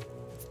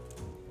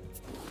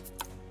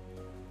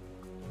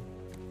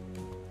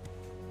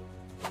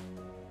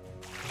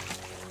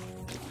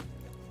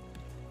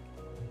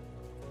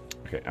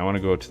 Okay, I want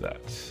to go to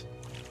that.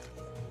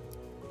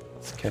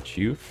 Let's catch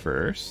you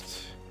first.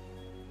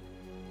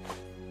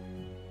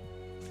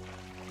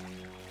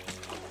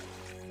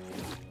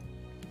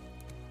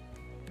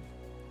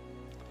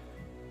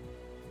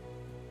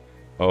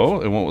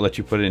 Oh, it won't let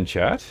you put it in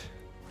chat?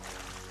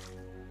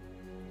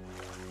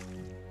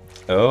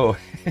 Oh.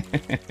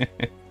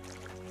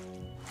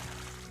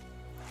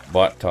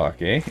 Bot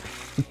talk, eh?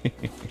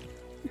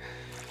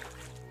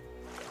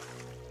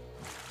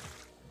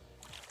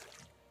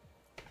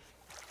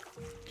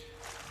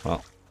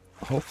 Well,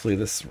 hopefully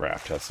this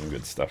raft has some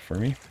good stuff for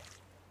me.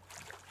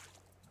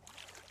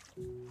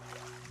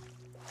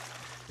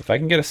 If I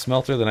can get a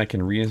smelter, then I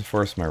can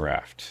reinforce my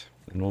raft,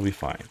 and we'll be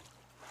fine.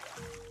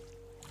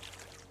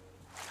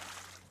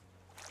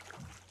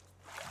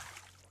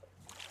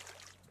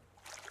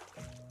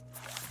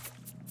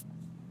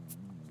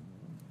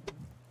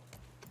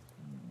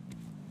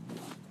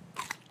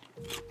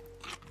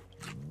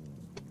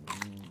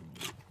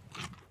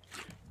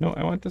 No,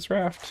 I want this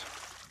raft.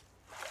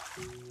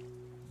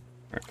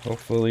 Alright,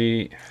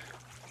 hopefully...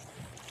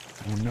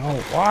 Oh no,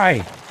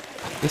 why?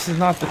 This is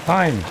not the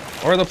time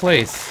or the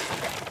place.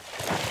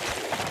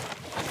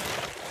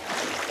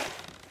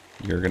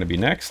 You're gonna be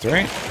next,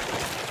 right?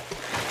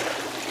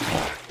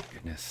 Oh,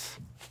 goodness.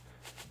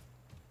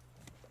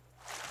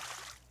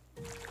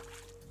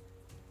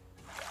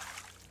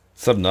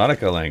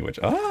 Subnautica language.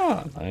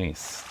 Ah,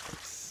 nice.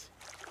 Nice.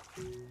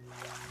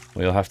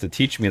 Well, you'll have to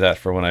teach me that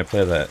for when I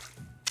play that.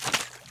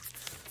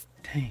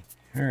 Dang.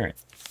 Alright.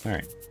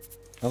 Alright.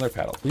 Another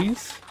paddle,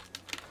 please.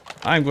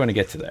 I'm going to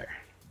get to there.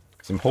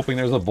 Because I'm hoping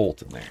there's a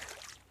bolt in there.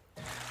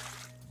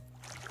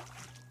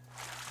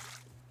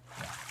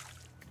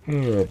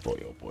 Oh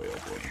boy, oh boy,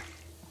 oh boy.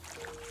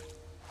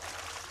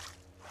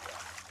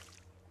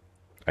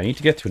 I need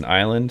to get to an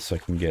island so I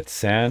can get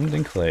sand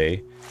and clay,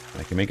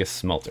 and I can make a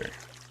smelter.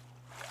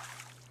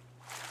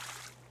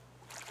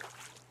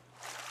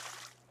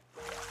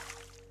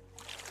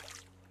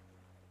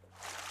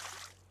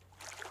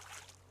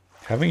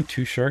 Having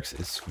 2 sharks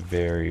is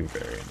very,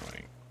 very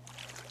annoying.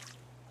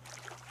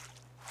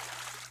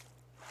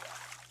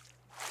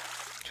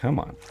 Come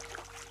on.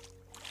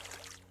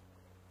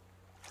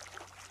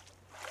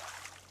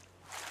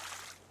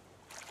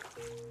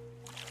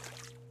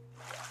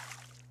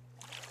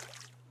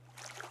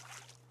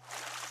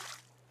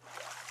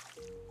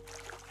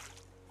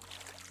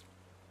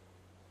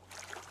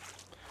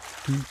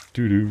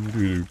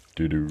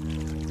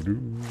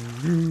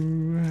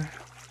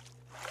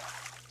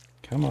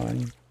 Come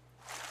on.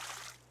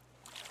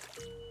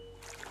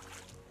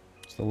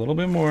 Just a little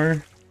bit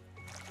more.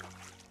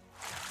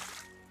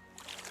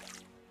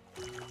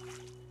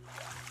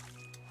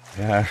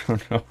 Yeah, I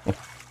don't know.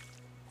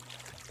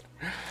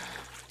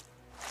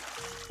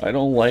 I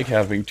don't like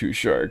having 2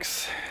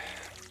 sharks.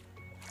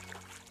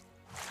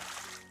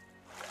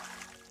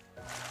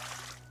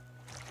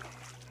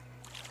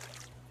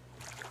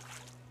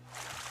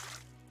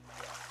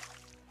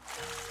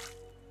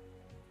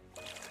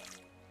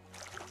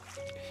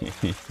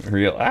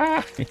 Real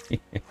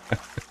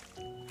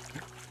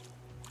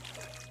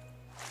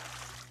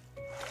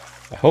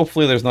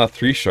Hopefully there's not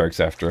 3 sharks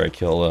after I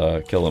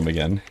kill them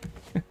again.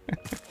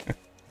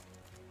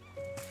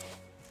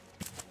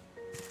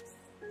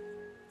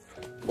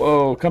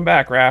 Whoa, come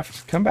back,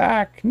 Raft. Come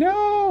back.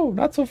 No,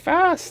 not so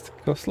fast.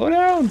 Go slow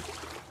down.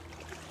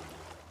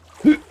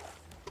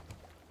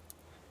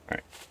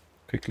 Alright.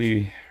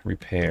 Quickly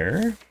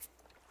repair.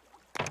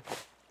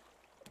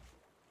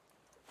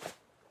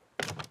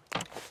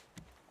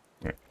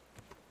 Alright.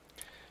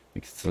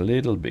 Make it a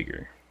little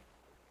bigger.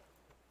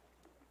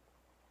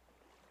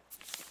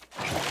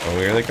 Oh,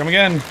 here they come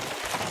again.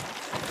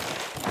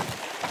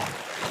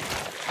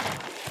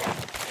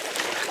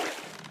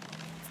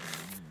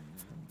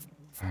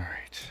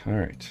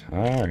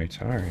 Alright.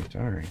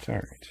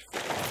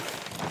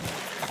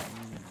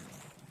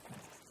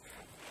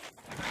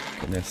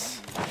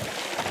 Goodness.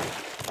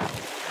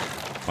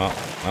 Well,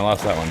 I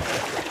lost that one.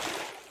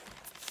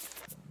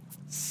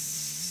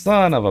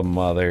 Son of a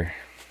mother.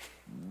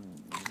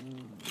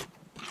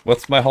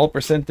 What's my hull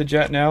percentage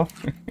at now?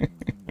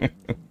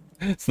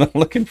 It's not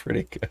looking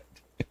pretty good.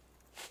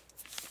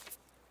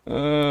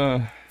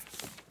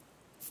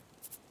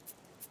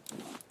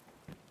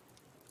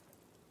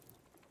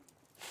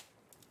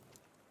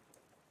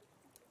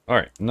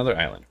 Alright, another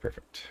island.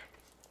 Perfect.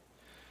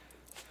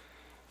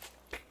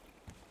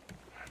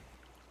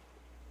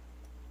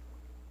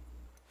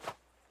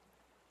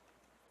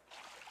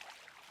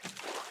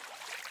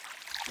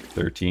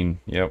 $13,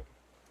 yep.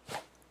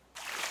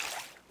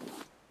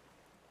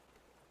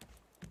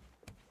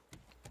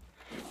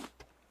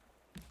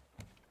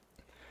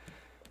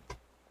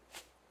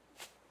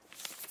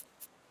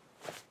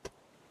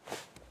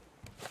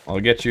 I'll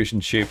get you in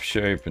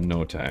shape in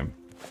no time.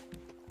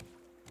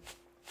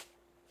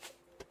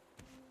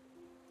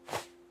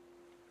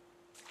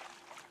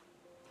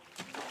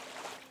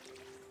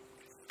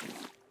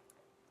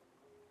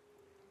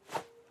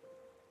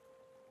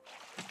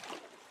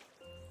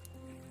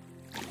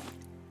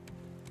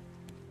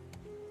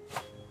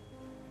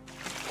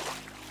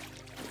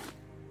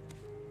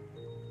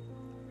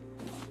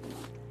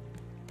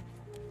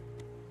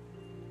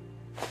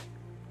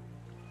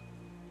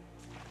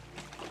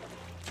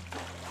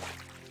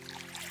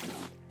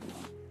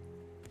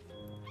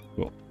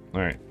 Cool.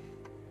 All right.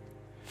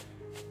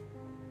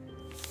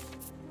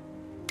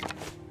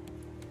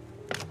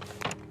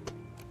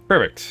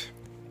 Perfect.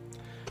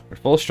 We're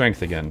full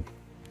strength again.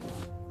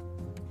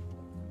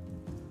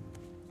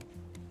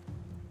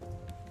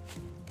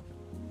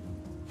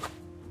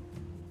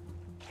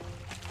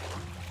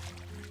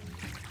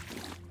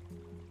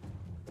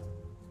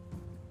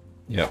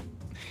 Yep.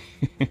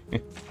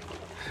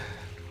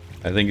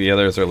 I think the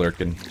others are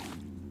lurking.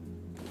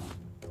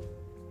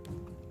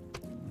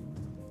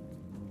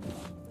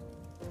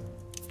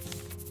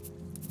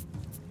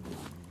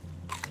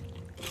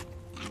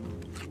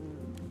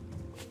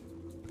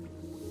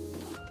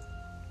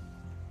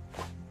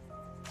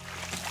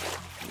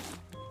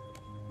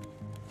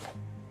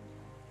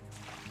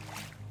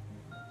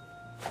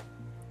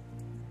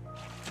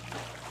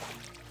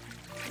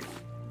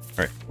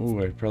 Alright.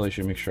 Ooh, I probably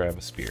should make sure I have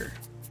a spear.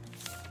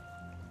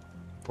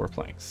 4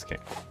 planks. Okay.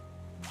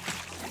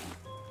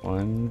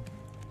 1.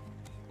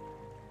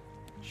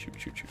 Shoot,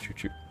 shoot, shoot, shoot,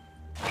 shoot.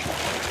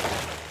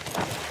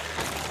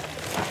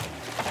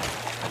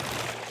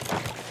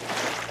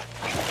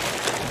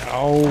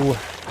 No.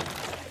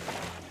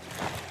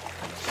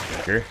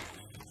 Stinker.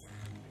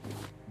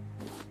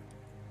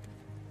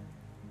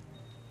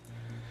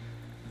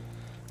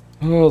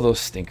 Oh, those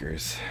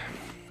stinkers.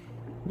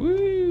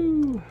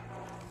 Woo!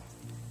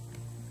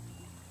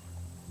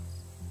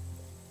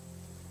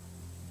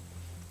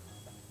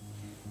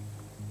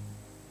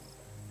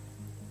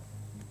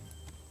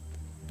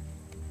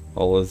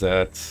 All is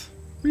that.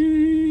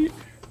 Whee!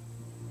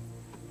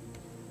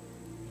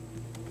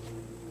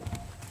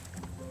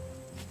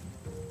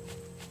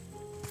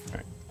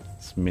 Alright,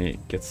 let's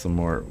get some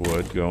more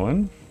wood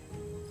going.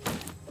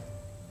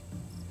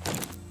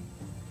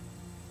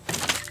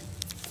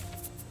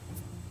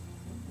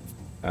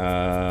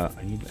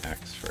 I need an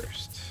axe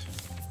first.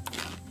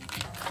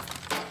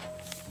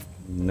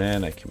 And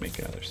then I can make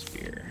another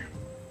spear.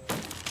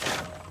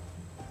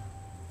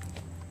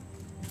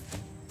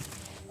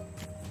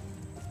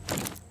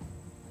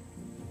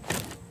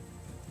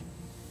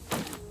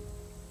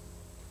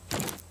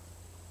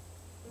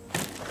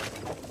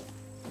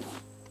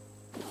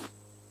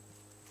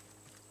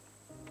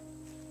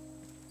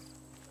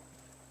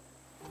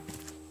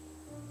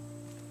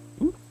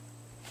 Ooh,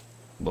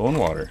 low on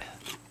water.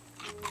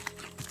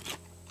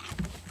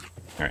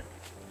 Alright,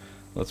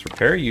 let's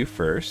repair you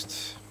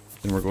first.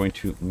 Then we're going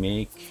to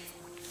make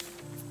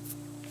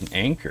an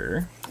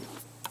anchor.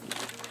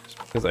 Just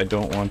because I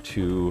don't want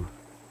to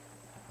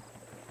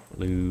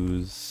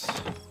lose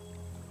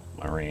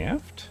my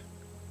raft.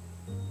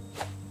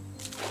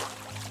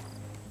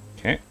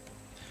 Okay.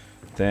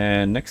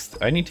 Then next,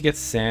 I need to get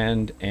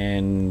sand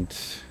and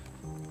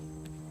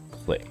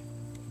clay.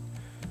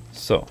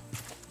 So,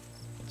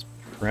 let's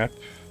prep.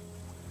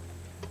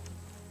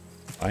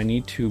 I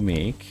need to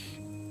make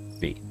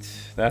bait.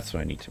 That's what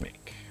I need to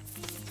make.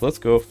 So let's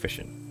go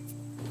fishing.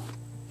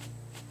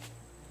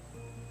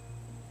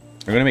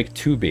 I'm gonna make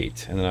 2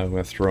 bait, and then I'm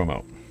gonna throw them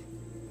out.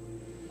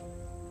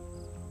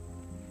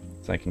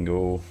 So I can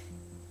go.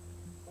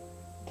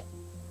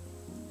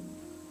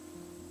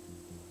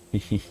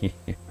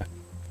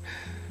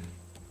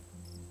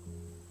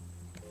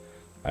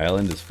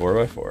 Island is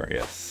 4x4,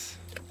 yes.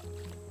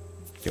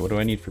 Okay, what do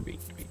I need for bait?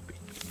 Bait.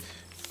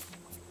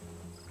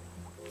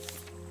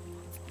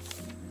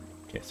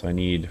 Okay, so I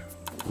need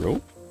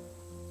rope.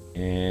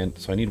 And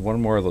so I need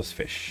 1 more of those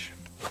fish.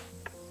 I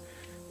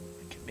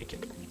can make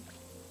it.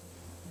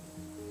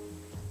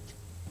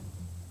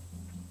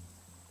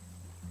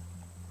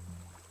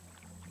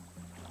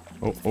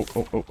 Oh.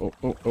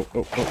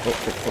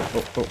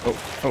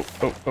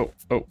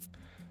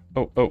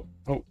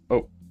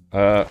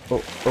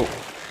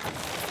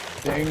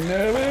 Dang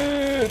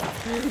it!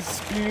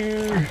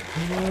 Spear.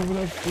 I don't have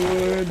enough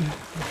wood.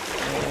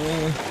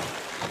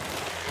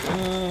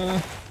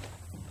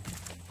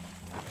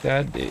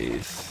 Sad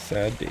days.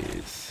 Sad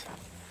days.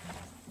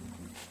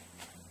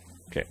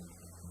 Okay.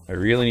 I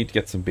really need to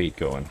get some bait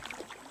going.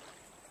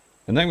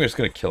 And then I'm just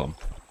gonna kill him.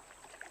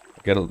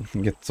 I gotta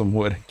get some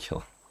wood and kill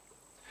him.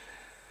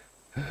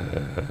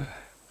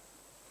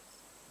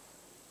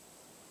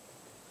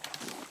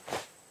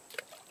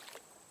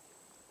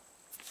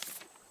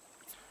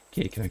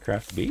 Okay, can I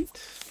craft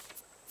bait?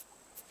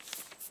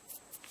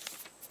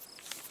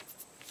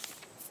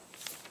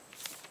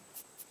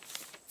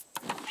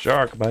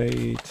 Shark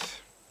bite.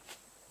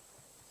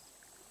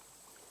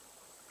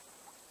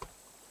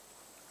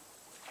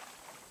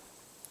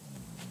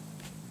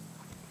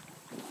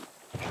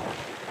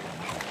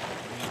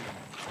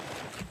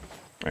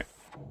 Right.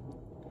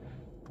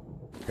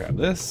 Grab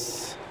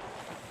this.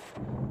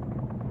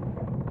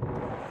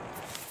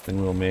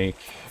 Then we'll make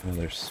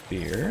another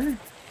spear.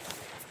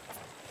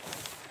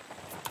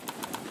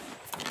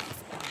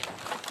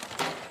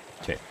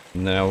 Okay,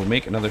 now we'll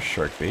make another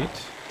shark bait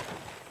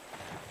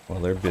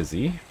while they're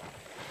busy.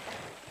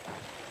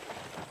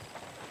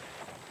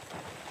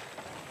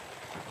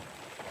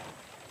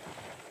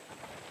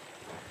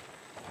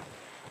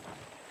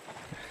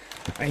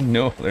 I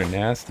know, they're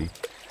nasty.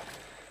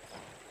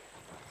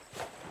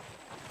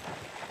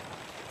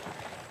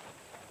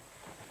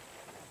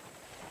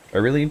 I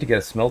really need to get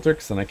a smelter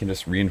because then I can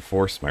just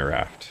reinforce my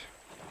raft.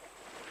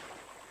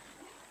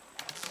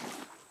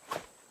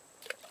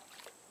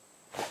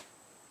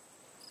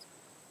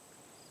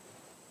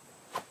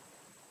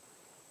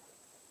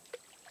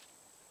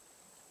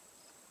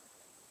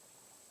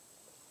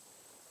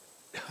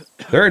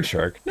 Third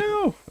shark?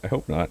 No, I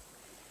hope not.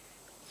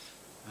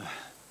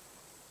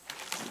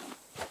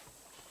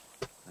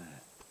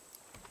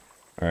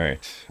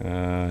 Alright,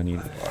 I need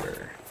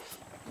water.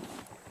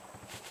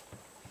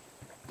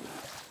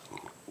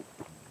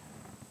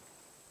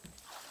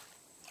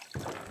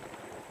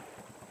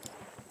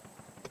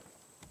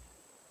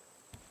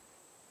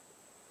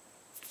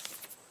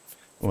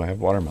 Oh, I have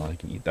watermelon, I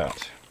can eat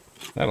that.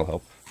 That'll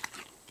help.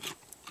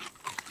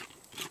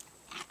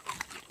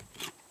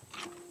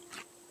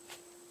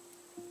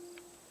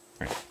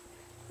 Alright.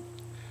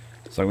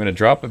 So I'm going to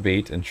drop a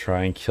bait and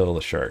try and kill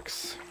the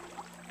sharks.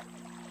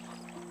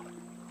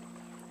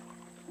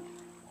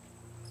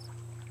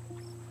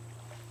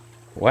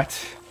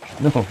 What?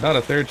 No, not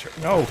a third shark.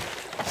 No!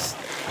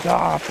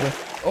 Stop!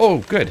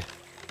 Oh, good.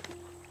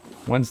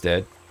 One's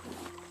dead.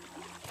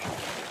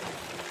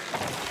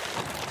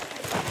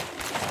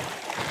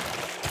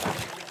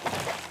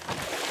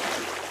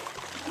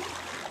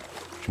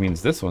 Which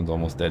means this one's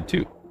almost dead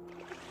too.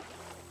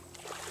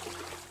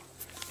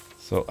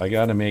 So I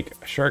gotta make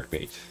a shark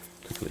bait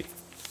quickly.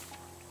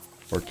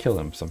 Or kill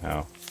him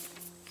somehow.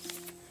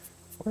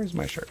 Where's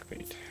my shark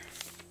bait?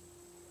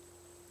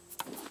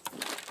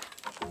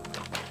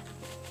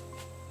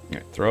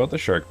 Alright, throw out the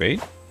shark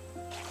bait.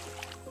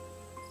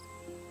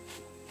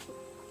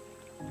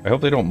 I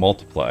hope they don't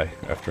multiply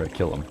after I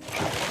kill them.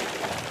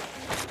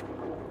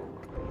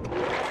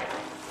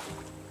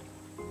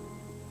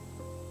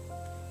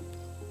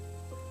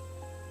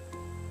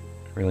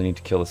 I really need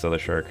to kill this other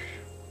shark.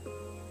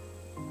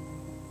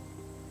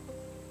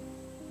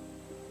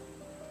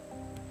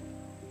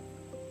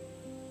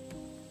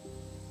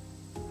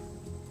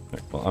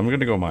 Right, well, I'm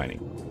gonna go mining.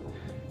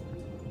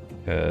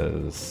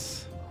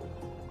 Because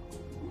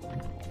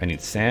I need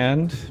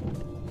sand.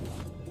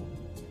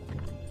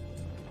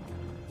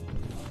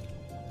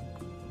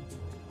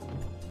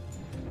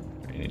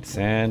 I need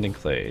sand and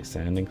clay,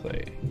 sand and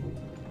clay.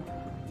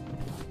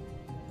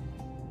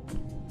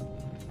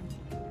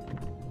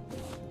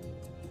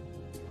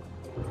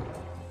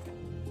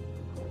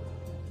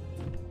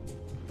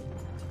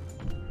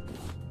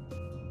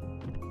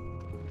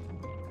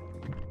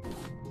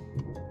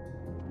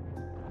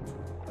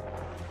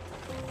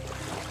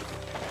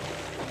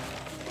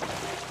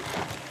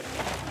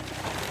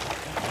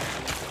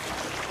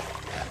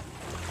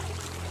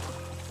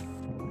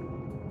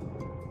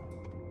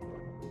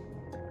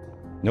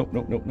 Nope,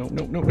 nope, nope, nope,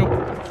 nope, nope, nope.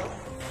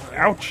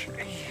 Ouch!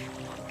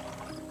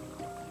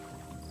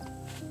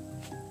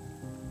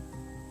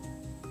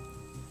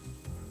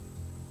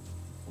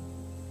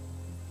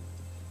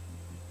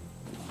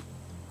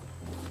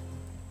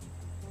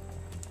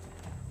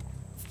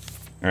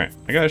 Alright,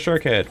 I got a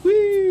shark head.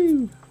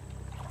 Woo!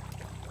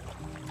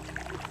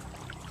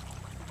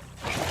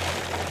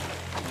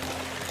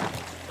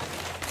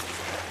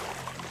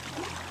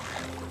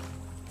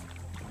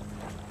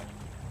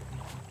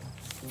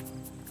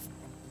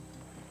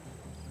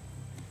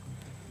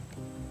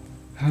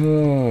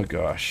 Oh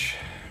gosh.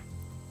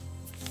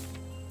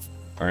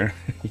 Alright.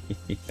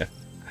 Yeah.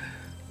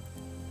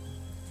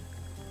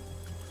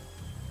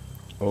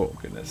 Oh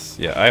goodness.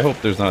 Yeah, I hope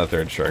there's not a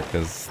third shark,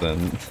 because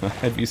then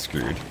I'd be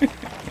screwed.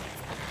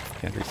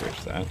 Can't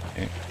research that.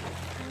 Okay.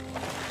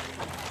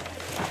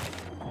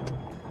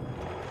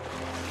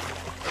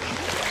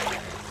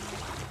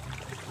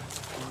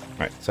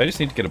 Alright, so I just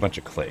need to get a bunch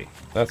of clay.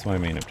 That's my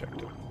main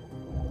objective.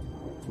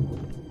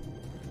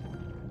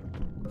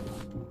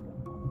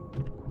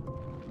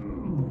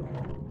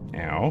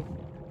 Ow.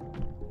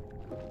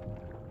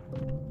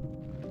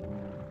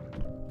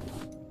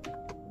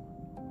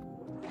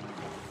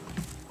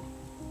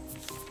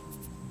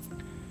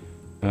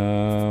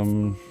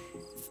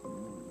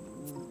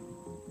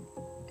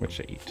 What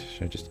should I eat?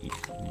 Should I just eat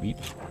meat?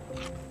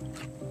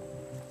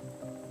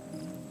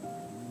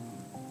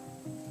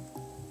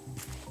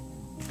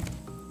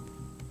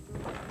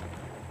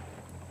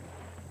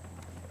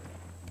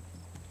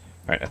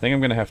 Alright, I think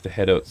I'm gonna have to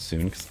head out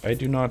soon because I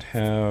do not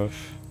have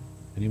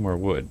any more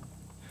wood.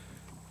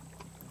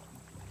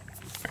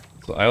 Right,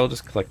 so I'll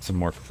just collect some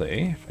more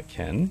clay if I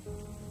can.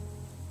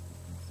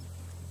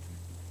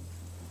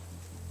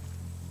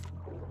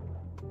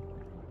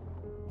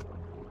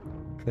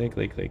 Clay,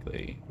 clay, clay,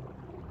 clay.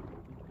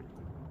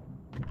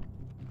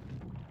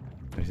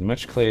 As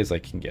much clay as I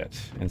can get,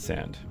 and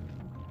sand.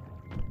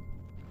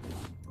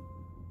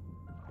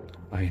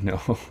 I know.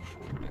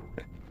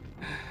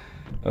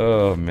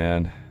 Oh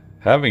man.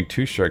 Having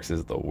two sharks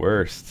is the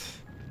worst.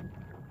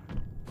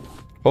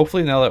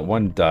 Hopefully now that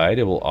one died,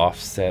 it will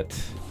offset,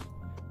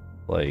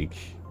 like,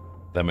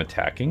 them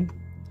attacking.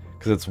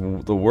 Because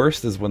it's the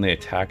worst is when they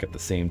attack at the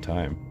same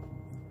time.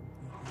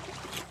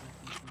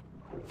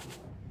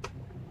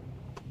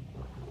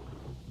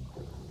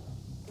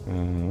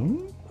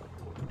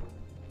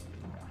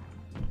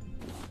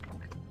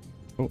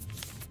 Oh,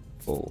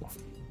 full.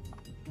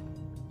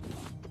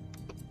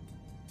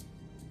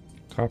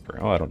 Copper.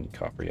 Oh, I don't need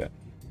copper yet.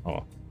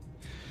 Oh.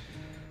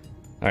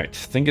 Alright, I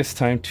think it's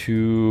time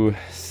to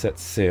set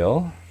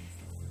sail.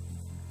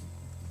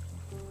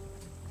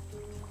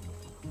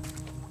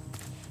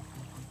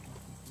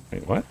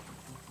 Wait, what?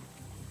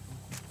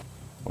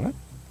 What?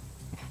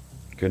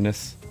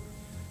 Goodness.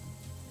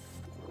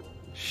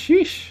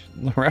 Sheesh!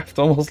 The raft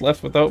almost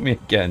left without me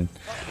again.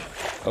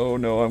 Oh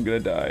no, I'm gonna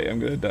die. I'm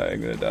gonna die.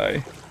 I'm gonna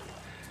die.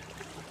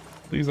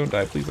 Please don't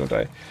die. Please don't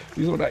die.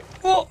 Please don't die.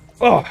 Oh!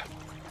 Oh!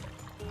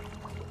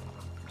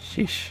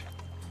 Sheesh.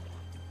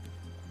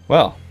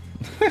 Well.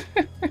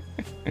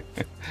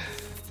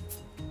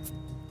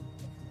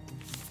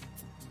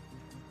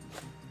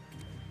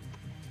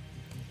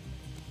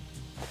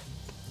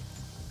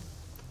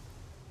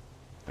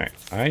 Alright,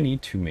 I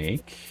need to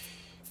make...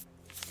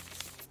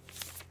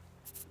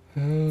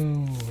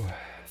 Oh,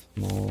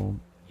 small,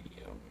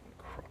 medium,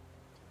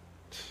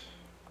 cropped.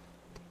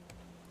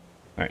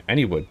 Alright, I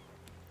need wood.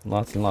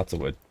 Lots and lots of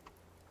wood.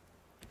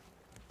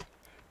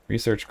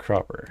 Research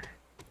cropper.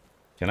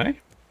 Can I?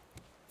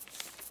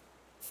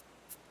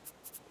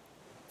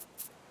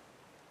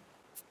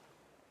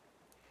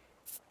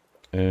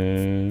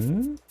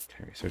 Can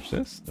I research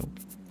this? Nope.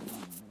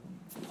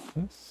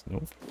 This?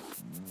 Nope.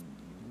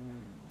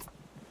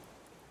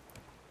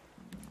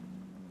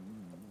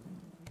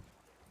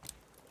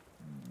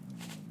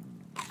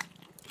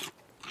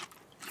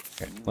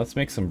 Okay, let's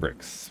make some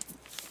bricks.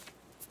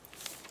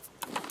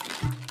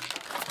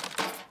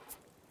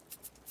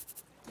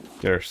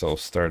 Get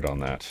ourselves started on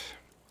that.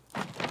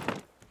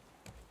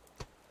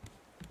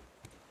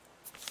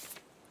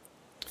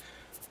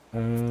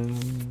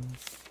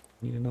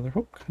 Need another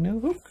hook. Another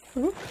hook. A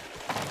hook.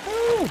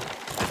 Oh!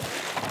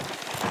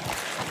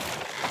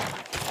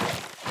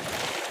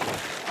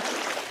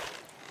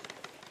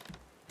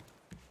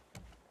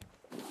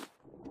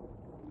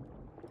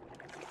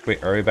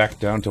 Wait, are we back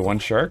down to one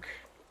shark?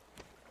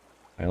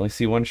 I only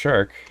see one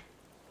shark.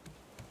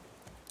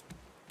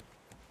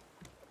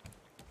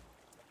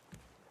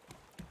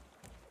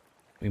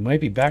 We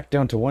might be back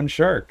down to one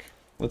shark.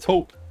 Let's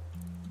hope.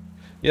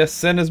 Yes,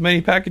 send as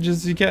many packages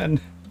as you can.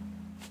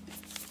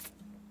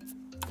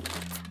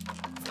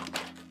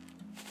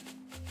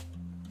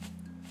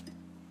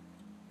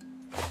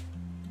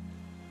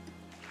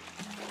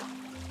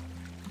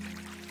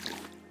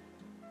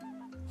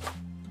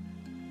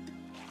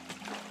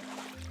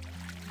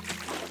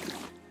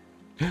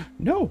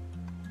 No!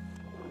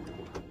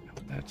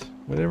 That,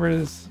 whatever it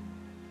is.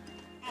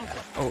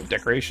 Oh,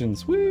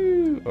 decorations.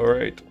 Woo!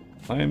 Alright.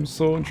 I am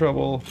so in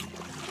trouble.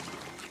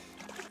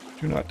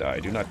 Do not die,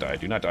 do not die,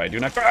 do not die, do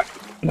not die!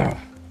 No!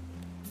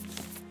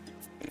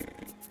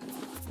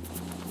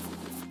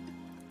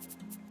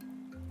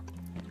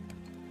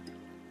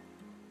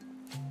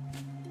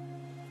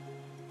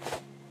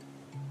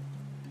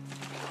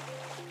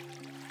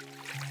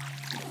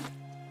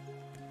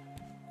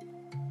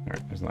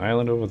 Alright, there's an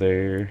island over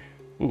there.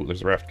 Ooh,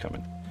 there's a raft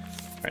coming.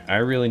 Alright, I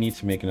really need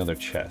to make another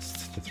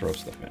chest to throw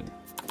stuff in.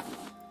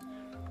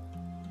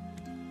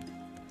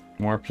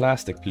 More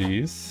plastic,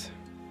 please.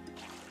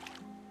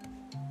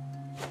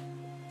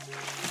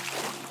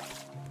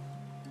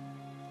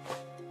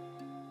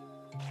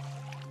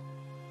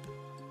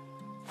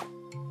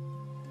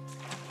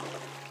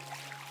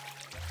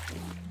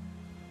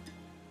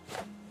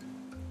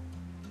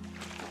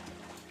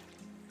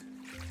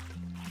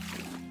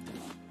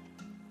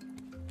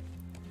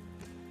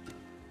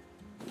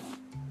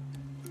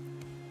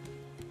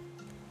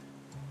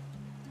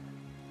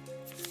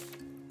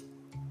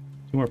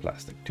 Two more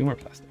plastic, two more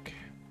plastic.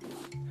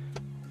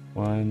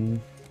 One.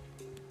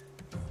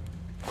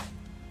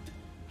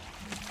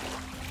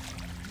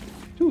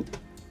 Two.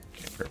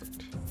 Okay,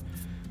 perfect.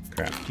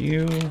 Craft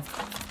you. I'm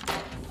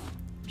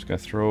just gonna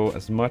throw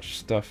as much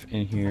stuff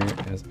in here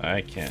as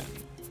I can.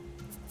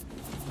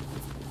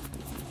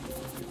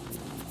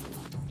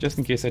 Just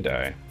in case I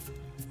die.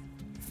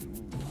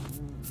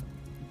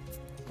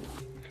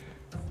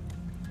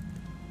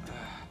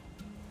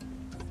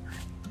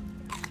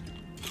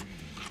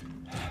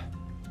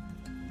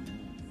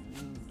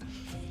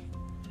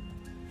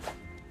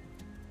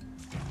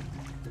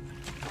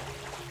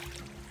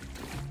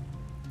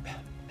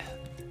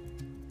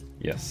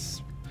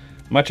 Yes,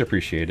 much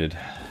appreciated.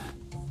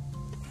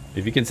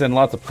 If you can send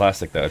lots of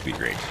plastic, that would be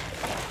great.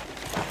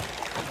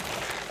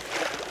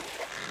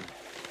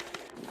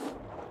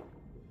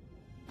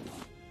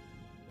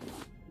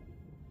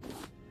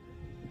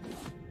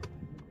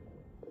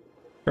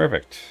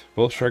 Perfect.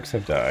 Both sharks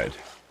have died.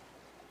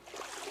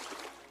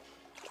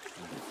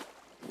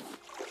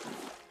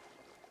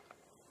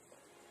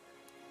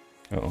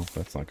 Uh-oh,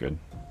 that's not good.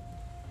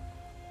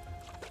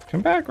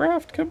 Come back,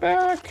 Raft, come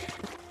back!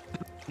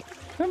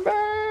 Come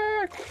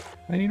back!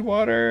 I need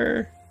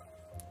water!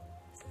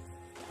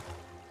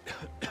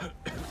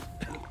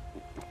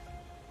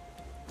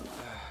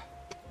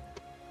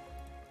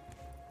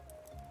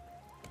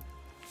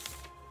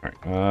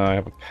 Alright, I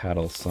have a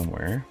paddle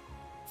somewhere.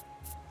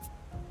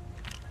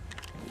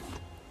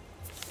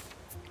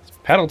 Let's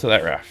paddle to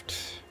that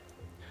raft.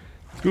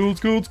 Let's go, let's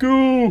go, let's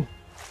go!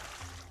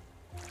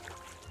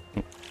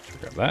 Oh,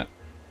 grab that.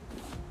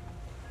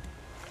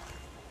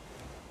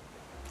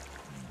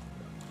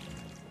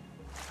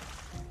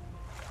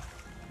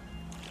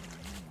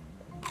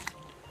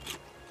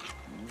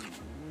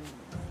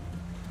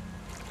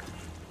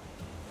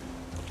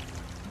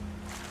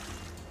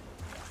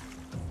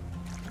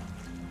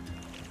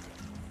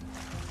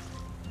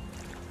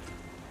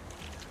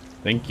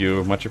 Thank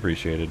you, much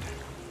appreciated.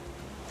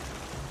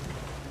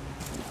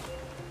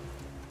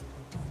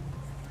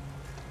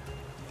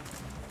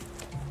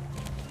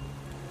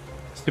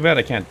 It's too bad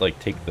I can't, like,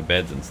 take the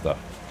beds and stuff.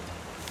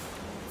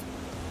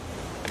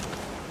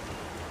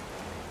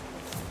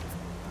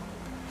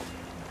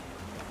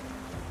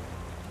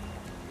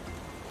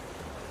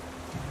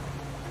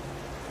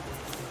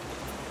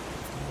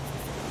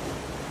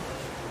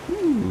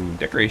 Ooh,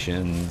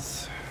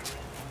 decorations.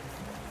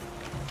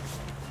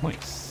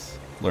 Nice.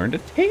 Learned a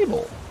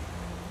table.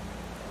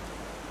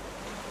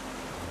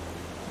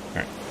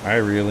 I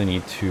really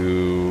need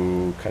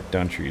to cut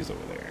down trees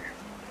over there.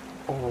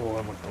 Oh,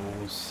 I want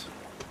those.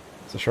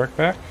 Is the shark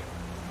back?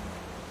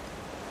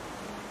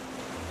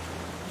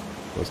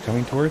 Was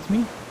coming towards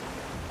me?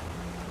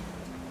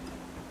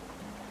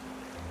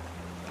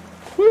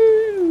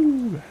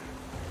 Woo!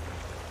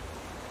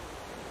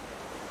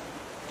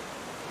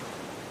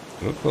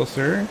 A little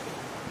closer.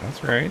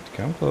 That's right.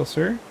 Come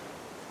closer.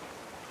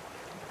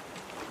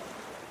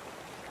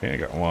 Okay, I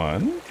got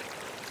one.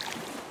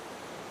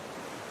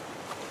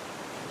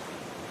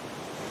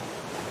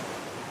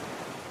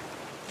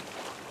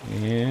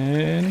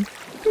 And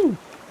two.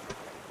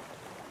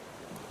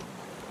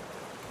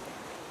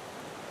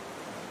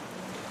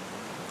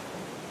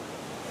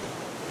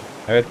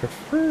 I would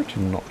prefer to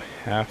not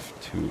have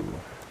to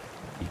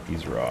eat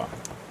these raw.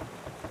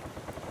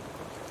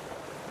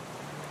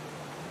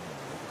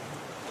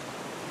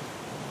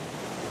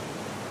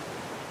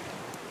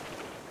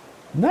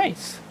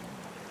 Nice.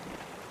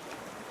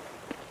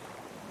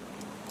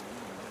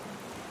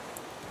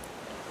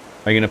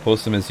 Are you going to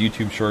post them as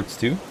YouTube shorts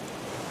too?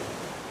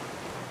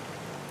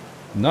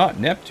 Not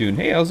Neptune.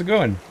 Hey, how's it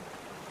going?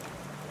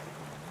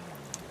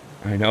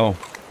 I know.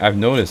 I've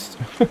noticed.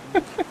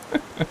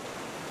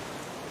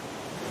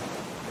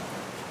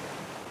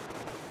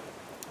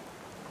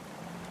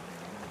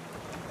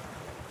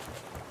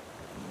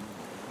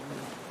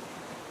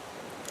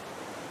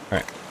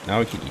 Alright, now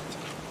we can eat.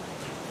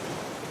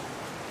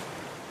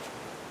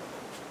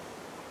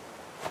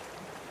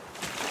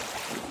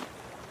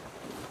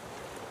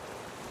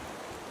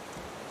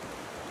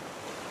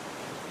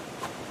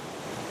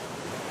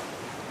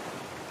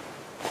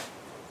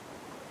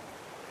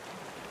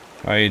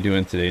 How are you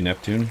doing today,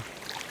 Neptune?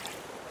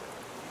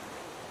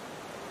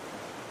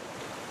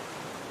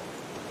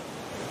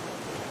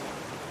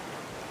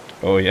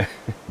 Oh yeah,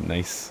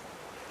 nice.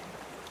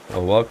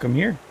 Well, welcome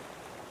here.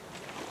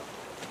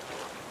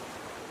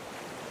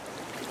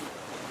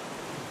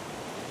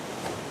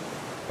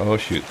 Oh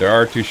shoot, there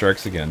are two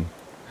sharks again.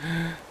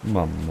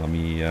 Mamma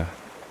mia.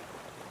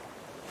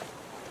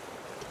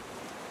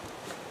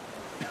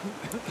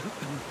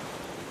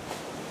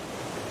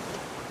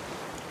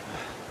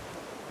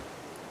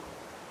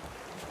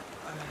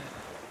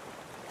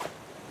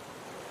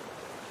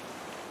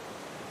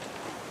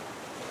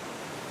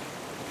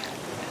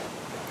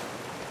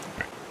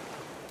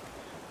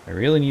 I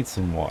really need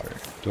some water.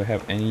 Do I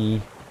have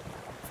any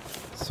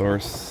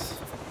source?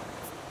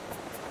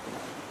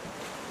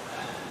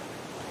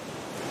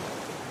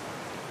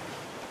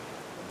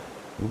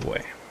 Oh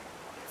boy.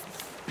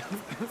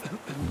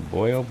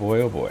 Boy, oh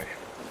boy, oh boy.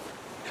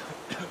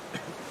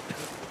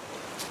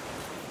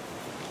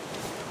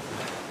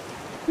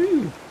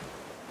 Whew.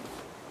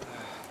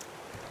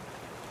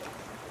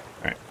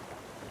 Alright.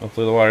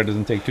 Hopefully the water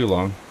doesn't take too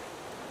long.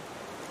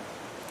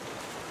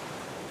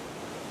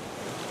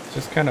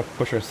 Just kind of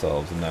push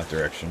ourselves in that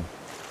direction.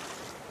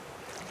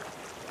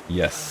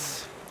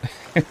 Yes.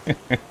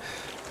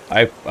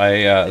 This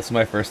is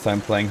my first time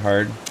playing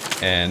hard,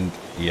 and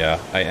yeah,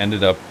 I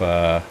ended up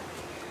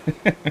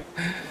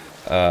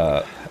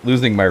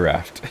losing my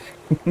raft.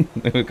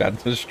 It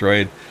got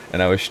destroyed,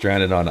 and I was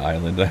stranded on an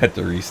island. I had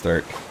to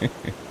restart.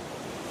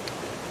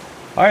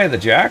 Hi, the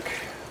Jack.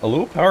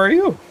 Hello, how are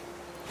you?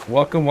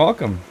 Welcome,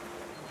 welcome.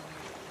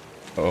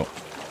 Oh.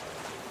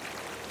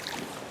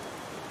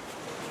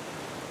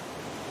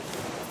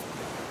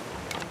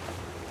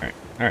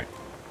 Alright.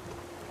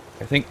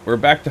 I think we're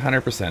back to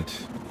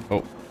 100%.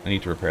 Oh, I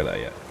need to repair that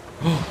yet.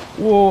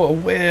 Whoa, a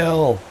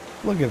whale!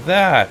 Look at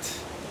that!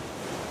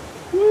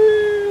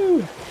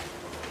 Woo!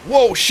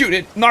 Whoa, shoot,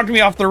 it knocked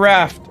me off the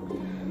raft!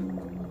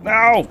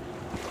 Ow!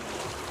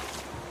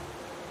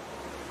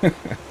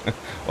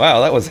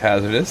 Wow, that was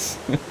hazardous.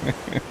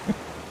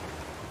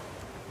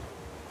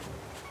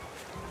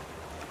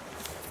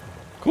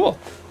 Cool.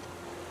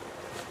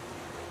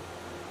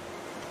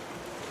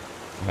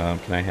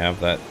 Can I have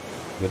that?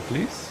 Good,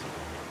 please.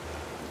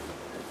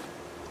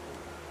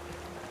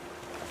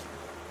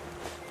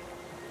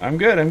 I'm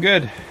good, I'm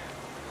good.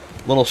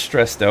 A little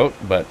stressed out,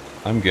 but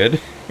I'm good.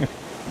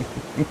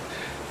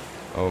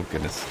 Oh,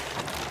 goodness.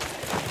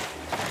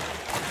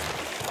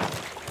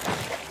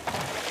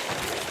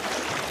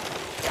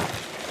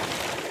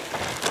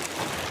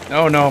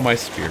 Oh no, my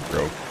spear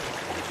broke.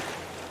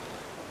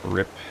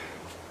 Rip.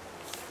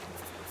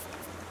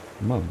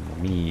 Mamma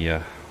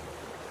mia.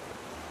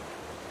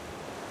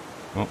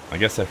 Well, I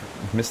guess I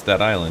missed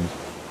that island.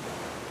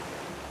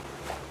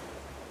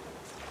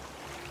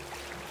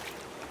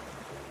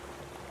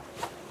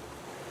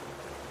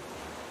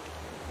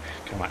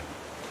 Come on.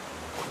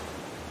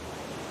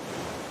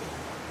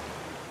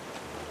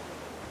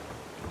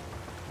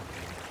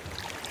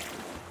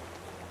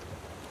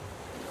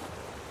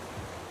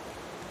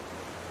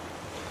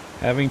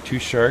 Having two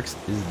sharks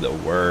is the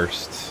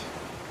worst.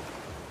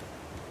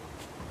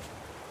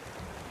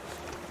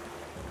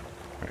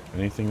 Alright,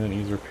 anything that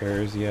needs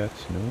repairs yet?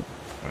 No?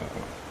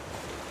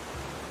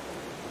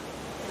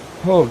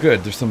 Oh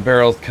good, there's some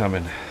barrels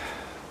coming.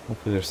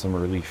 Hopefully there's some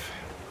relief.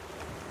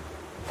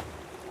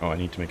 Oh, I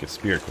need to make a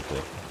spear quickly.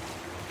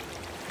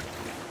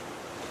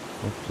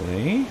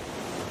 Hopefully.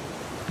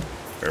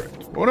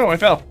 Perfect. Oh no, I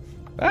fell!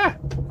 Ah!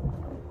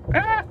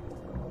 Ah!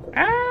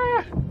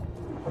 Ah!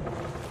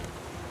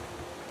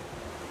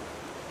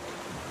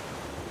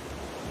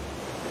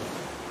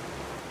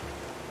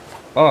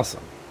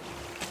 Awesome.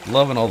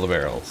 Loving all the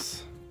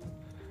barrels.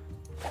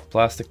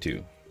 Plastic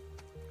too.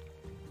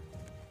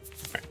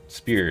 Alright,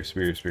 spear,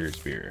 spear, spear,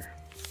 spear.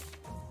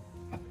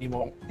 Need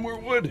more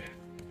wood.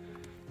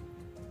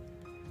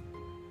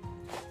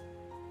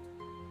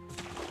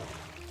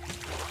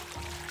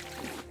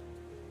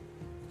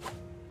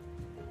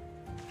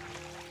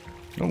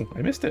 Oh,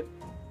 I missed it.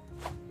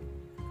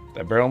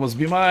 That barrel must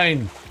be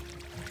mine.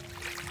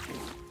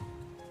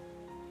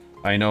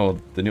 I know,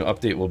 the new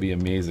update will be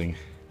amazing.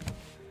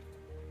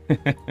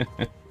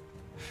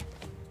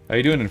 How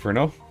you doing,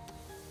 Inferno?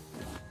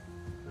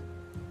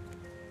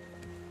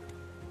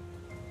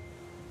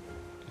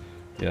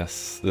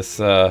 Yes, this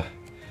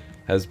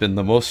has been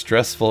the most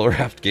stressful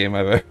Raft game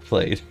I've ever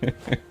played.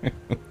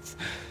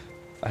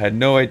 I had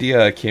no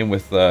idea it came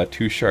with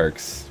 2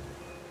 sharks.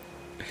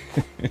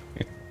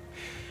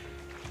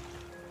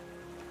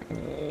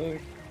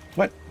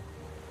 What?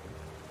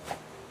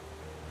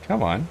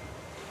 Come on.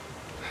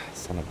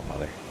 Son of a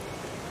mother.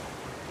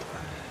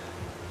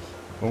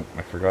 Oh,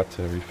 I forgot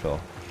to refill.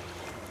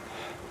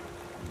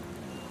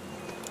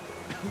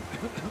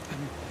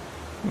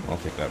 I'll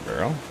take that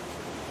barrel.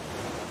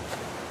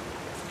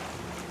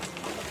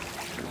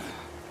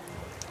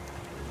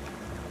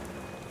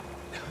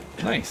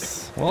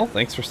 Nice. Well,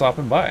 thanks for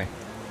stopping by.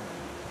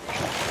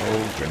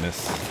 Oh,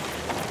 goodness.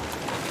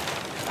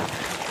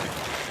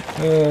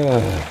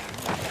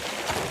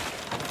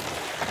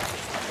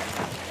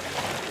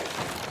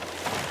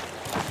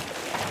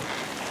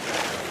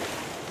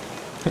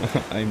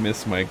 I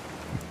miss my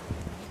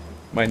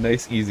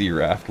nice easy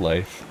raft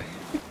life.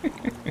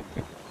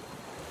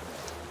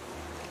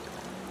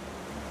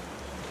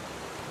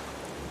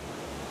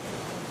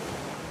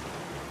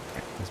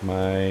 Is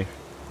my...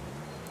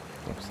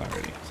 Oh, it's not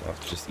ready, so I'll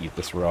just eat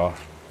this raw.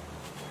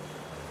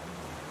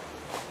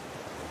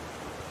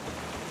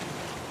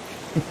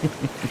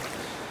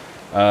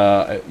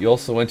 You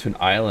also went to an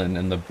island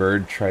and the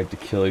bird tried to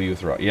kill you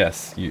with raw.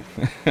 Yes, you.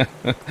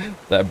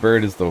 That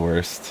bird is the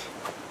worst.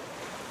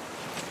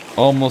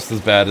 Almost as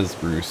bad as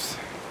Bruce.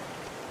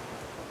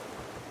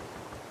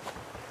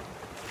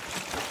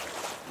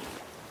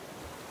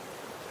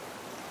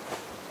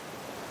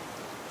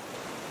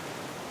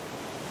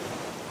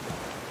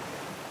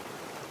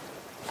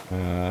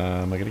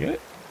 Am I gonna get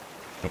it?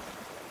 Nope.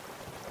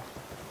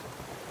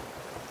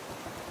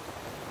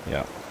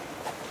 Yeah.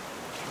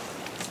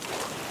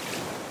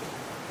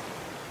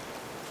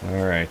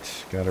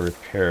 Alright, gotta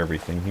repair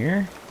everything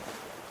here.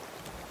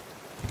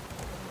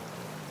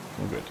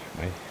 Oh good,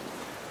 my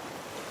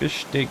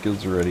fish steak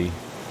is ready.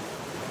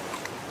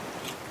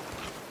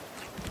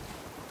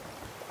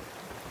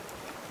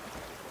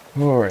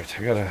 Alright,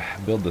 I gotta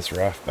build this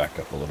raft back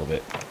up a little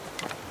bit.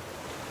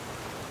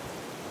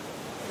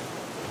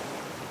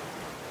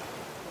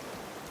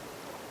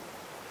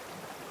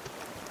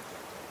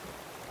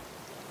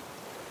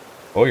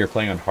 Oh, you're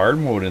playing on hard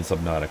mode in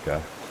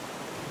Subnautica.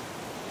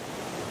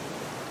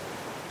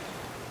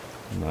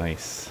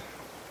 Nice.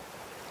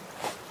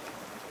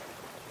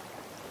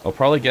 I'll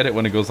probably get it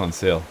when it goes on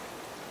sale.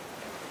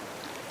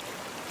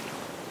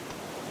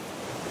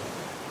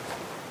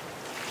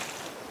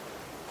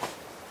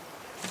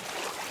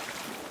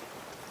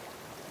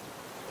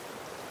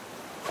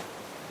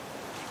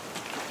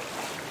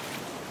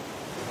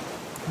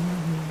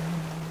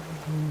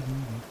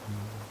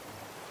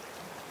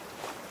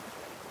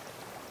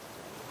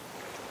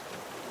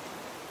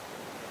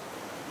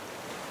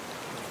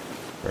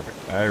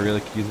 Perfect. I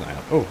really could use an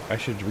island. Oh, I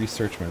should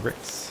research my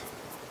bricks.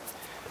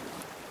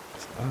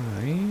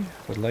 I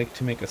would like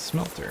to make a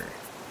smelter.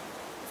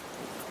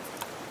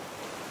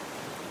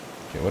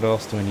 Okay, what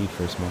else do I need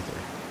for a smelter?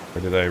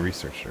 Or did I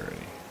research it already?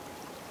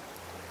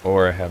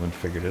 Or I haven't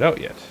figured it out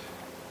yet.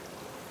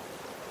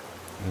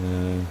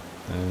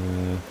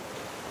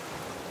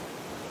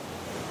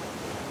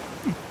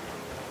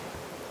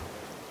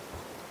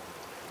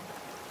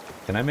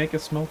 Can I make a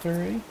smelter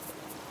already?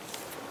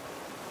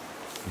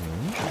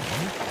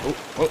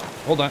 Oh,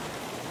 hold on.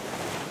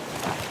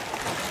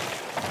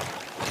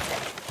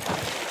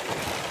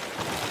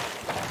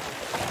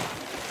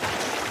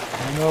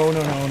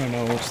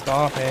 No,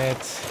 stop it.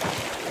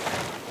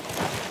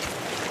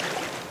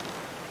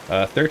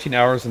 13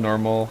 hours in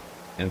normal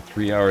and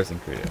 3 hours in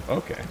creative.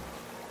 Okay.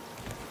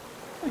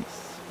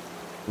 Nice.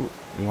 Ooh,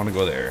 we want to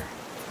go there.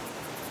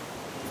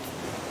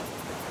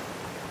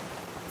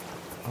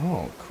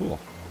 Oh, cool.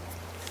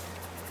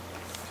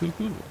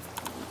 Cool.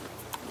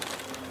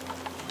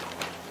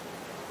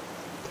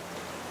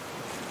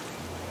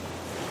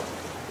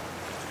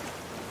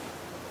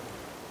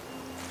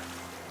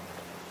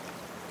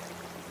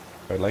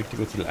 I'd like to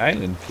go to the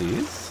island,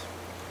 please.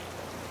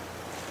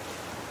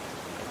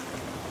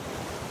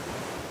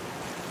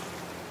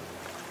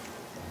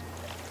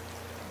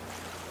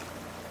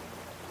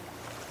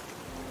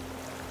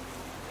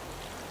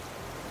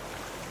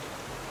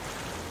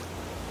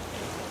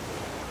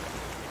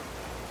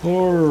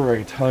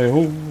 Alright, hi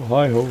ho,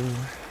 hi ho.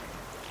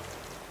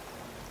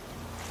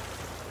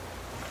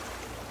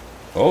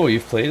 Oh,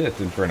 you've played it,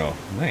 Inferno.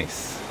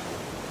 Nice.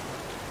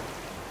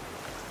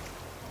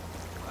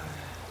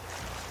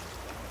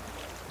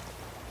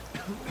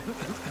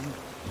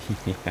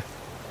 Yeah.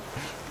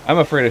 I'm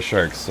afraid of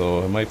sharks,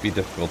 so it might be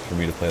difficult for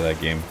me to play that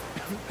game.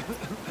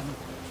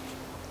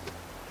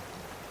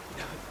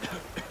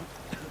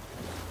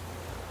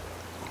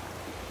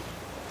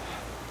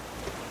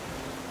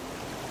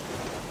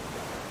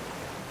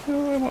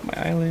 Oh, I want my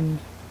island.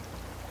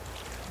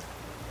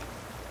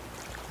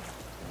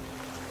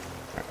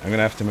 Right, I'm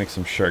gonna have to make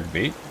some shark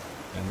bait,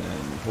 and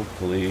then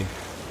hopefully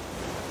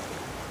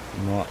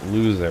not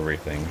lose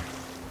everything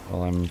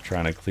while I'm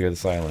trying to clear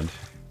this island.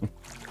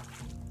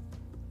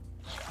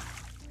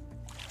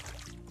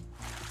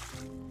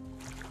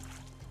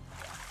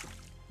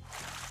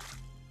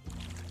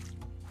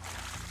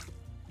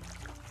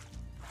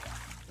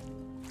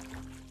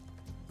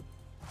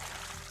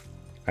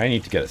 I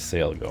need to get a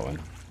sail going.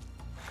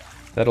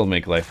 That'll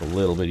make life a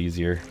little bit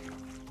easier.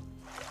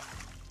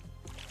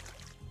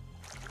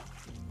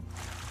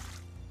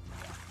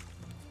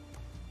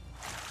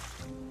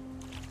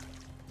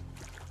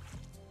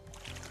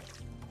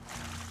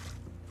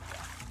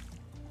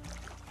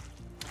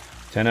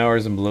 "10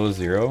 hours and below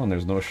zero, and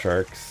there's no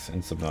sharks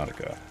in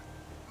Subnautica."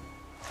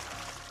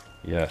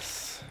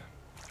 Yes.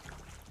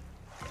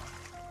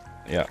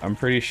 Yeah, I'm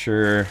pretty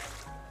sure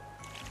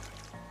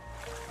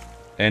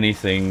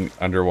anything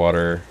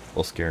underwater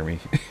will scare me.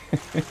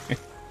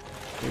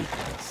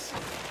 Yes.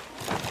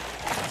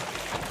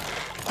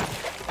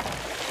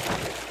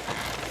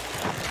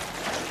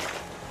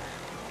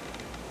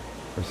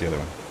 Where's the other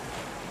one?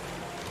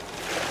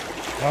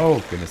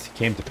 Oh, goodness, he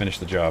came to finish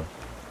the job.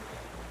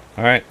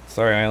 Alright,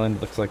 sorry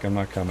island, looks like I'm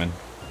not coming.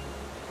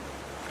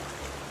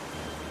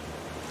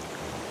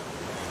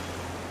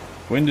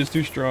 Wind is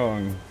too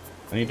strong.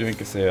 I need to make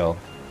a sail.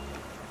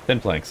 10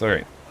 planks,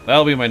 alright.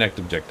 That'll be my next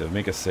objective,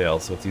 make a sail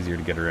so it's easier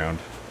to get around.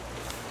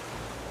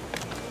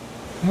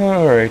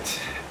 Alright.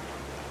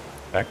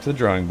 Back to the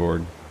drawing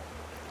board.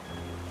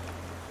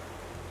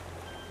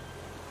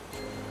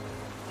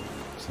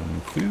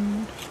 Some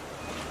food.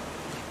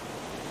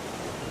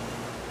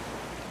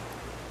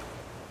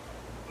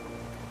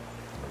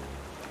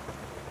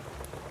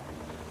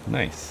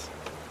 Nice.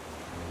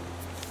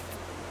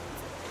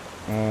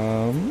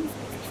 I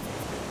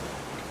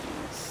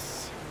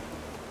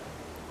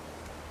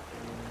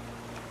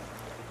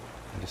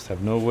just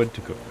have no wood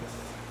to cook with.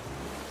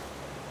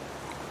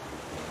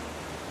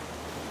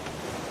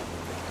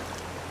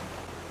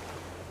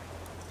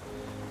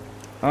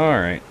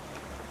 Alright.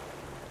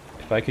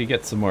 If I could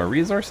get some more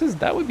resources,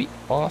 that would be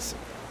awesome.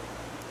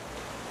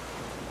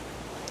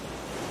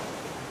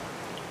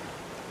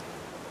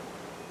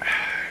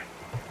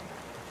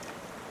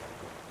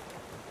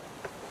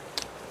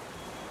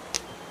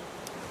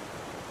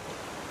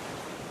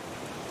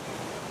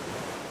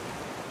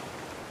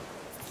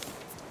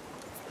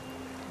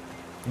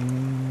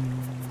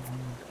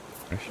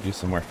 I should do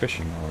some more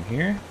fishing while I'm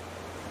here.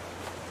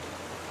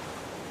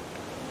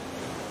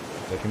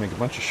 So I can make a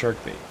bunch of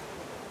shark bait.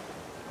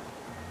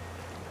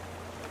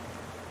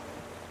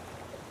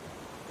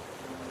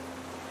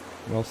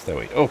 What else that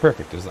way? Oh,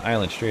 perfect. There's an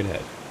island straight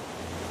ahead.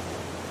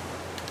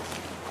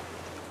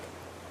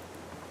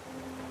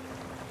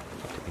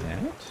 Copy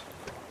that.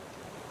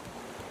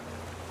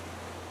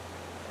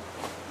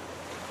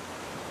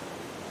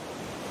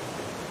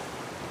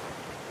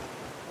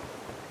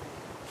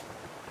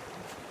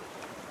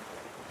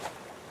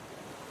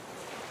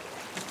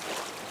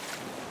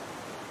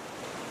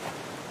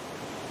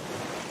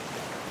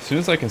 As soon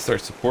as I can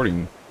start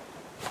supporting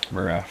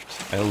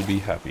Raft, I will be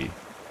happy.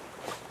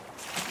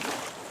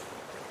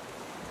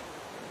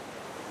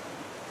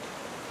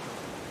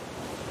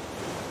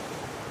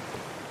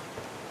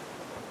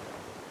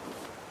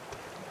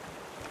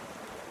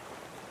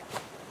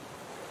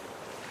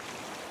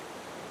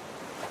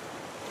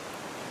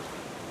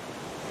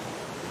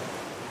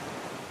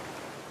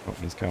 Oh,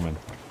 he's coming.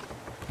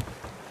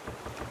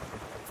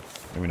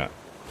 Maybe not.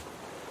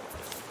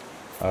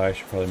 I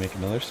should probably make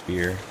another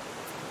spear.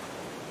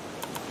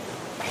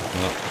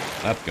 Well,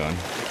 that's gone.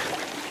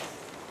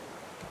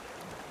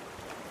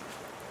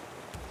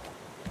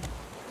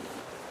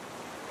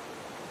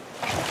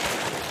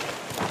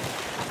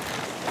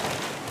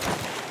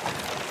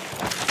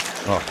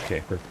 Oh,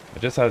 okay, perfect. I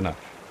just had enough.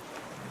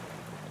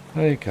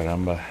 Ay,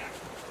 caramba.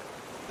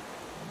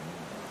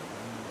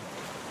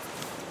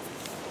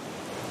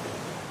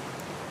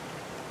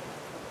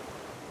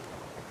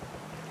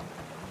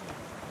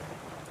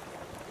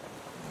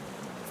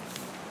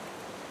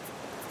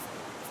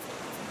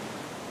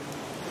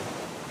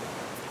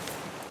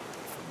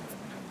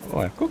 Oh,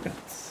 I have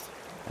coconuts.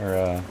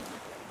 Or,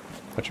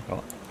 what you call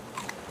it?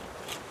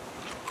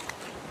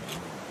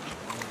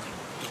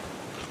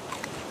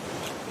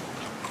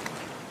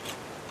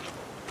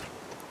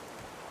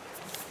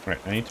 Alright,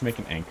 I need to make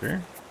an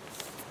anchor.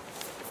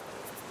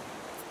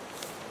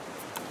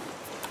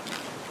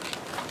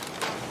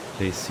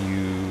 Place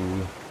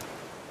you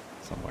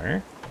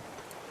somewhere.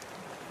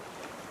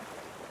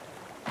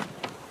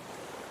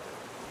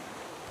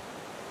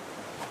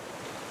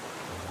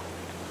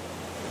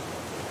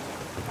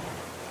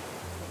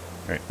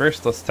 Alright,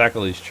 first let's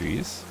tackle these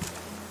trees.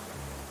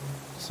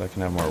 So I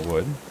can have more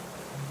wood.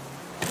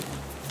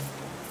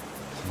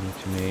 So I need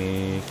to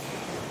make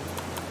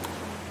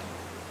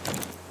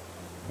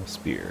a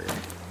spear.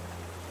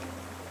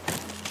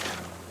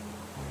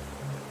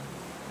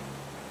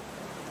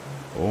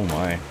 Oh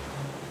my.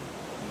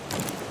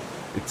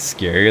 It's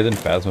scarier than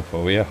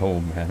Phasmophobia? Oh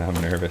man, I'm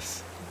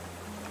nervous.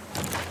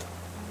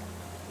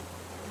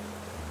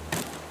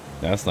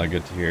 That's not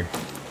good to hear.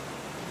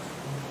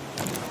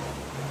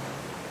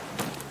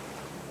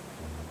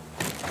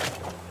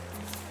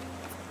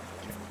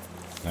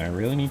 I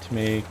really need to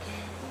make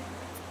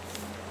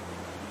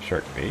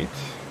shark bait.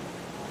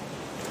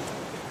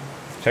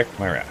 Protect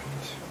my raft.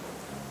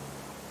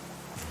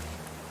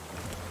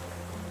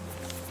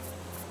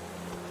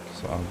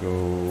 So I'll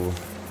go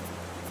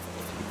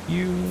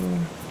you,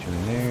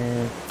 join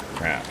there,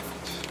 craft.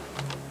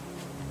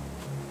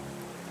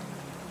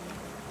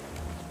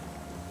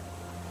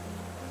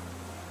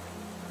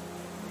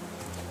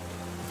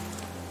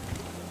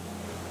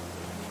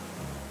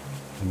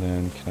 And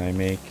then can I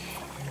make...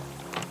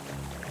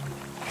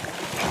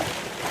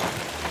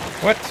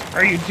 What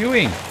are you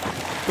doing?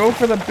 Go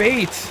for the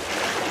bait!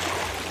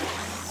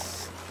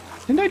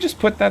 Didn't I just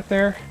put that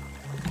there?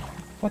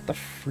 What the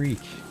freak?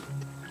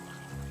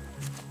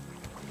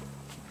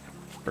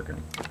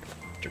 Frickin'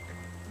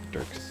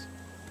 Dirks.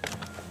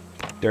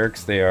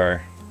 Dirks they are.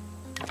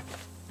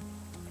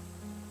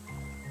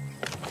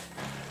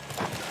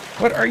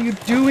 What are you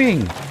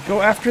doing?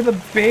 Go after the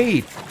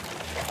bait!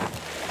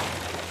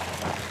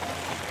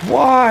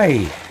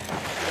 Why?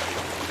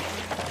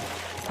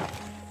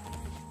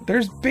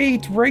 There's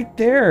bait right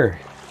there.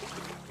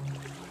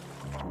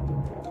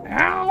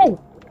 Ow!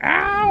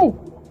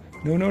 Ow!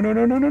 No, no, no,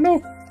 no, no, no,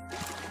 no.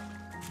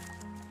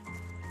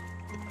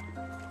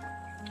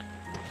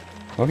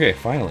 Okay,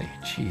 finally.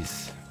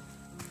 Jeez.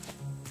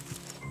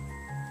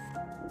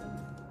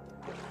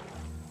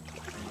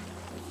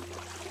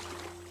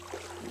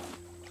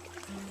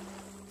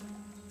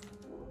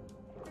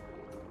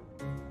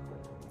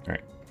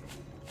 Alright.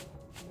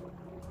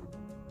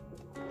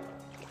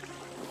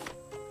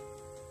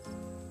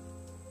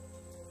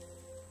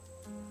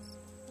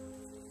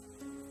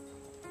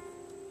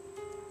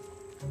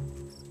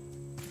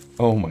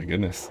 Oh my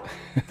goodness.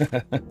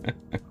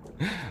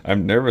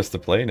 I'm nervous to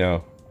play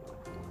now.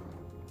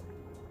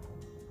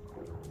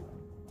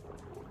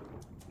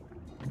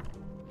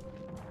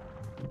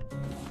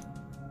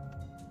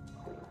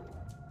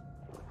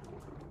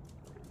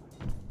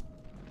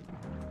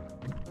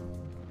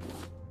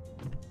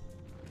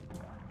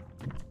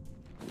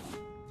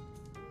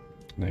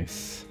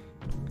 Nice.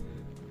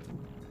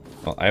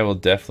 Well, I will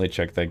definitely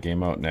check that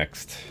game out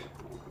next.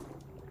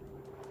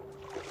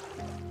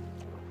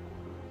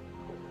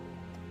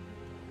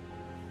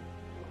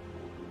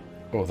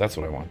 Oh, that's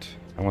what I want.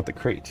 I want the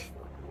crate.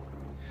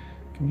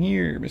 Come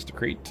here, Mr.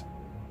 Crate.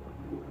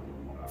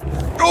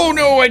 Oh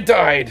no, I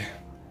died!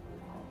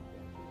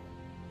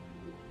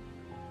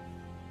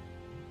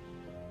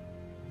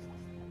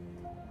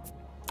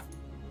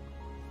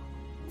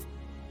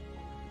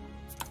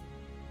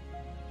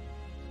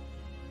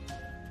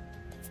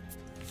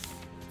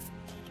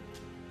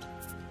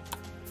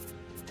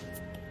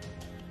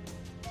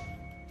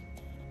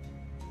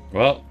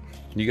 Well,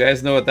 you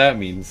guys know what that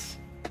means.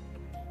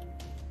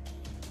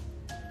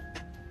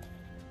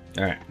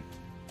 Alright.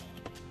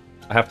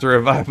 I have to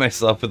revive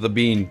myself with a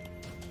bean.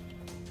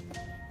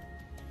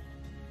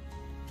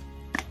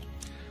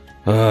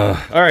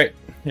 Alright,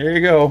 here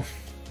you go.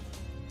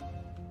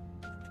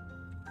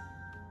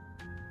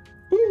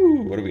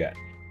 Woo, what do we got?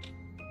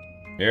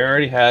 We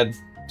already had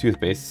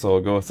toothpaste, so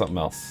I'll go with something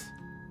else.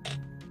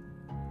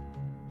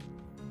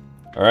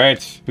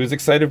 Alright, who's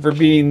excited for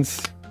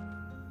beans?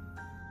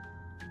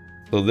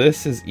 So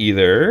this is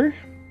either...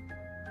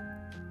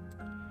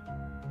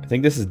 I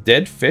think this is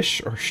dead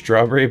fish or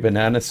strawberry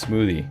banana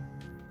smoothie.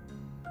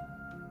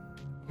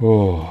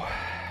 Oh,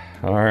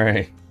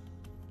 alright.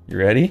 You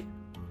ready?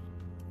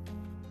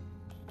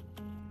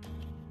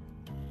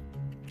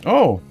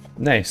 Oh,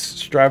 nice.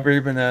 Strawberry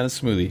banana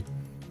smoothie.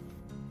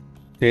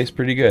 Tastes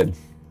pretty good.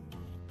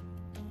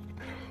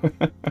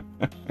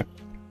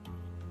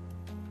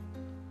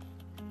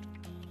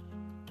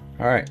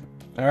 Alright,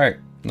 alright.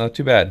 Not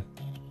too bad.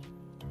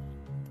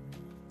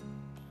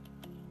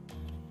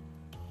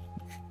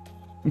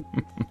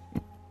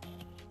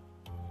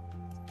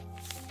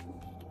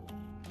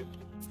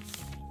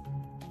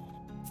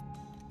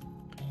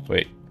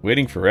 Wait,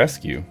 waiting for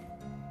rescue?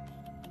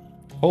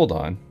 Hold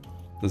on.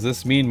 Does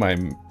this mean my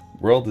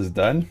world is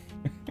done?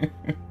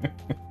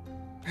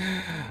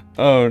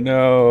 Oh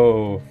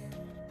no.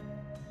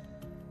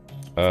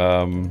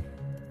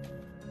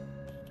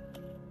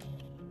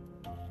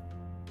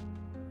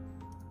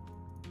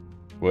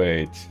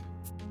 Wait.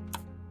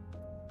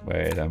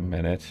 Wait a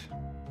minute.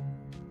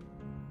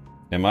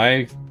 Am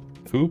I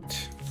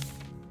pooped?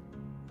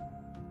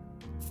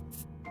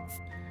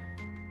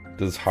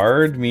 Does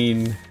hard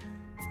mean...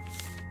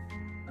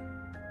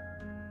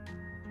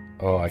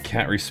 Oh, I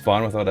can't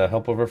respawn without the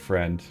help of a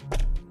friend.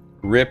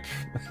 Rip.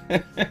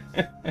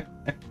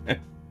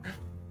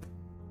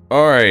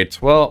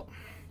 Alright, well,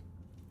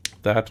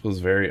 that was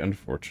very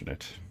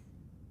unfortunate.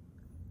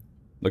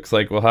 Looks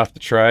like we'll have to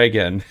try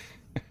again.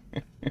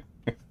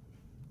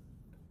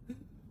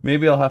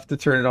 Maybe I'll have to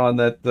turn it on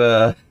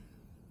that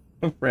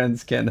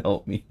friends can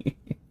help me.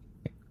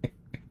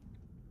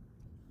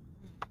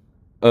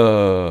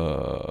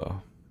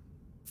 Oh.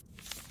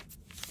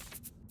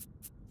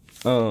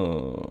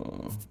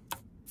 Oh,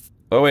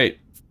 wait.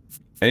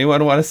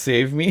 Anyone want to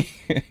save me?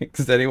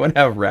 Does anyone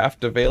have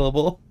Raft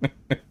available?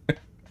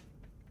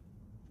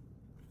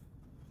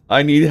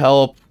 I need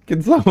help.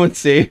 Can someone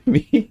save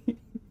me?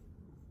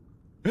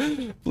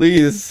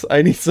 Please,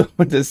 I need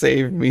someone to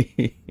save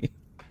me.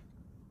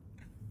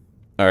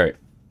 Alright.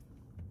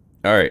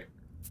 Alright.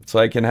 So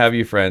I can have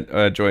you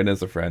join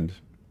as a friend.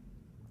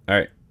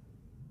 Alright.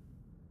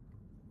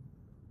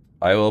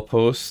 I will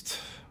post...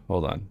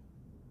 Hold on.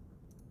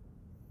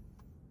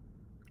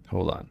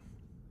 Hold on.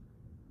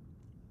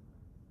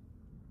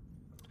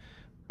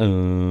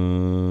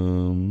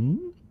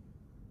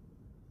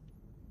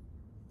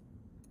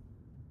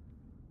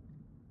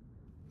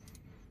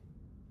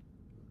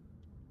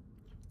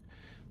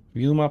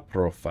 View my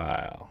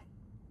profile.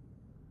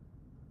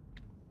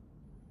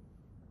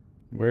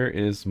 Where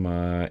is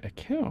my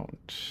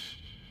account?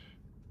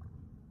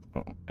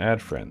 Oh,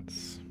 add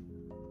friends.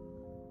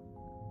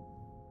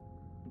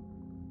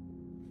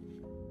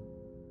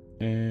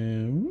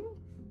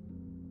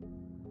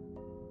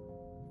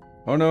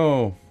 Oh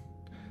no.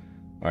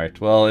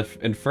 Alright, well, if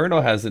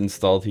Inferno has it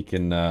installed, he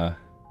can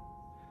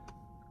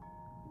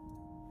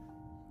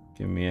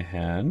give me a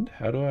hand.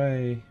 How do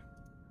I...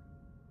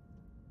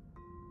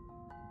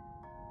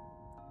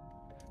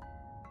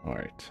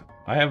 Alright.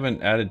 I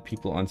haven't added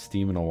people on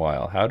Steam in a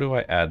while. How do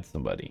I add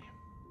somebody?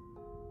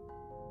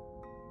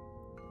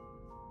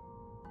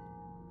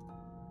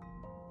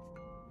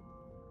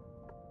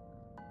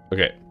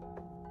 Okay.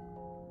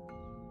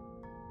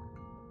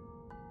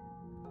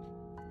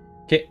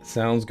 Okay,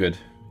 sounds good.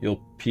 You'll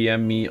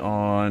PM me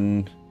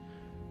on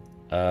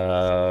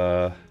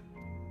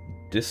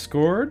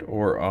Discord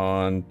or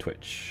on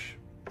Twitch.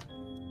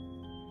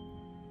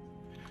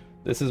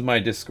 This is my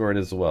Discord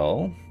as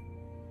well.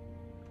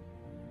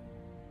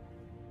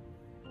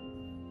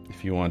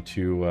 If you want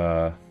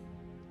to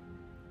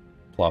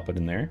plop it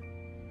in there.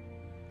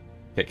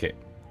 Okay.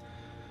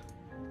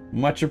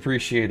 Much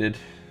appreciated.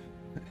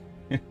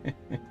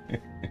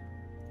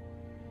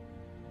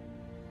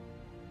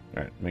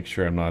 Alright, make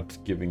sure I'm not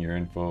giving your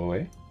info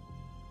away.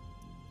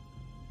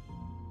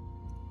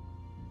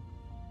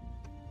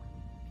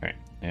 Alright,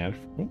 and...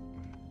 Oh.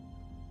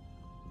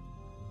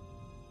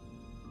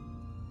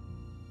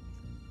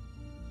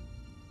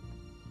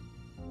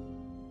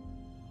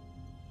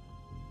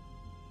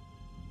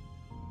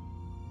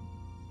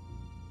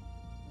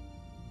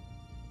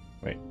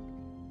 Wait.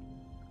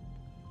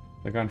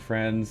 Click on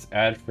friends,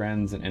 add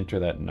friends, and enter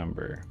that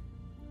number.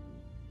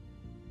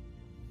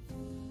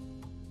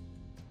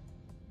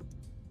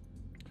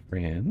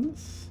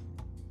 Friends.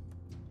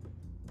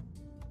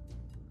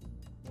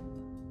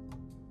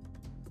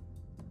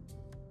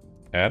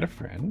 Add a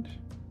friend.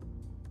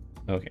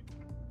 Okay.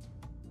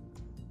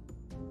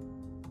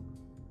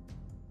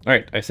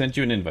 Alright, I sent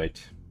you an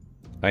invite.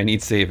 I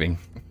need saving.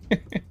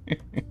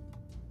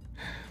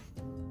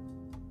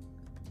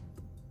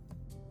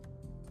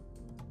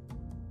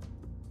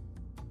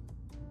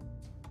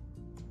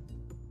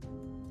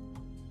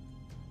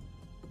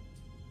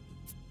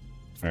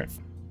 Alright.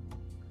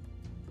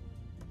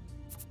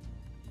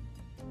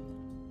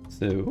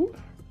 So,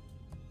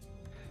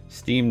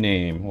 Steam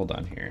name, hold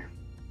on here.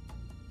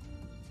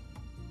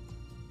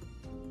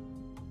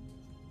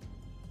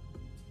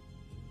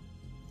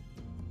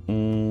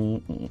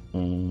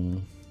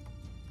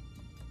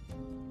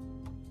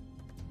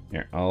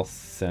 Here, I'll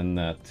send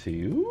that to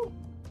you.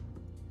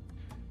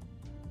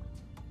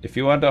 If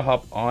you want to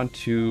hop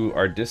onto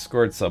our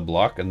Discord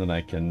subblock, and then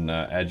I can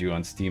add you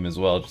on Steam as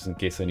well, just in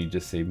case I need to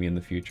save me in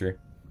the future.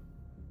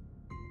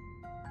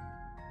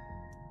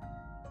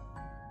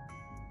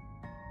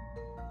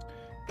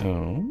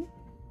 Oh.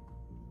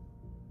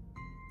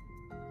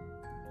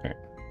 Alright.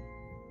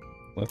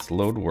 Let's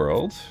load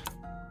world.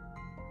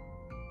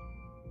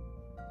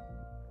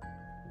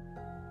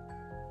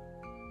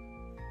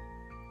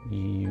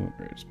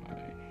 Where's my...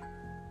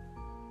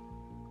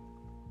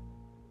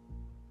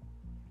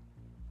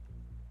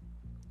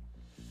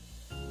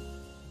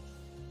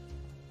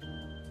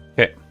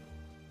 Okay.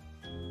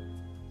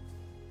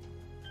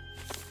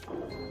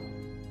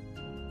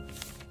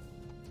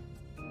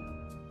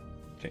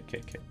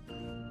 Okay.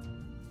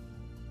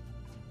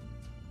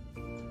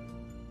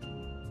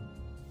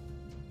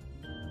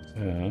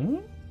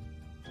 So...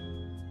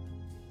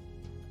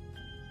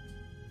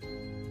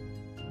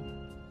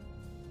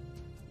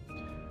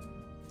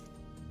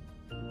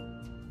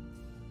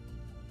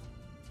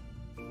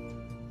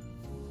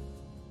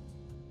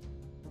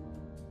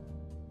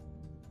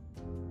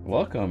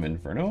 Welcome,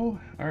 Inferno.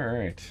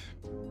 Alright.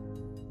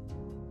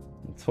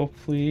 Let's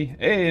hopefully...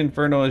 Hey,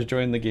 Inferno has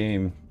joined the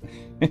game.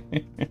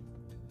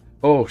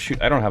 Oh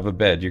shoot, I don't have a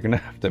bed. You're gonna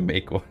have to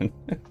make one.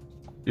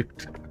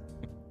 Shoot.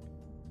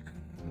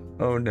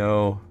 Oh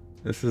no,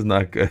 this is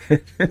not good.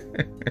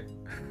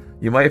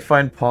 You might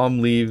find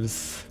palm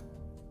leaves.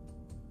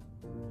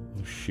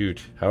 Oh shoot,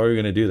 how are we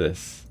gonna do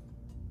this?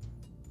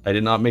 I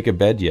did not make a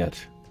bed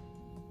yet.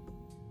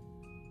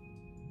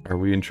 Are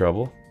we in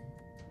trouble?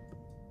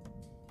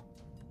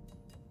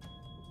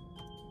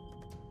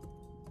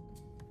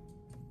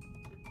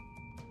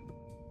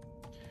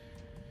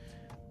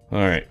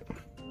 Alright.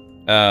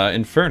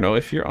 Inferno,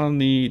 if you're on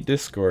the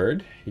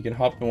Discord, you can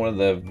hop in one of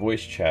the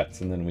voice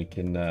chats and then we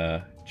can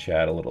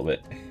chat a little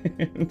bit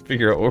and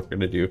figure out what we're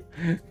gonna do.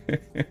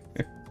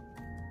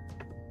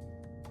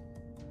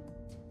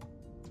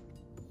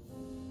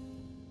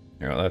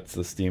 Oh, that's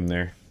the steam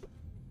there.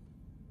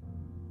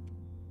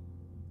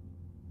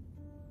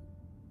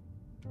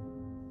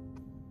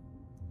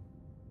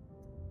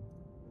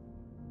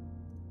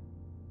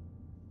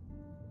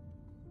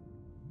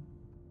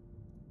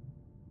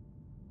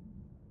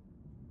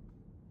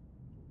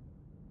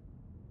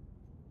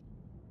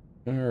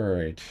 All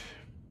right.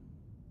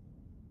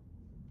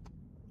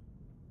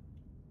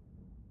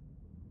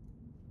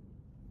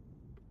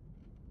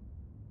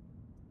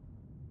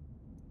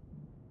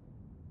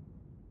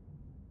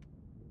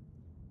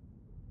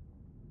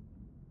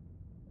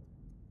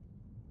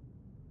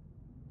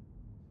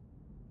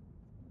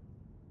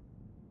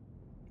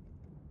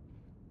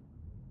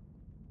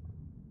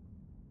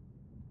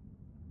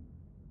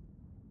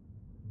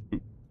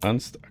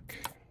 Unstuck.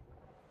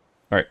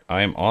 All right,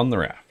 I am on the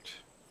raft.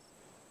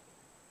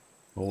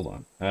 Hold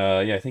on.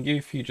 Yeah, I think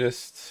if you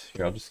just...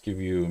 Here, I'll just give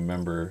you a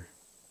member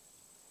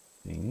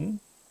thing.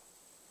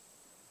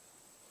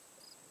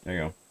 There you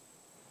go.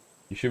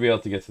 You should be able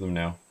to get to them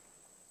now.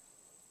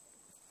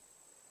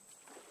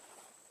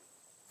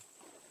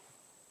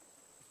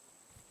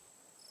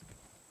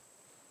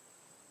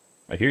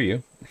 I hear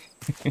you.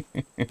 So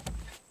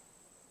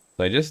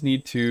I just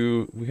need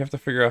to... We have to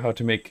figure out how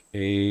to make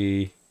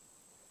a...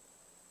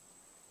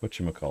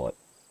 Whatchamacallit?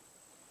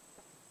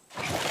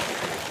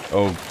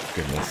 Oh,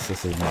 goodness.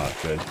 This is not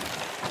good.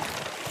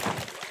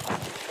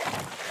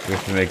 We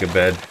have to make a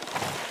bed.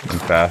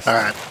 And fast.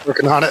 Alright,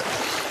 working on it.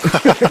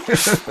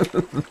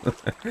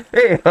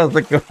 Hey, how's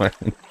it going?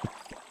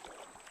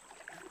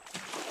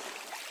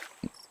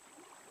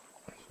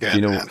 Good,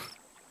 you know, man.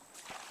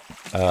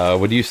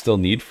 what do you still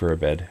need for a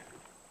bed?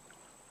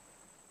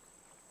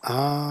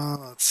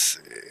 Let's see.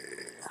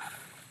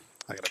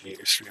 I gotta mute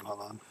your stream,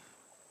 hold on.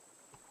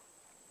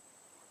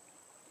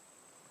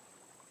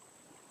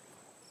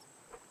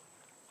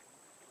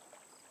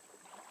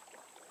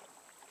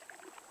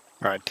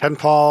 Alright, 10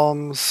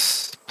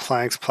 palms,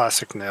 planks,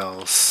 plastic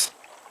nails.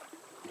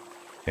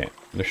 Okay,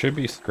 there should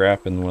be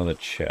scrap in one of the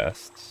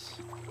chests.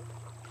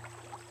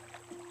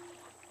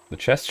 The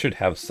chest should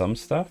have some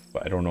stuff,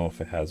 but I don't know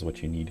if it has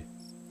what you need.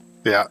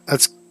 Yeah,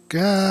 it's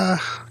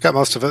got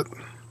most of it.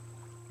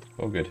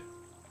 Oh, good.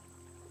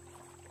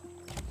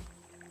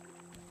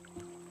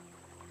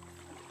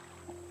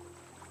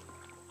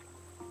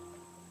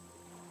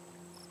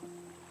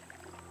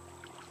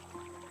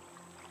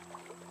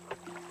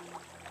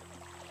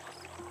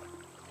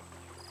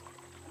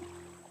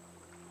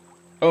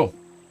 Oh,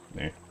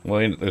 there.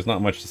 Well, there's not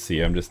much to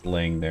see. I'm just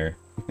laying there.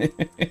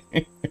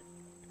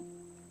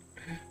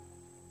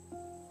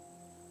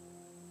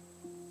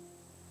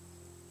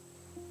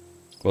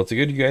 Well, it's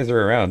good you guys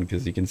are around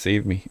because you can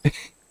save me.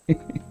 Yeah,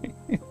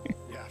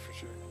 for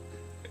sure.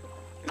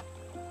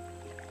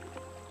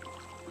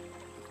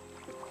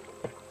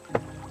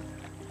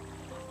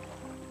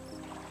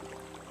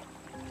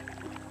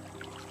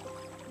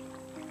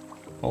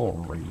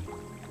 Alrighty.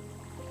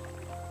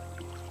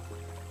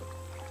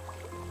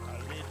 I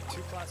need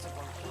 2 plastic,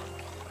 1 plank.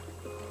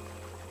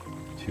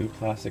 2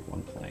 plastic,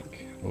 1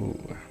 plank. Oh,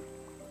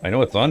 I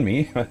know it's on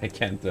me. I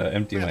can't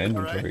empty my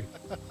inventory.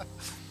 Right.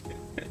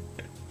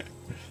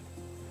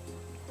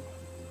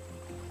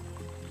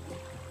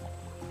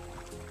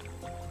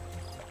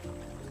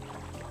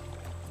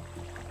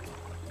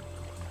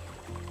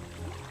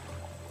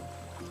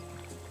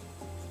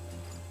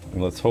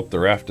 And let's hope the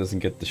raft doesn't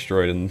get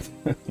destroyed in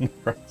the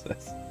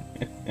process.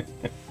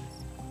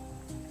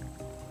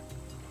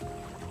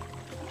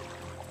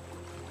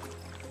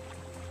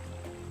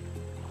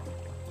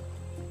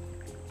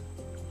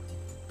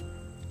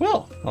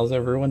 Well, how's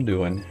everyone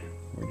doing?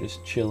 We're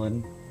just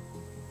chilling.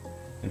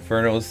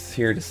 Inferno's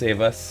here to save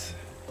us.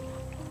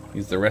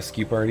 He's the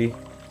rescue party.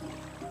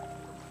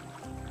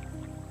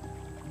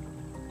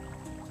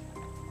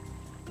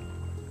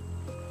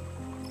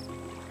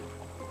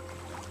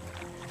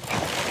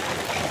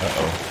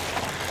 Uh-oh.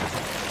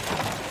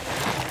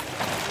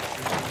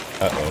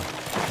 Uh-oh.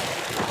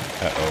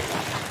 Uh-oh.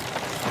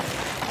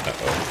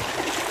 Uh-oh.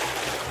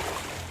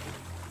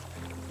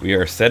 We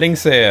are setting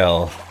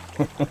sail.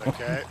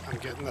 Okay, I'm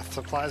getting the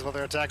supplies while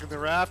they're attacking the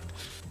raft.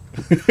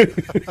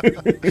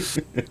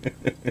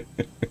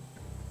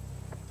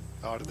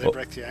 Oh, did they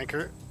break the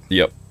anchor?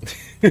 Yep.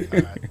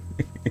 Alright.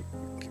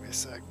 Give me a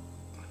sec.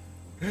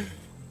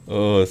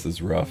 Oh, this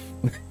is rough.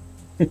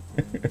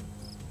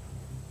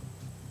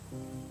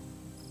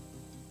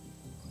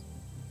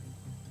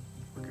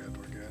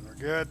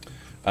 Good.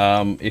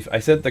 If I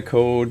said the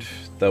code,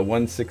 the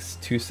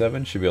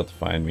 1627 should be able to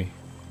find me.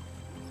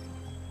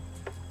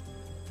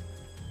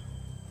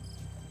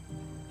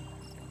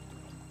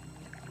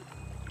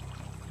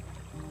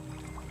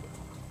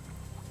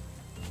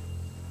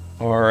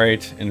 All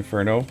right,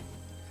 Inferno.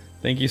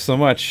 Thank you so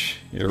much.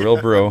 You're a real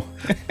bro. All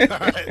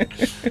right.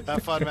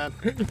 Have fun, man.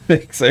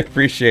 Thanks, I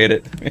appreciate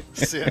it.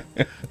 See ya.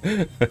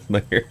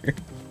 Later.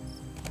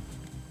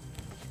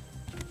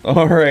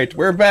 All right,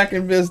 we're back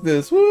in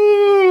business.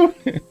 Woo!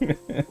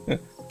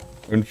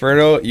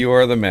 Inferno, you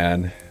are the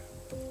man.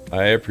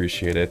 I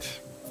appreciate it.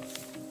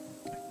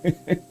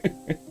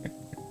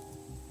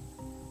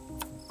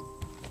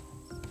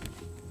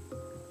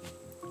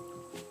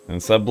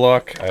 And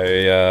Subblock,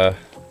 I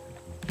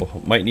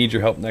might need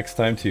your help next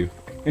time too.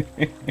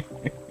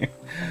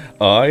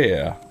 Oh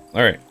yeah.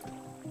 All right.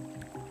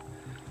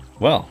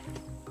 Well,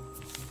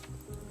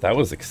 that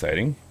was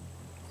exciting,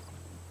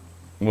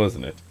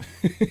 wasn't it?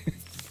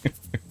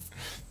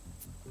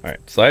 All right.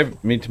 So I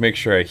need to make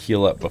sure I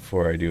heal up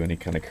before I do any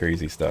kind of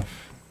crazy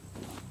stuff.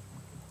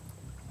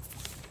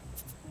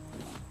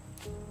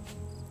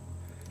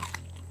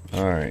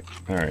 All right.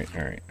 All right.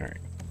 All right. All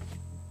right.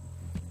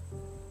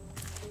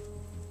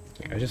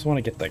 I just want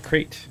to get that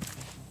crate.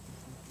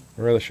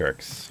 Where are the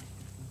sharks?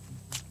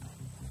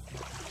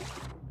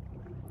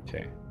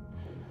 Okay.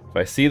 If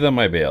I see them,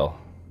 I bail.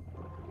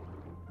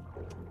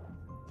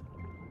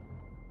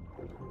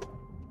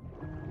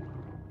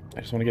 I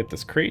just want to get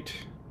this crate.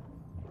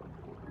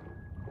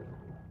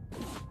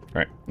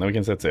 Alright, now we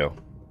can set sail.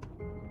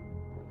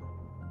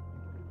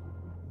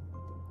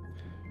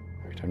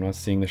 Alright, I'm not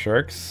seeing the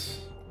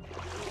sharks.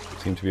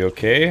 Seem to be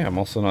okay. I'm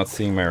also not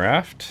seeing my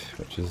raft,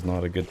 which is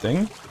not a good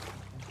thing.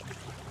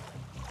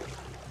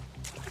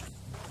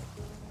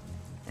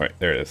 Alright,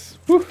 there it is.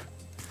 Whew.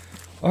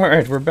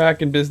 Alright, we're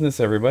back in business,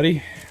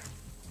 everybody.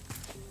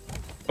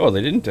 Oh,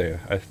 they didn't do.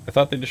 I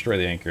thought they destroyed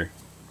the anchor.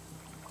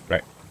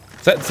 Right.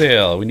 Set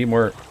sail. We need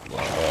more.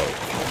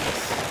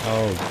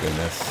 Oh,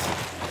 goodness.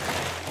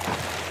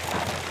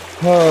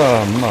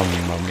 Oh,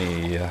 mamma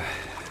mia.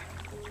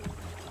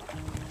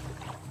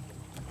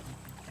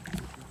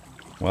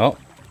 Well,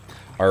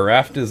 our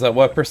raft is at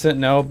what percent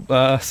now,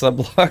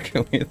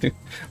 Subblock?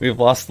 We've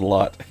lost a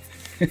lot.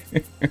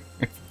 Alright.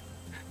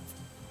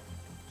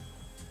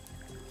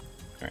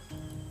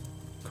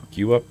 Cook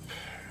you up.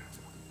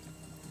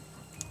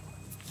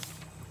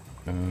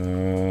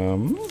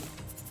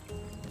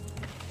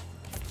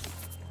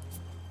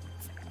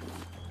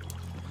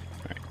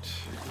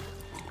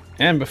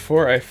 And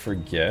before I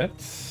forget,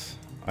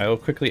 I will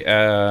quickly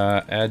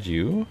add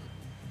you.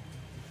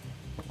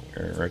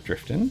 We're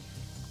drifting.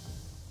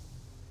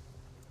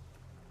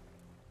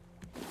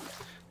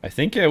 I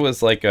think it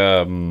was like,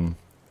 yeah.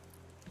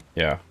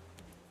 It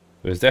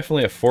was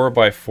definitely a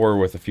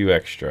 4x4 with a few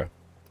extra.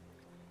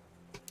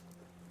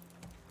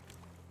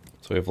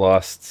 So we've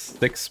lost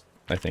 6,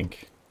 I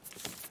think.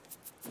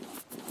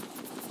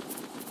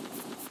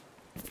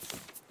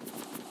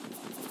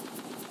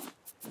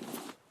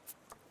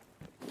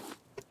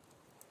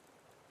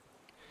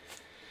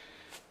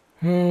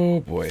 Oh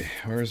boy,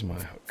 where's my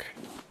hook?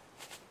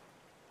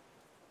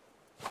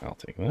 I'll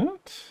take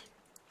that.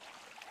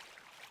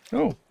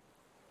 Oh.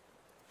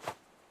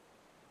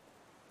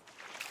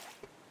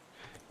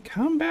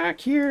 Come back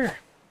here.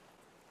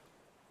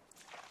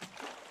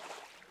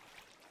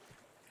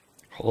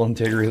 Hull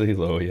integrity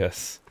low,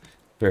 yes.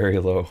 Very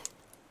low.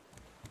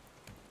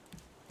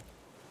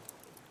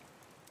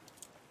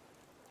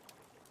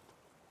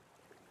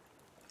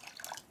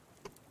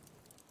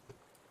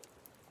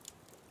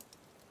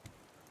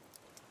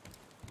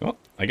 Well,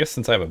 I guess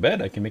since I have a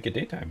bed, I can make it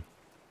daytime.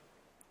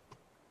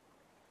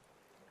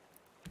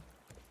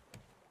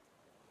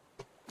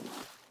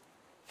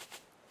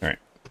 Alright,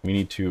 we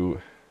need to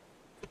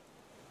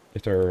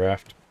get our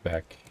raft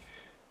back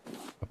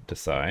up to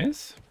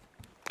size.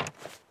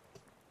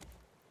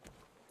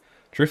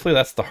 Truthfully,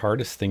 that's the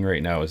hardest thing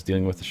right now, is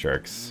dealing with the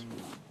sharks.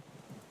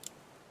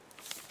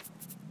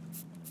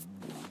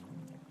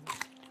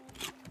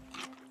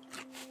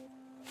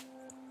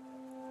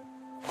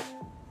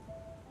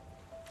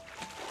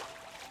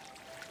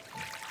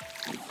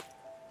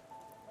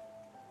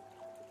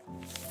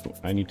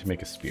 I need to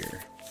make a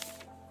spear.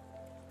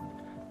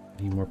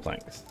 Need more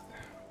planks.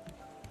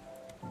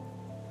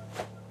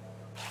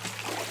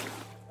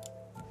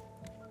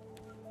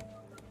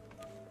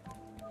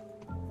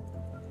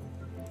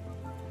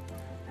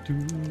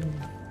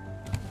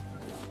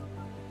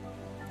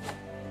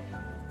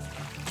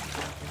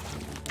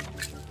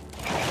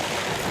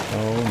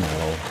 Oh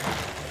no.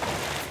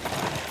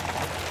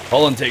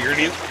 Hull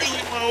integrity is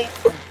really low.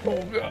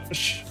 Oh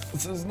gosh.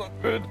 This is not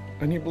good.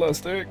 I need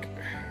plastic.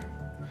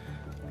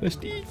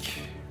 Plastic.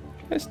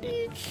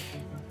 Plastic.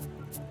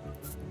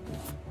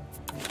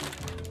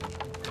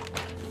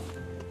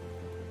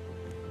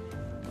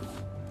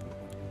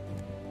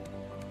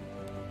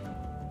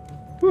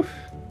 Whew.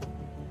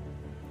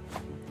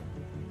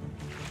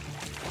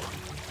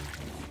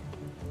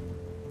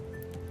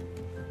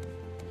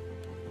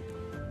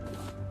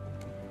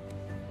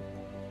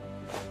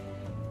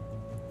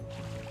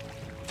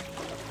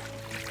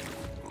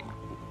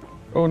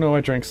 Oh no,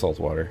 I drank salt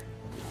water.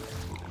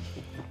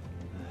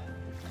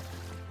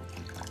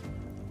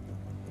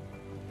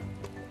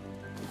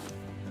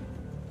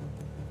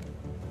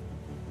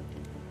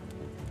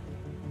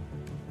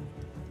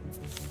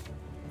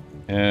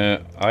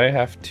 I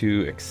have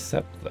to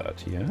accept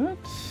that yet.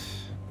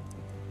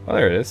 Oh,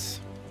 there it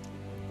is.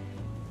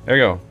 There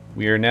we go.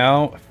 We are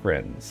now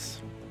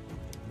friends.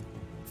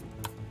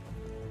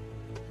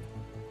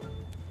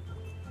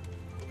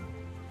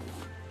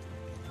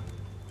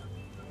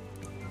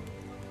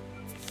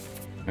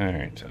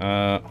 Alright,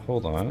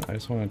 hold on. I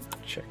just want to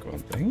check one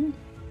thing.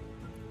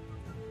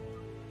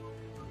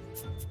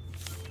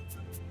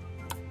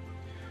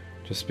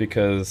 Just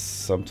because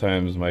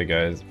sometimes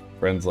my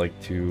friends like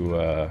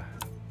to,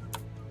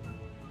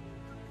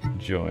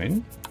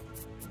 join.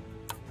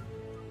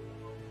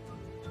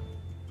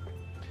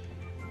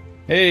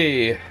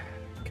 Hey,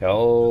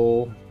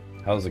 Kel.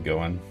 How's it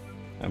going?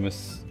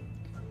 Let's,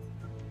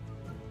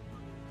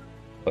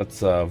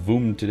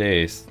 voom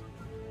today.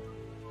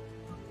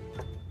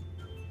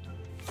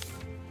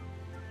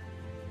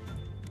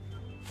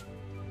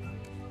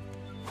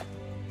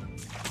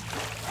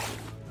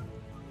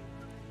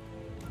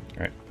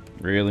 Alright,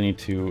 really need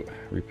to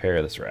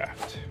repair this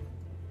raft.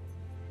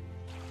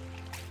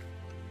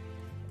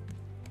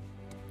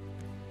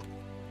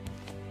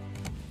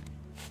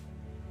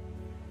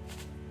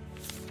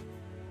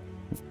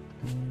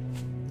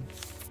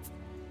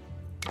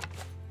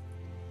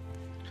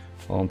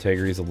 Hull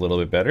integrity is a little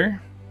bit better.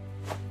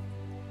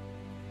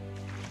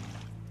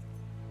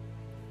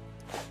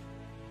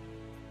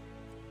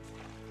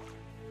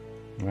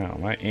 Wow,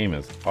 my aim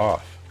is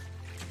off.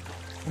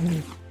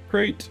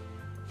 Great.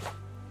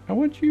 I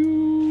want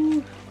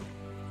you.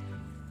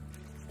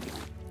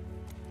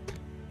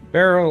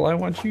 Barrel, I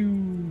want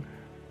you.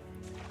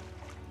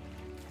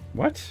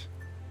 What?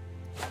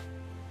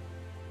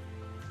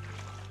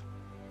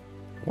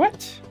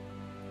 What?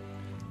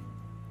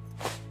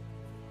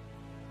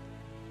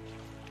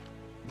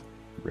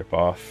 Rip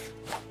off.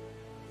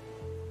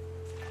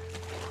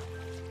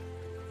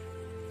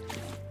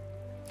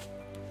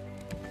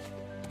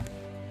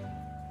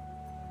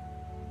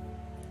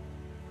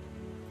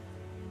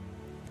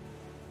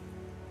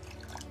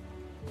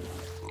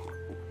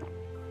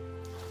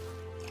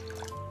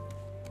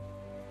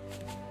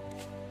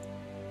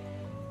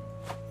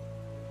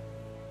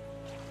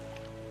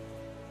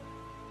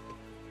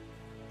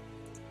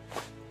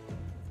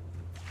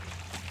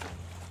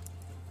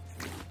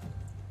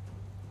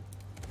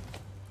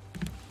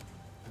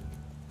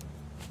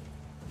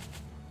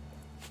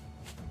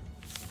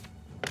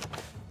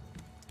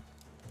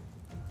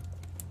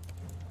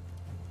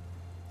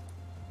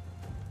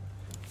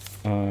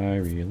 I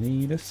really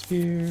need a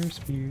spear.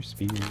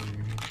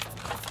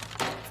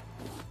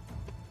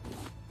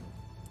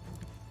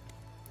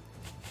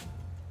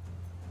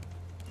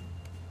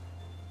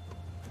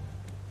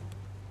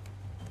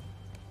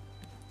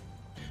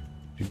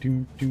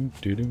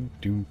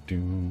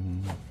 Do.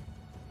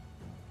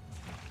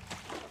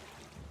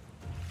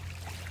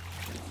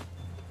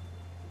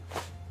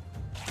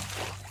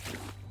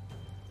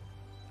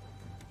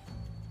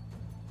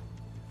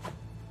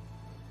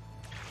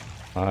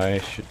 I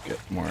should get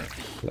more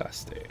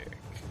plastic.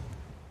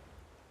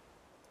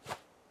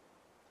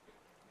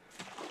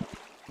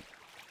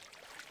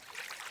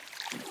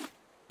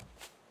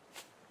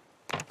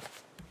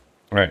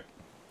 All right,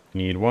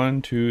 need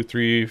 1, 2,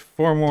 3,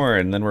 4 more,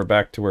 and then we're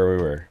back to where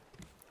we were.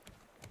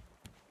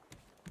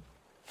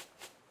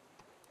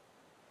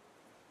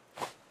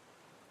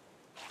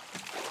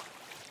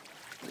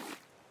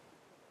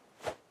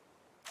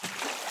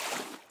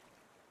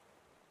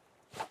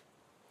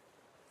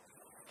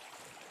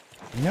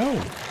 No.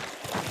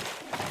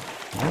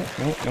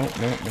 No.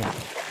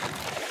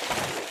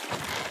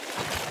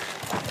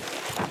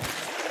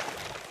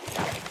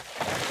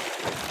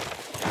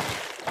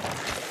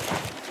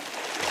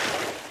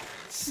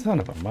 Son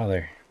of a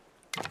mother.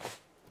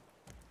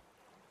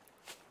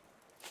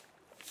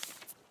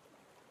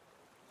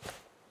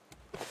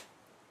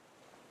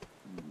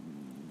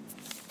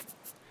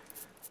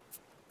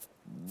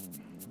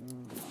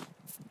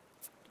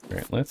 All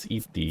right, let's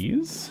eat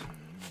these.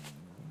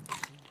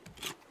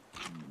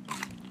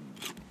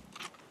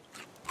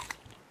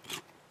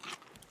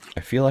 I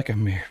feel like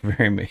I'm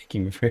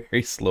making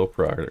very slow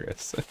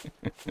progress.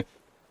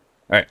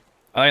 Alright,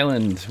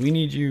 island, we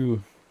need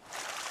you.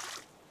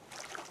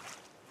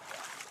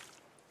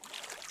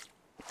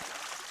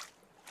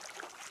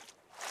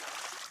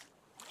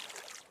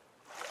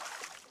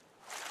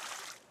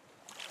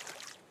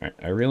 Alright,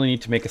 I really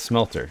need to make a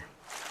smelter.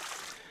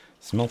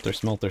 Smelter.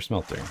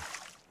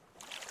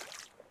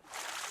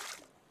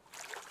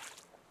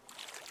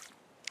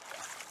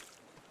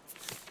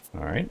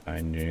 Alright, I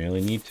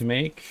really need to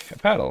make a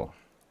paddle.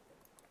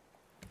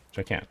 Which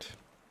I can't.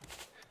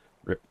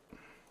 Rip.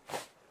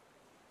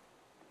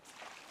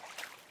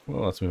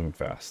 Well, that's moving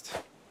fast.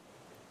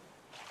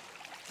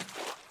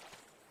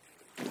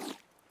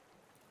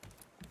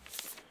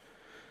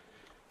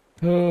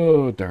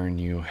 Oh, darn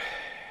you.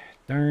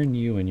 Darn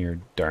you and your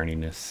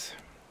darniness.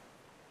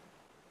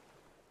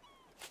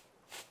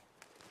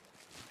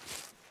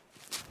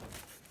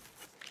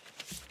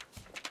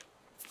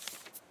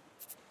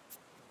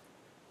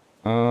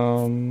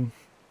 Don't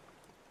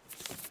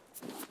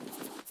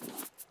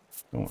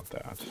want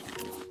that.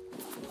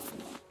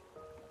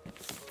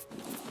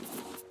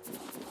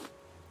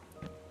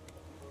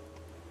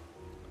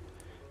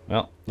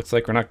 Well, looks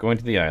like we're not going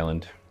to the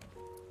island.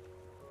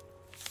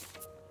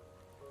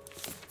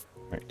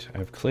 Right, I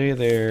have clay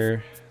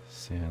there,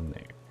 sand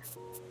there.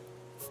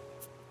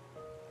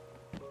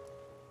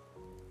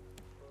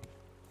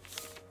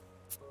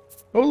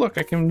 Oh look,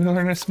 I can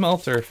learn a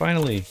smelter,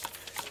 finally.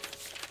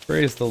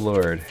 Praise the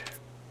Lord.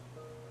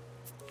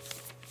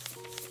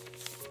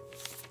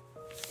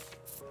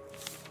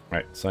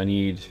 Right, so I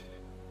need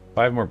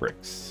 5 more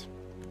bricks.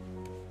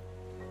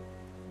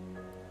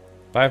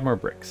 5 more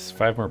bricks,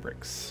 5 more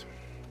bricks.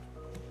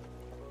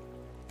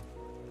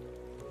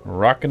 We're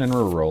rocking and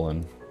we're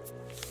rolling.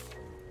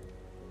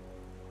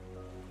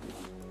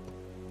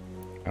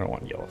 I don't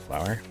want yellow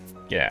flour.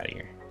 Get out of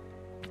here.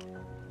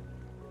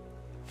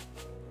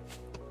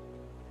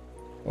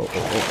 Oh.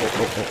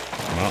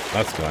 Well,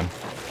 that's gone.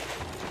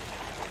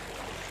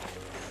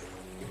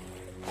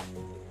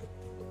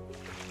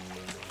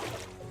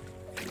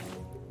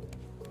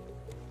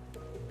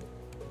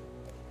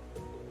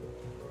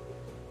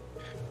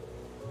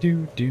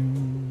 Do.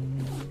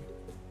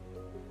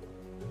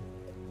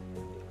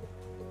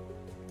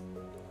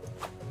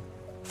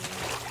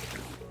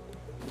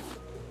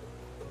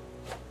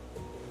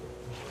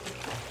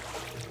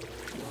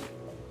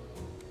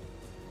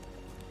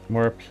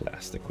 More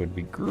plastic would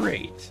be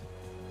great.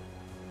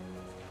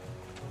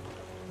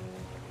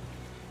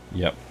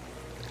 Yep.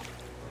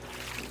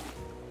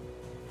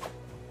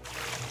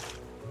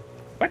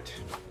 What?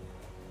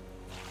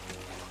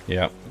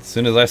 Yeah, as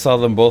soon as I saw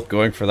them both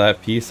going for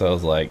that piece, I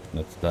was like,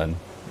 that's done.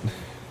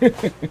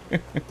 It's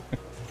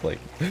like,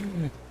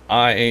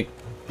 I ain't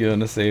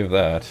gonna save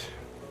that.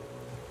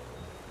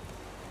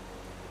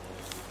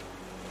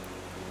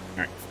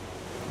 Alright,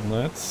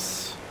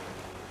 let's...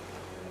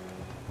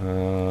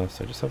 so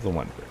I just have the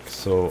 1 brick.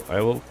 So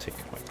I will take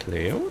my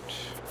clay out,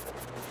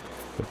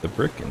 put the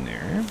brick in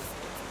there,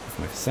 put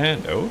my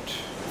sand out,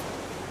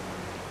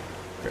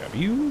 grab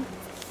you.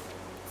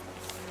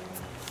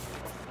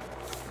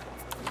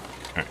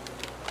 Alright,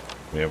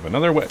 we have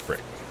another wet brick.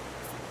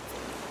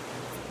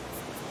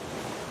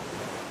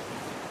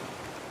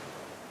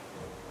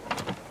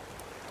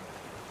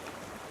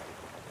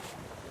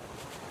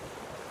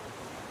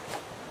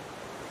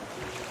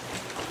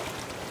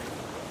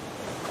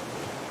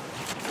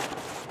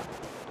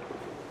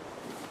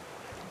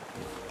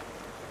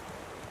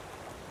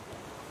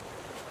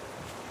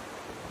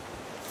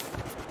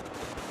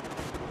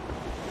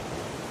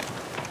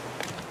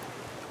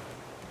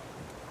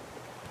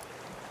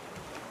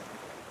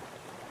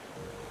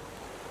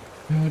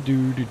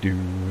 Do.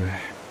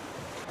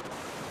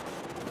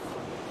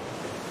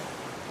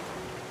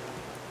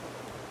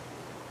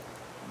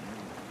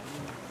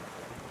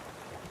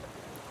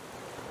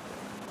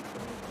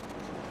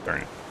 Darn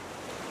it.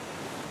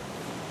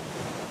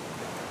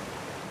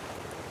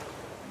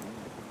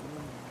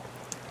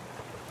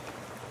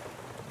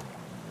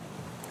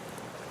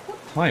 What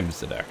time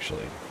is it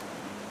actually?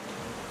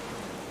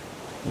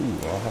 Ooh,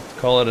 I'll have to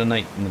call it a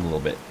night in a little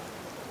bit.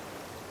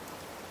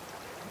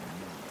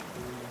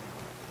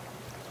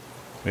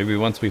 Maybe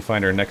once we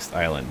find our next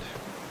island.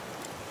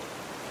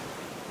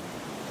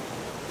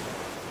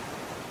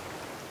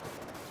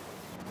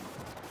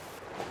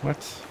 What?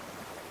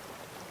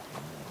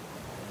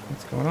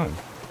 What's going on?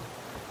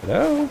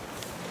 Hello?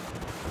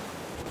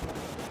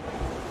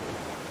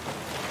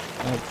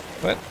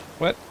 What?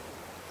 What?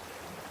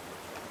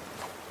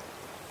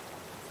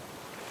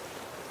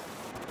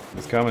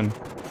 He's coming.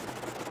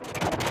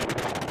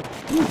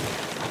 Ooh.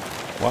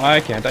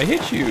 Why can't I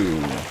hit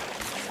you?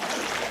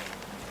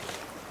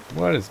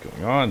 What is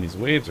going on? These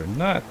waves are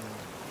nuts.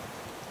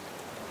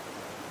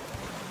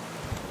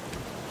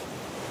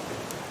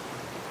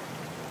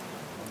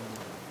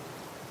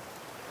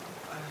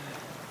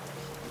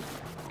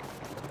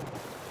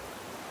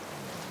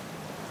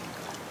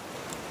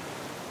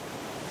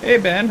 Hey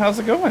Ben, how's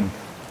it going?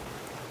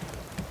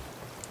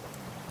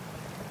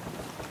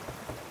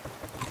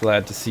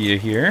 Glad to see you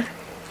here.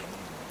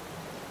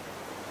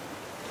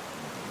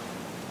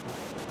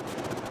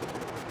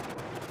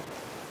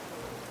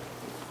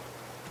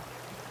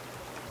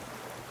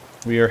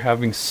 We are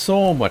having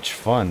so much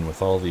fun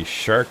with all these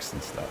sharks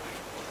and stuff.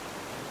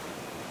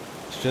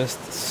 It's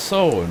just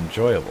so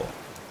enjoyable.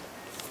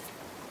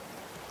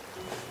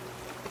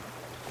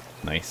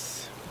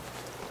 Nice.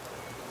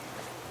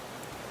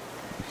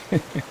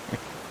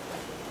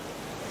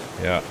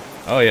 Yeah.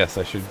 Oh yes,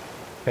 I should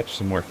catch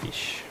some more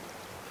fish.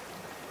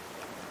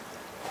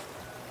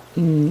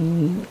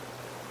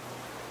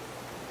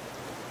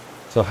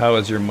 So how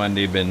has your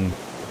Monday been,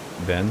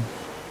 Ben?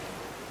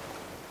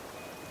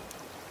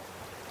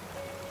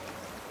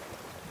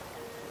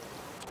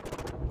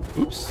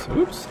 Oops,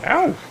 oops,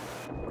 ow!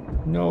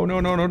 No,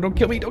 don't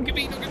kill me, don't kill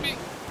me, don't kill me!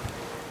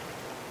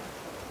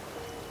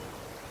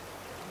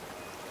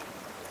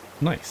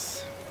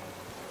 Nice.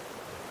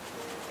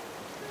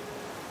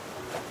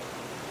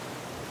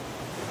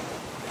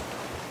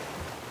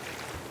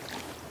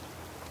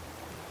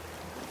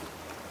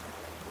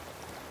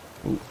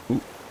 Ooh,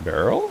 ooh.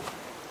 Barrel?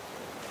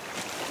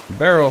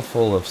 Barrel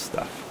full of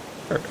stuff.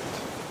 Perfect.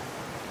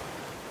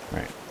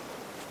 Alright.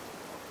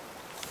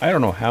 I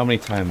don't know how many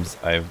times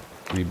I've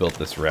rebuilt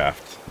this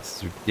raft. This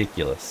is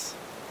ridiculous.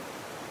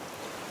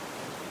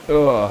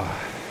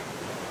 Ugh.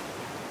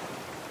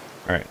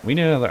 Alright, we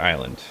need another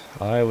island.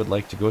 I would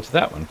like to go to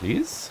that one,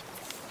 please.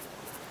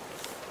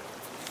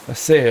 A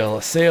sail.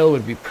 A sail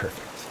would be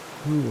perfect.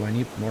 Ooh, I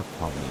need more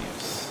palm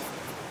leaves.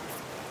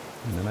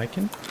 And then I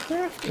can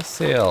craft a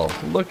sail.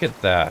 Look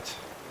at that.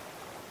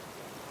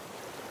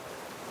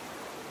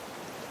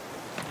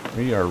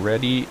 We are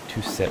ready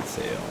to set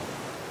sail.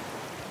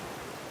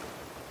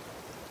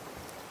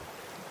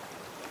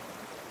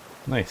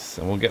 Nice,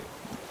 and we'll get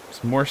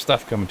some more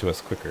stuff coming to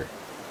us quicker.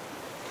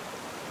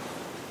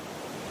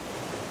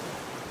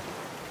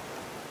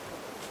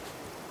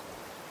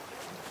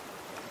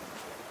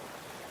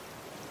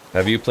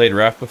 Have you played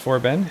Raft before,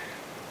 Ben?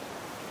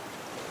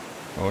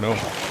 Oh no.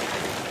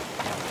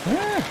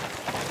 Ah.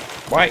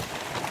 Why?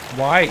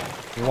 Why?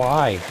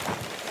 Why?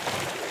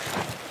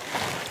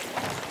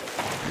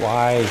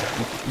 Why?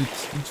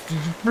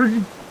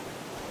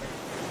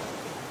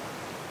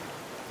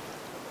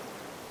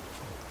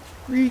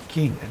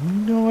 Freaking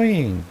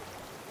annoying.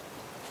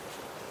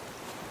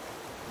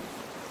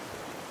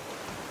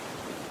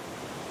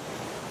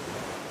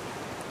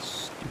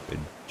 Stupid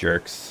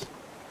jerks.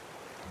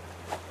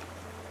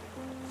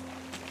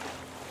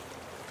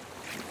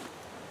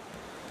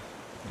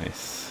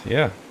 Nice.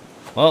 Yeah.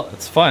 Well,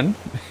 it's fun.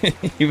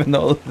 Even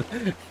though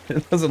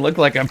it doesn't look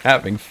like I'm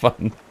having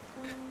fun.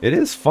 It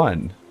is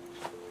fun.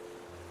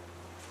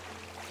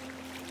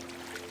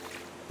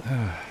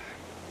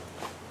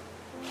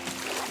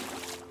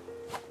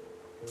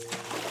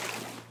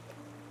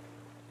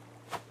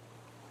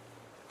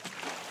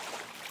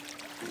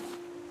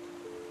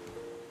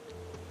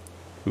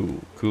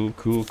 Cool, cool,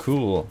 cool,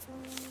 cool.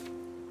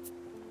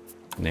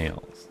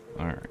 Nails.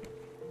 Alright.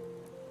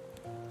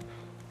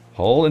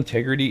 Hull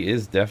integrity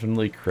is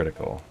definitely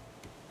critical.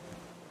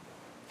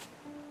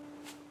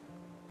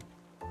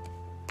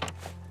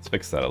 Let's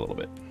fix that a little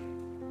bit.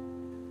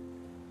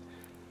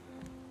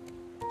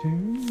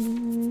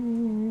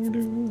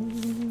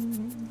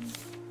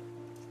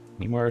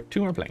 Need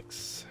two more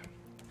planks.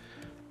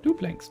 2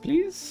 planks,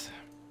 please.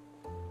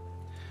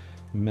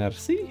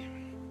 Merci.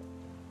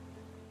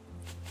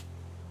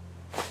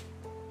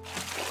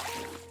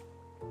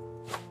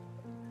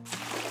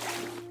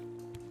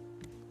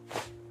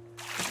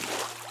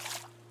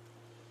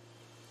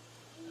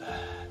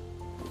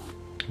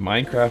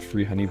 Minecraft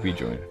free honeybee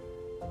join.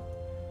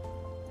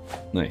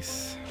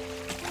 Nice.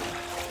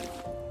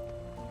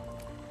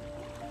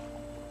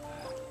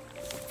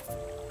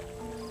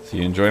 So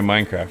you enjoy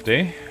Minecraft,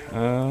 eh?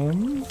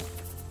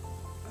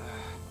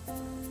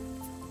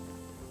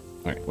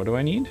 Alright, what do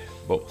I need?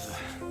 Both.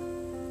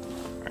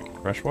 Alright,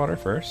 fresh water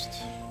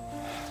first.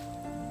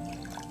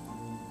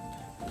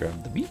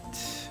 Grab the meat.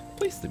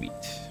 Place the meat.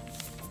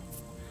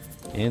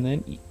 And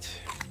then eat.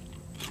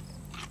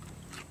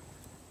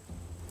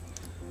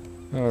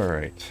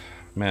 Alright.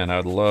 Man, I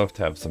would love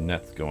to have some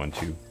nets going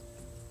too.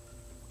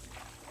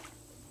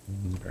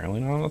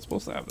 Apparently not, I'm not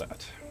supposed to have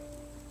that.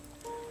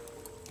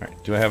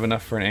 Alright, do I have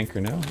enough for an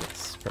anchor now?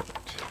 Yes, perfect.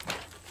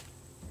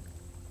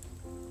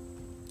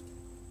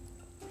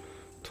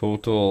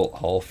 Total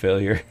hull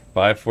failure.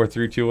 5, 4,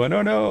 3, 2, 1.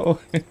 Oh no!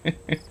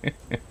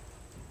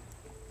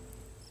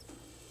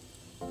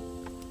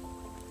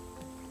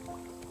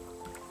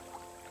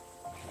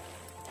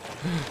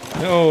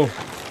 No!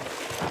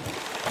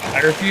 I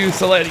refuse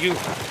to let you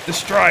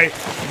destroy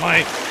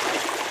my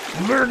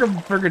burger.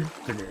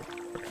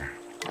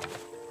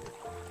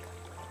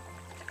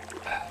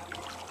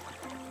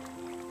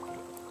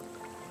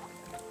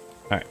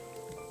 Alright.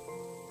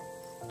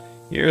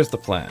 Here's the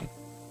plan.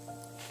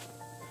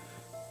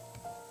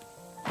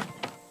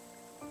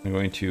 I'm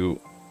going to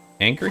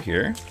anchor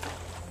here.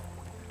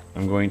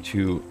 I'm going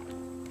to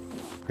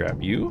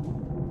grab you.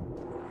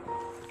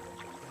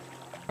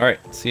 Alright,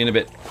 see you in a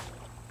bit.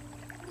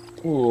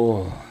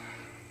 Ooh.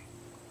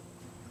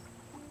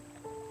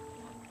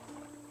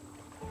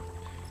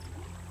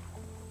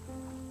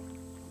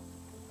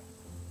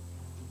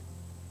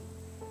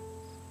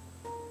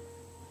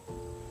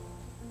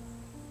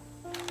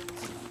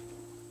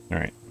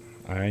 Alright,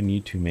 I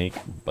need to make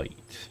bite.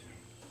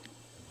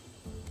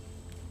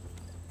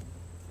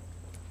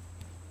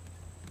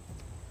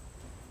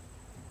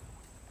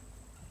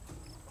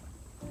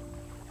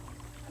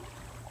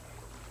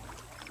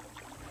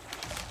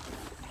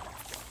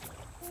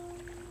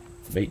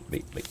 Bait.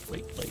 Bite.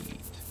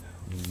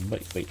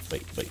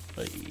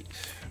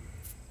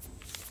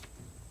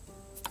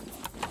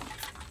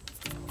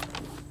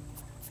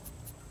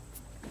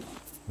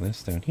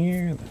 This down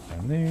here, that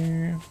down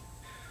there.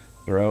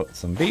 Throw out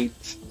some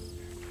bait.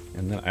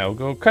 And then I'll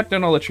go cut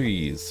down all the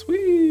trees.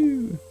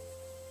 Woo!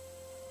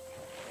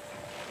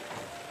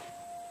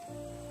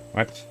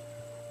 What?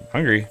 I'm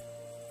hungry.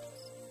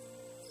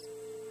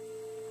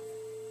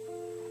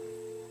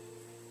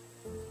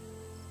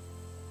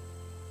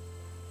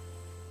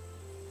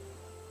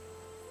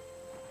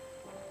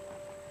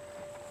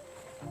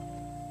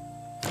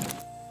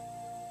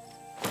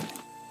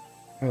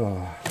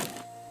 Oh.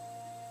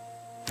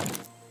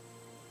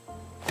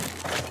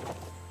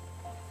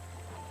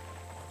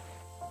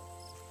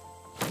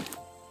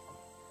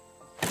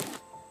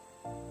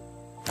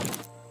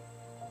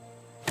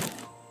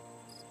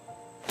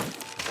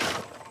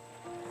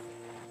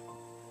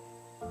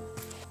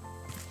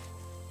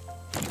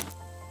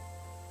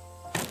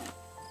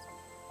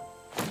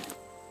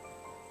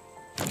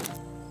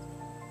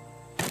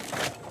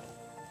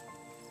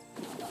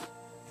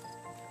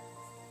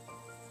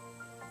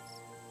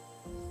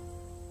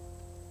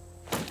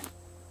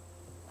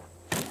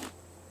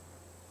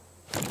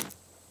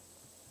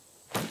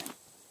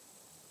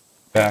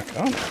 Back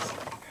on.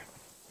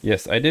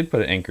 Yes, I did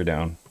put an anchor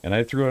down, and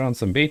I threw it on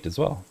some bait as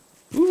well.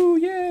 Ooh,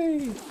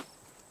 yay!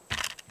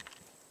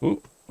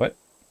 Ooh, what?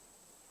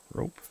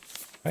 Rope.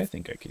 I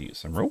think I could use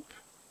some rope.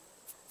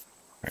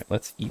 Alright,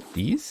 let's eat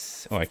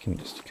these. Oh, I can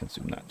just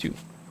consume that too.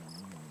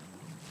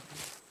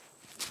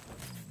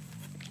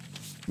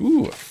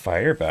 Ooh, a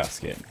fire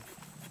basket.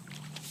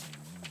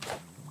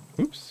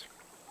 Oops.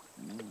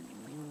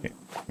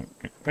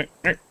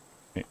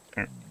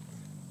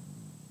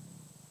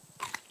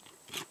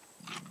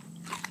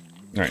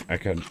 Alright,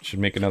 I should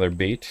make another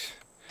bait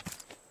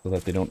so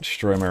that they don't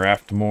destroy my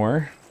raft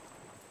more.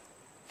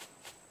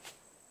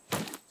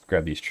 Let's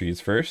grab these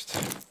trees first.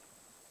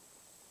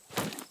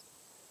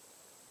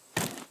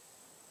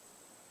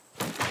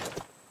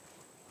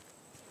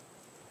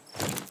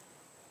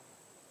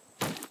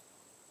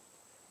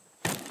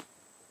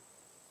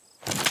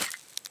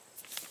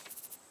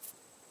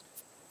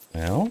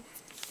 Well.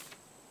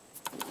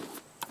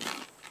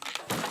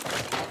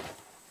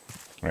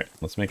 Alright,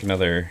 let's make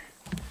another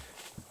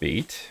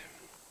bait.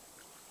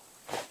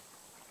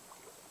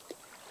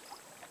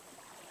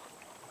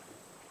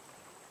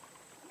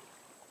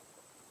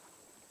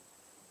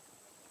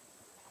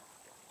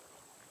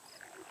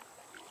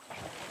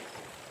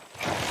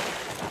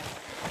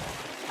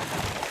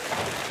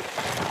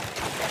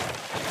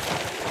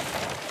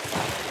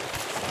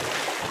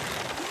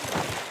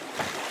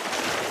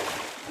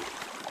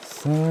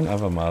 Son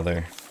of a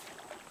mother.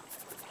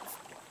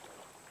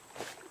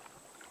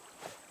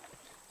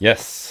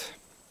 Yes.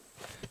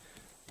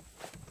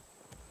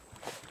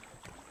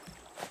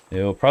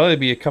 It'll probably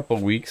be a couple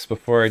weeks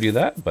before I do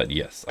that, but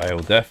yes, I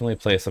will definitely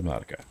play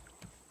Subnautica.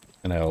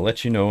 And I will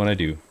let you know when I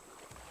do.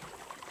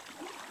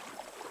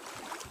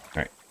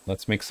 Alright,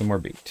 let's make some more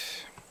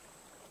bait.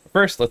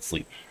 First, let's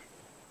sleep.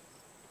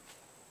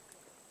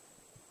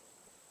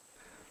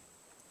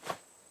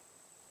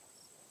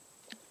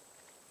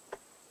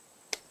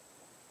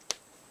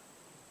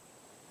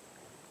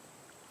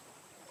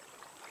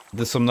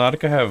 Does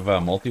Subnautica have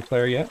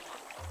multiplayer yet?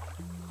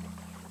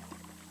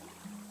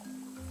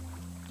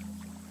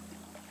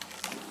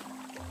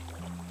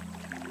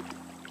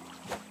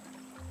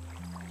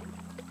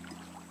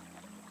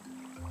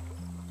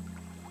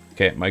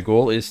 Okay, my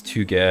goal is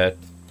to get,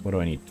 what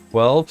do I need?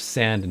 12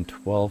 sand and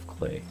 12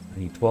 clay. I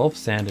need 12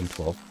 sand and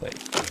 12 clay.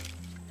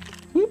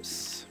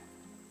 Oops.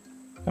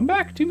 Come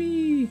back to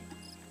me.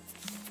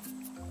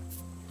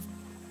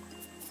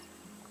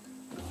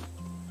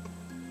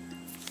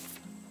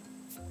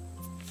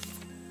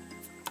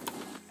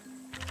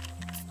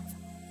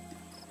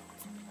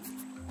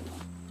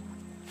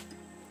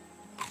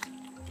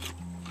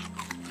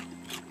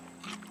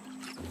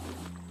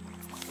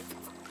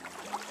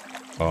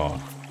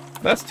 Oh,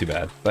 that's too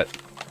bad, but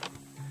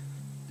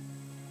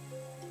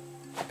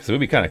because it would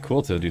be kind of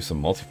cool to do some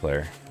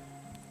multiplayer.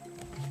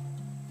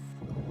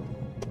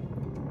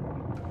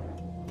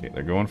 Okay,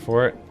 they're going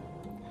for it.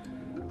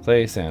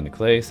 Clay, sand, and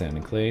clay, sand,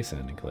 and clay,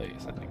 sand, and clay,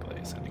 sand, and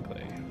clay, sand, and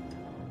clay.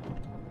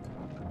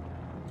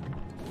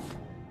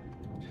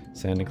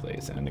 Sand and clay,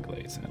 sand and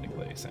clay, sand and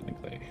clay, sand and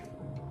clay.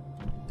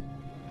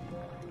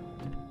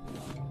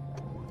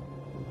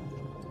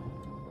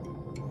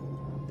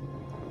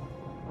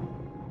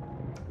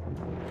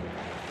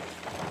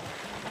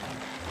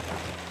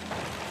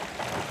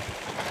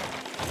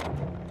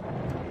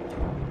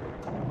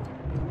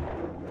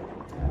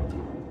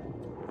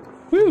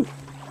 Woo!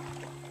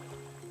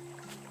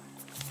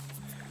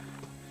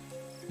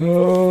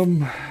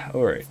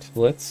 Alright,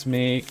 let's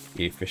make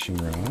a fishing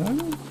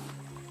rod.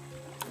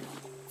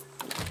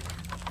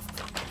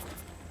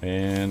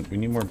 And we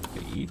need more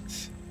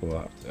bait. We'll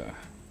have to...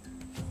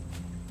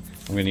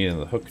 I'm gonna need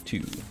the hook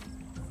too.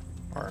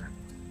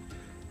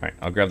 Alright,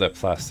 I'll grab that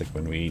plastic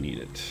when we need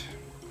it.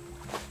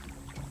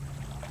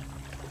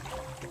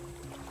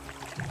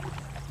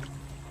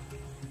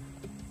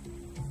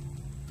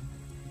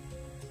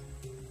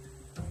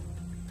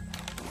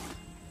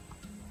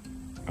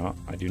 Oh,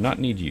 I do not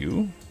need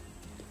you.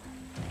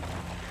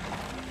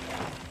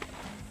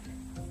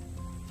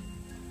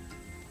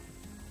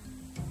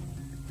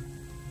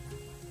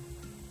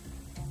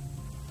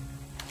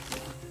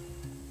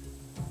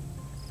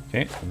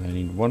 Okay, and I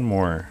need one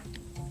more.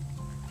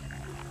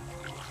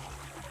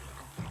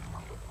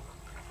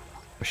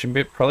 I should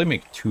probably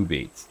make 2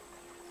 baits.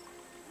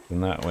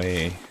 And that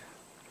way...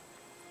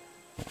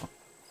 Well,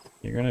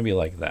 you're gonna be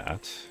like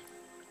that.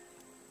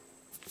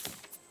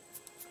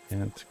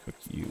 Can't cook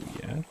you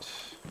yet.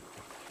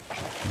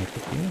 Can I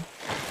cook you?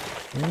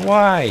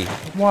 Why?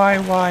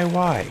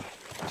 Why?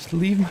 Just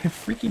leave my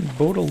freaking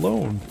boat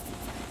alone.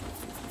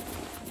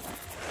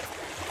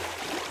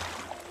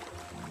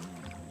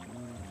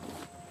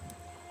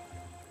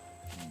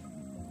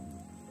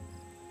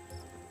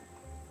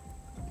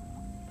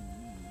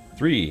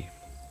 Three.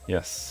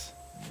 Yes.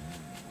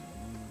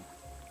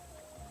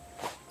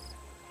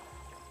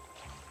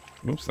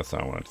 Oops, that's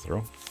not what I wanted to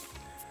throw.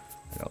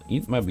 I'll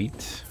eat my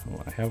wheat.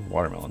 Oh, I have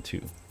watermelon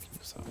too.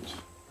 Use that.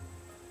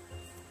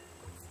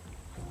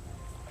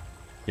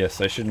 Yes,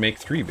 I should make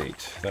 3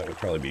 bait. That would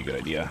probably be a good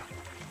idea.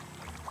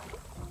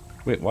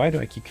 Wait, why do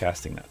I keep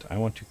casting that? I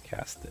want to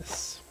cast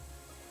this.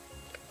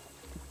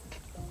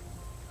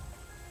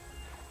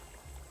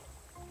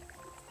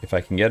 If I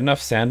can get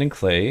enough sand and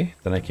clay,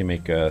 then I can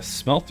make a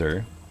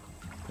smelter.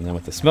 And then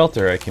with the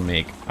smelter, I can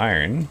make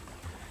iron.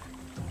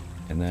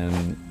 And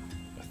then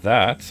with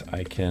that,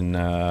 I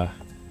can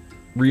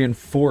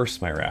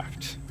reinforce my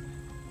raft.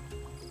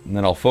 And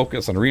then I'll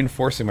focus on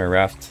reinforcing my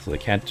raft so they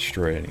can't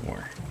destroy it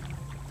anymore.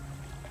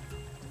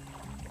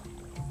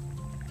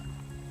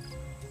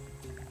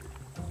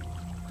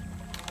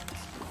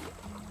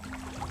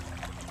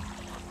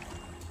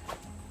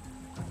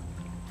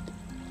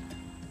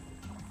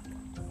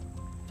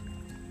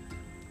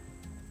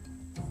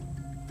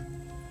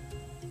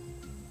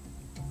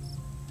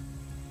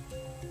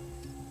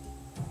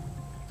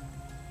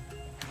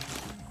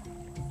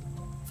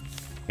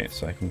 Okay,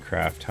 so I can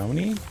craft how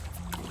many?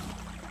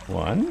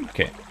 1.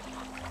 Okay.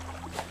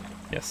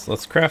 Yes,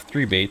 let's craft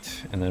 3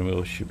 bait, and then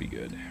we should be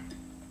good.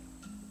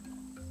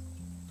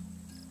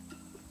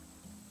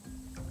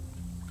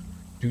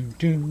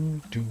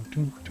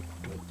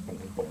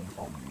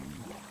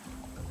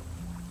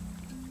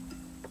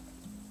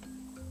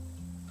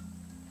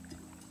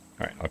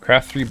 Alright, I'll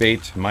craft 3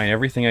 bait, mine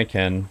everything I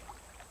can.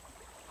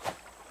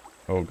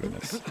 Oh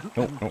goodness.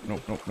 Nope. I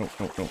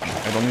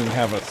don't even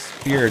have a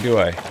spear, do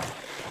I?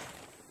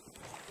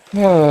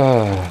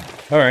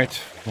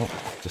 Alright, well,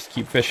 just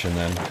keep fishing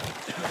then. I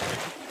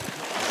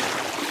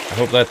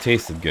hope that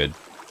tasted good.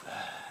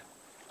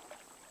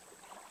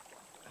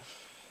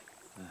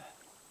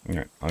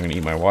 Alright, I'm gonna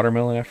eat my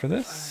watermelon after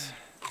this.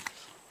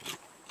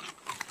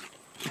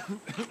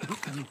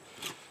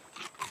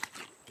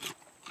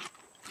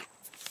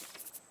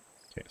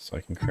 Okay, so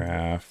I can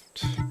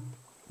craft...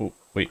 Oh,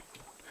 wait.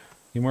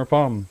 Need more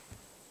palm.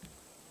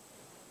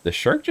 The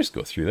shark just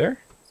go through there?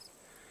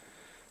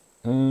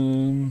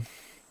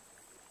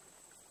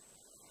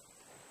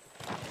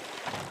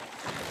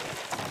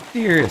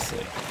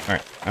 Seriously.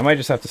 Alright, I might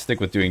just have to stick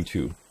with doing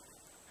 2.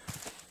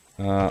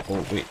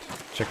 Oh, wait.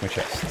 Check my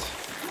chest.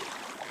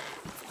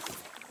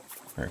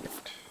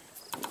 Perfect.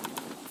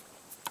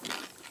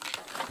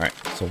 Alright,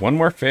 so 1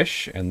 more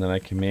fish, and then I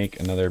can make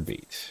another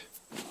bait.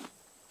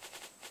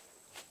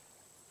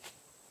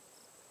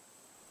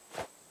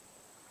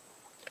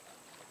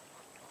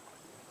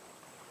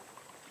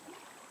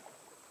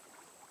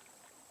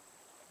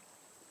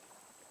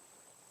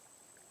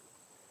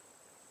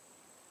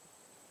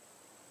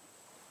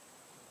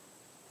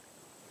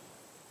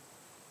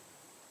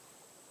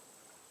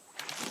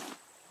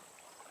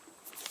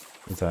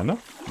 Is that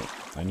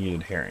enough? No, I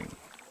needed herring.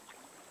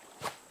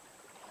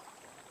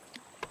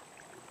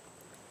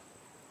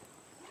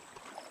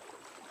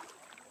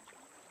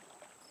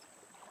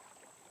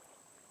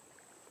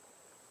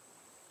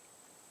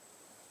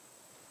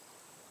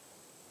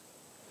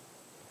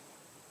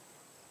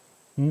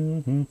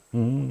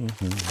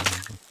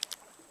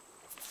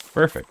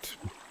 Perfect.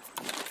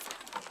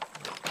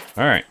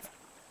 All right.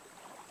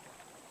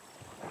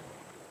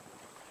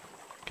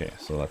 Okay,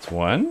 so that's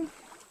 1.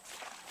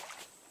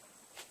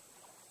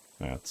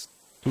 That's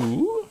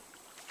 2.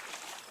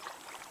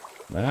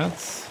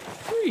 That's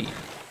 3.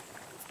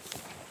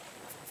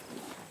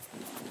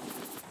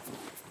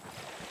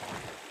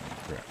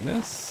 Grab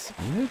this,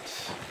 eat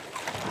it.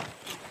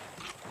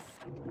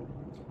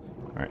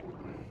 Alright.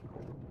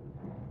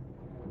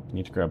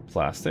 Need to grab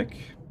plastic.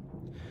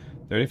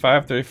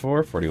 35,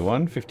 34,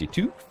 41,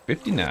 52,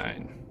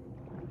 59.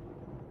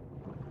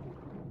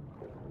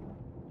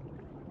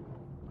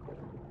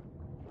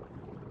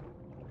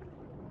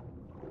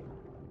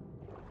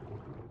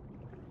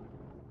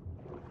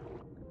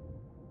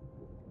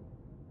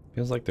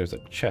 Feels like there's a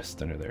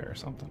chest under there or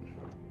something.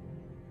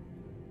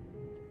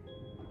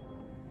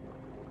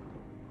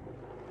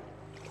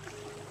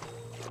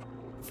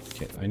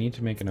 Okay, I need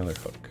to make another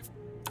hook.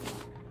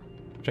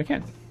 Which I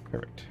can.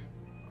 Perfect.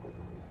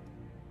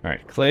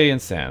 Alright, clay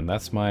and sand.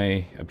 That's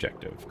my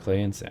objective.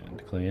 Clay and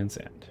sand. Clay and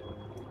sand.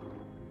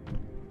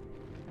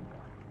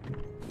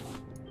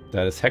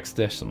 That is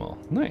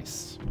hexadecimal.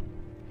 Nice.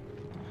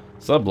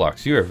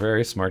 Subblocks, you are a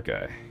very smart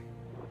guy.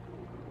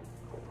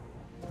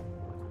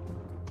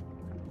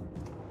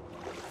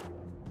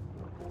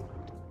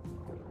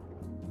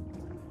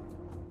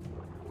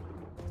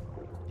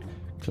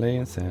 Clay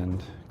and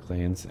sand,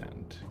 clay and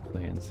sand,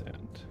 clay and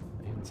sand,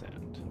 clay and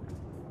sand,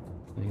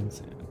 clay and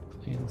sand,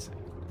 clay and sand.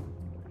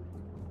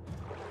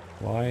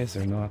 Why is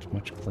there not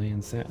much clay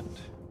and sand?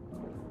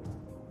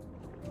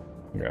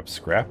 Grab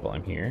scrap while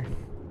I'm here.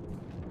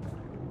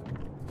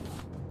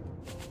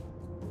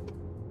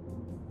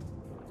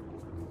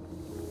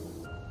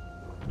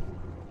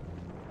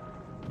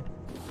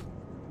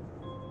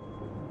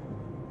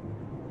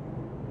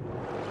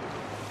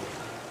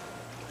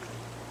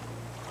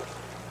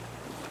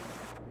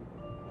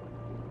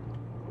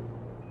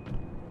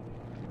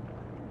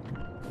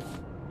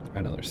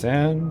 Another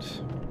sand.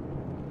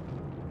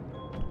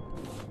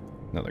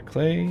 Another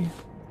clay.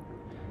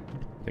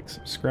 Take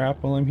some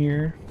scrap while I'm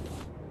here.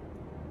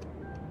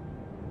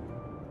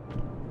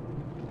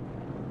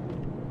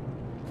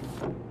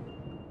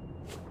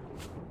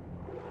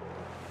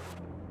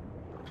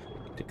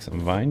 Take some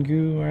vine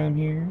goo while I'm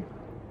here.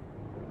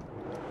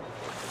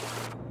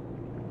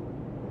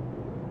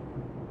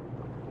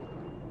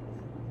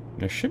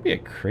 There should be a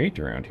crate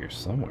around here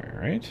somewhere,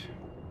 right?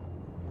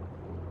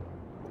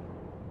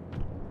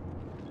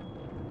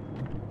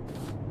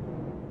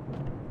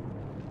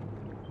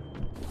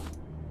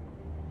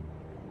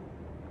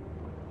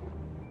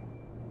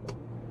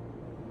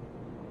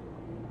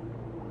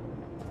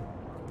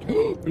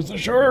 There's a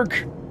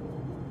shark!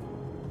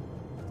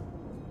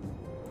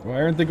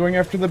 Why aren't they going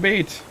after the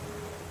bait?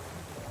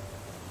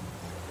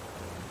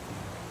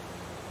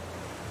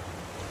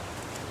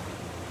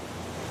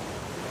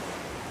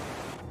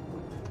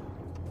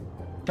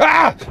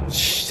 Ah!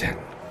 Shit.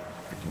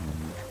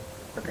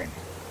 Okay.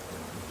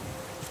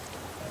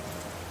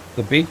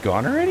 The bait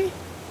gone already?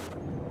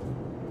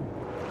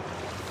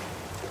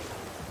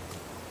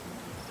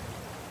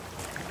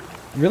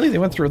 Really? They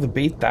went through the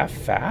bait that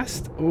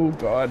fast? Oh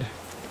god.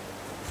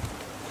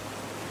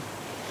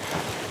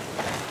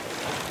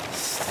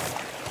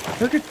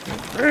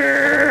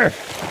 Alright.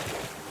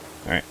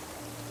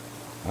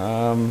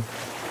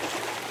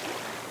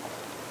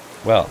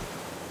 Well.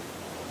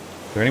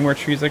 Are there any more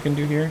trees I can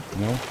do here?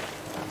 No?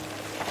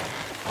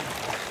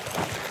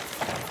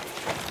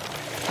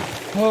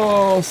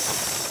 Oh,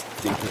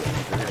 stupid.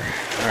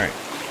 Alright.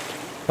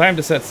 Time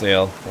to set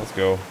sail. Let's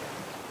go.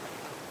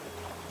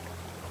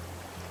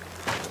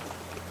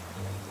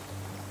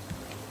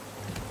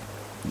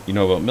 You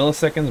know about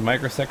milliseconds,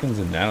 microseconds,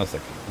 and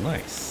nanoseconds.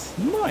 Nice.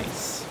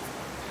 Nice.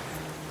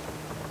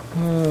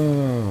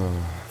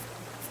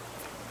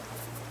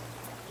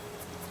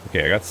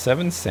 Okay, I got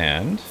 7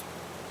 sand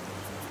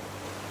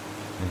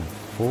and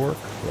 4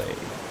 clay.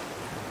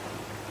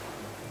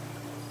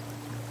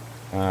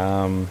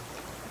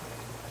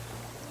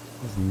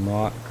 This is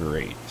not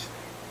great.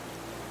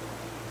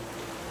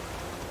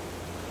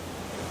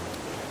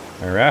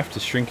 My raft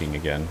is shrinking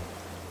again.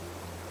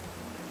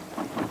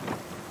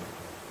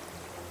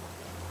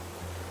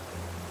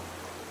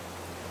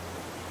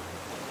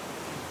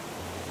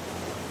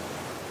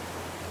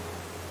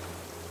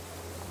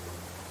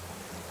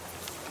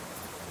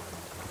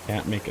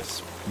 Can't make a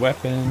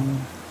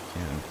weapon.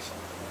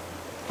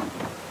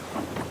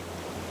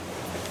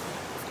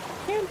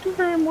 Can't do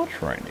very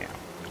much right now.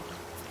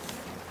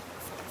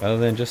 Other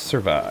than just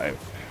survive.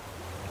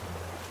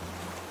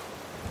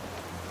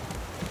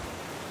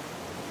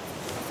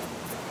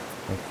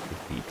 Let's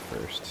eat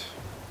first.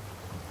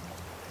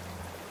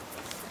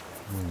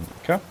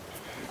 Cup.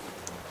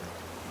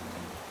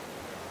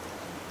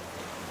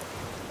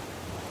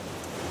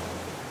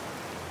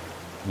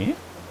 Yeah.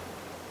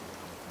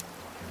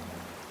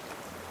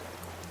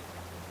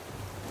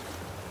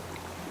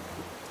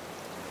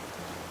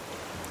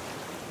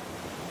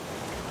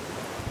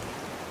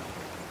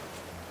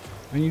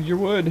 I need your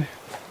wood.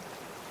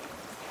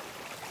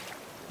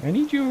 I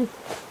need you.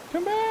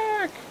 Come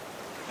back.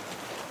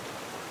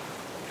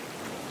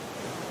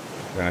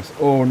 Nice.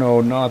 Oh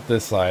no, not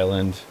this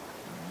island.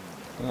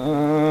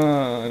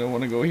 I don't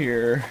want to go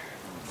here.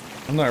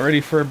 I'm not ready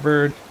for a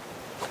bird.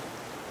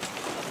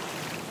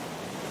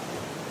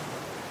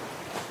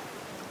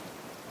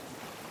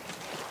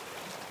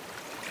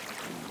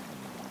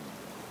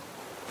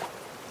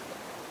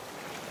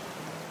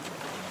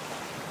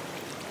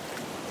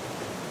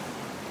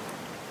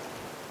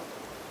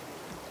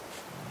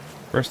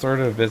 First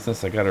order of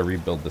business, I gotta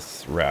rebuild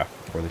this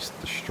raft before they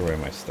destroy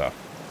my stuff.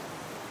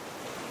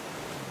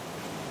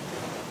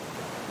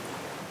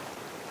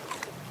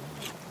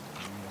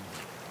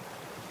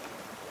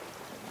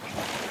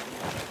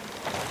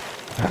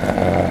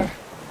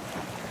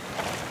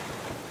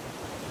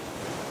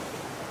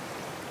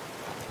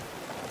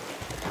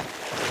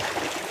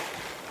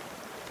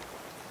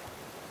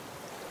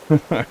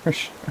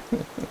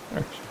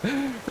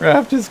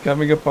 Raft is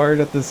coming apart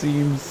at the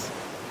seams.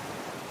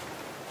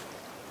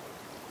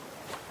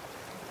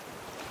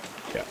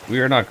 Yeah, we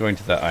are not going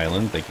to that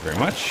island. Thank you very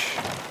much.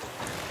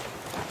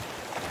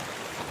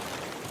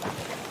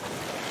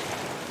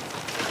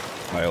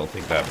 I will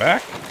take that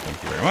back.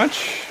 Thank you very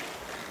much.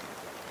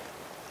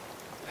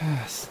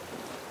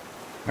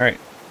 Alright.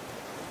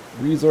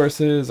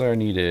 Resources are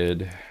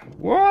needed.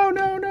 Whoa,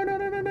 no, no, no,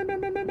 no, no, no,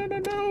 no, no, no, no,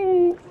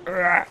 no.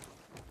 Ah.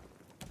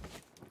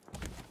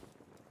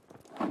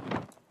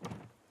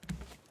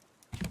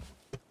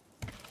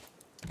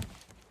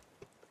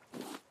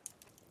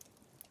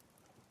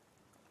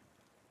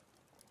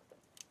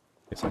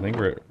 Okay, so I think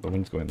the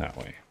wind's going that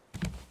way.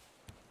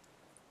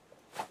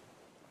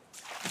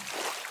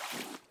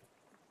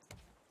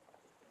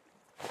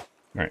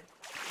 Alright.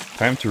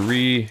 Time to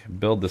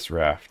rebuild this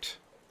raft.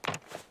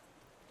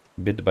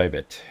 Bit by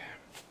bit.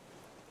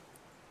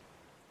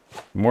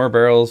 More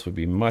barrels would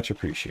be much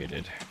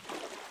appreciated.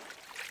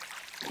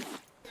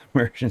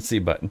 Emergency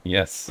button,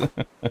 yes.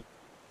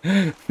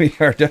 We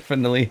are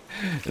definitely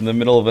in the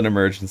middle of an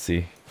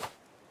emergency.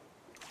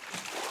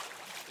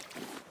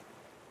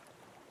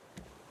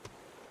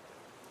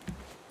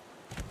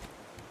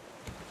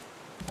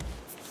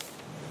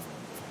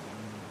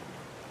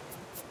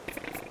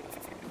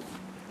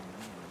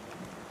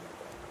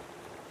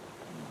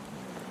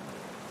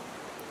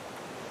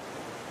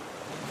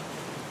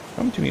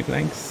 Come to me,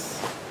 thanks.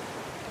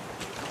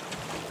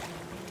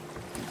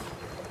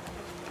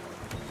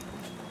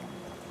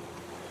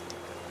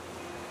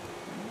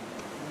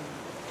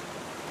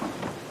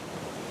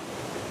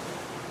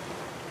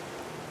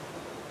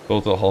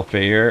 Both a hull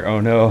failure. Oh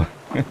no,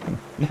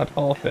 not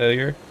hull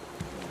failure.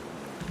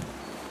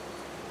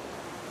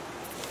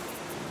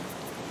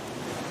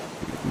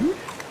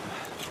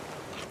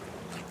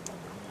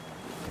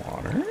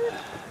 Water.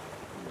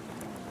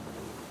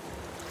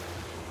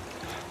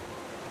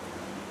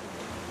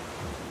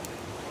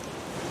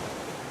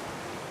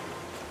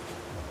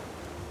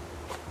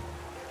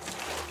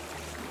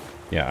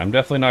 Yeah, I'm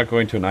definitely not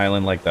going to an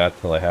island like that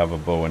till I have a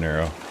bow and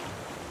arrow.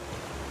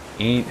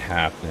 Ain't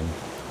happening.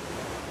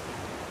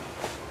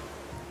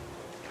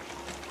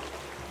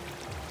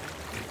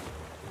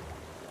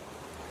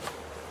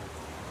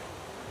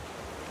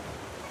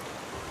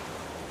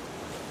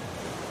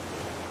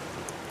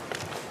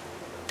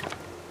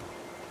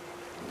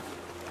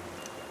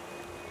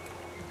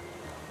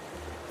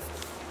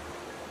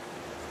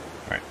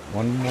 Alright,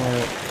 one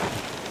more.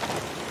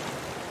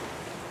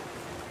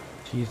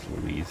 Jeez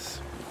Louise.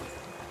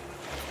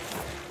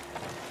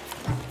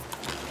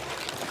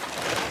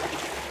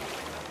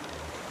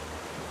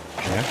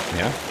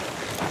 Yeah.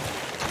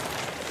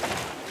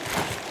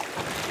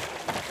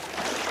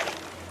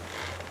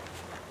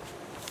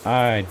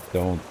 I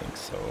don't think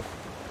so.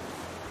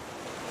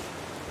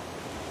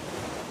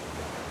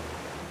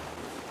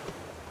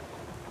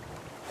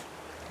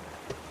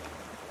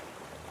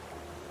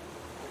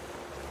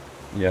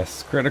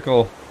 Yes,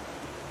 critical.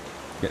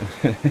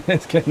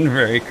 It's getting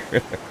very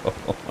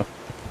critical.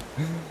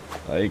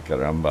 Ay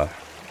caramba.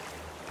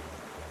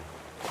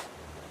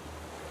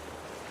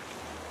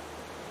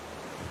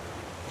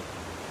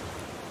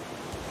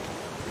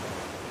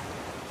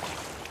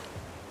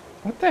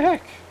 What the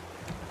heck?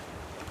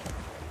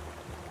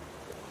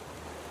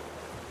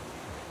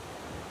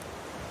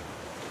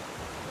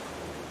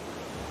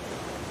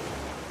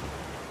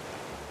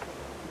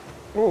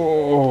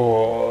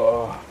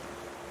 Oh.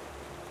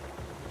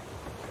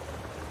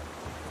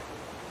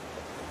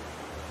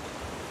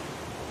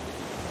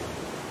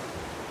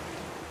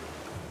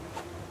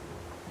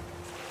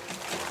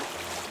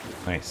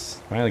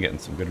 Nice. Finally getting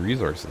some good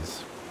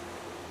resources.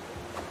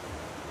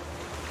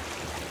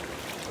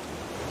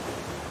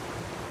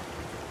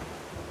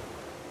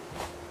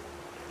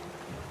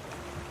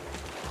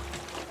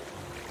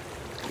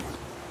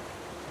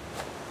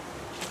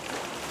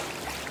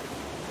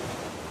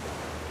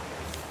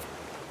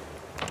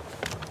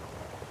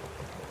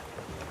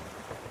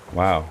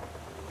 Wow.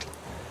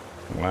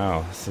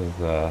 Wow, this is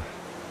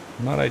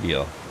not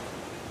ideal.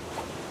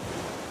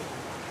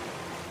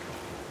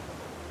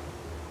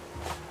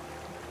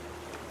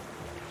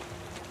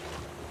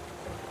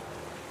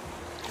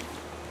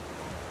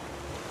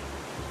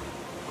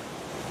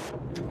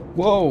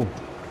 Whoa!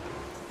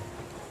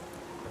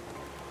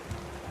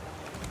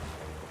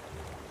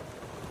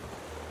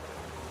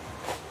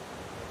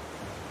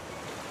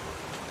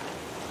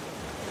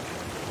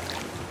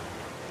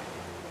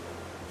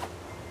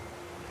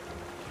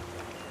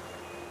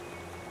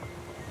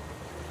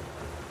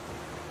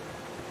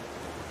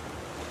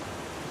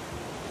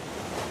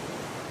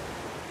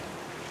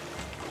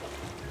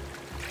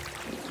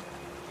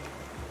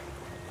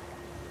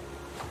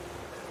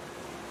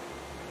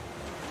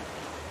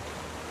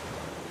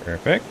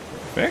 Perfect,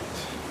 perfect.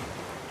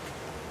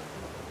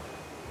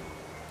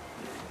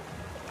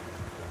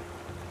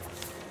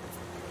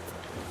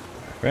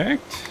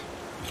 Perfect.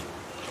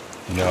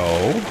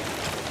 No.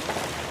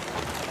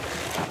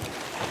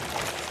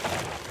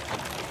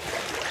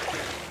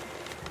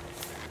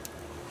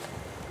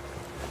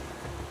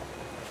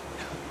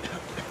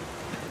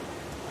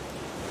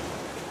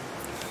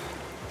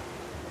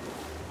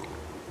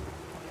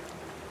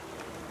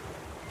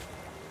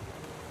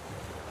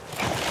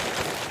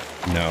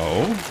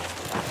 No.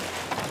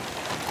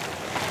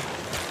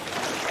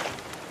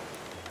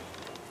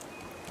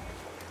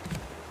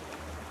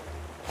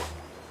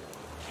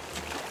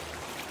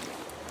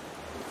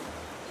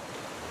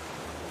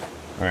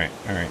 Alright,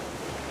 alright.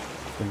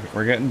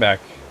 We're getting back.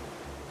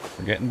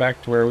 We're getting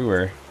back to where we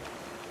were.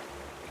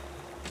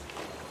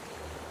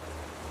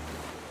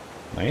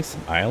 Nice.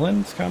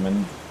 Islands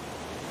coming.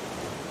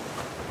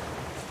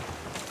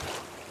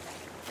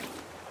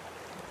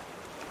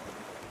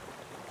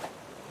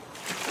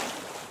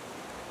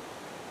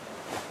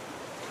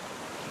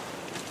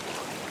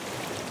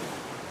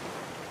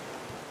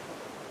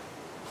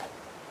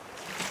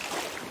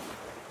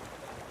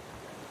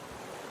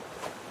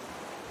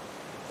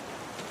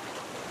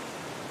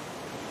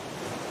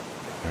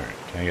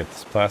 Can I get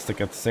this plastic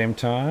at the same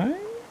time?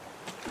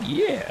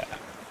 Yeah.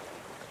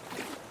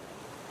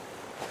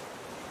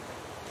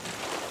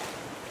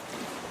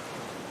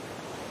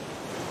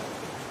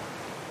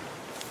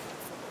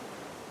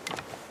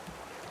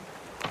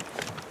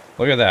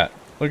 Look at that.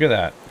 Look at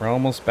that. We're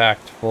almost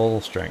back to full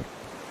strength.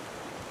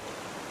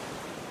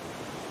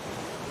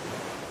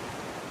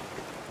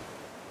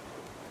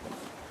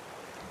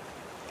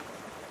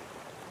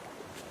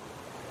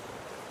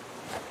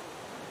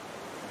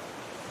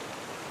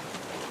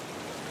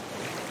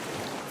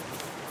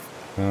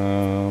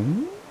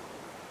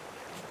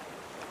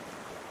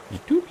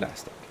 Need 2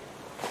 plastic.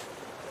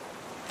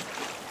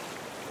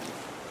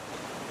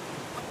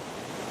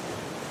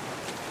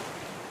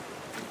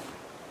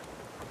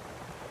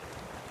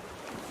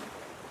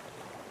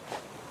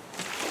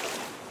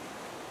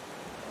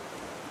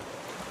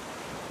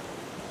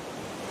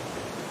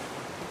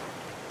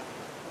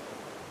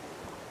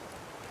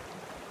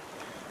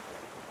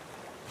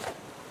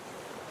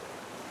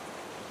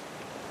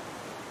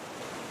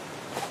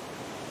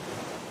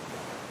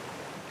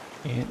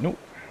 And nope.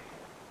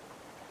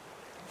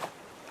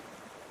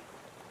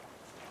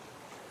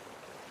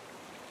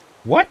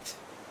 What?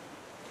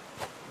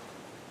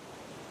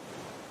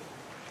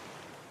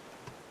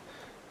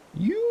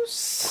 You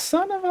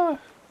son of a...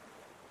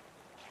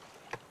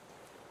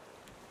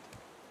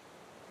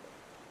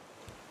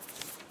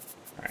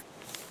 Alright.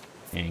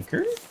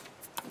 Anchor.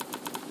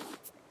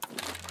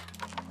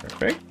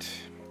 Perfect.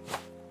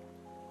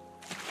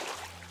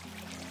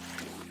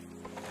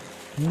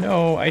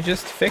 No, I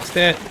just fixed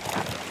it.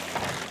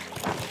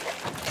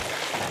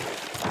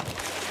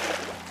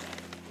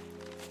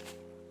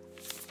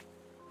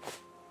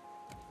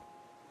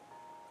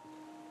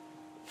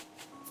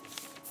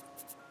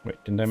 Wait,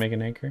 didn't I make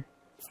an anchor?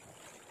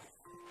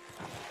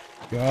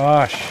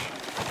 Gosh.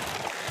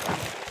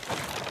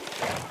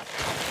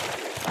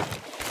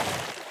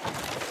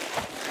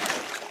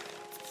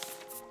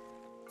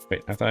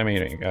 Wait, I thought I made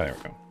an anchor. Oh, there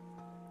we go.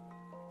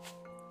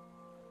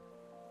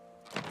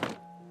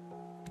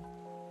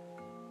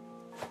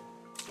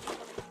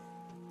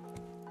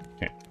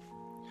 Okay.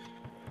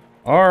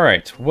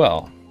 Alright,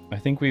 well, I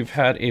think we've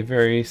had a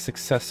very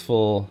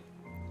successful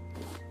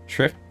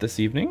trip this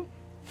evening.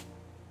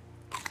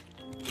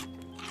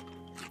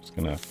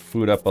 Gonna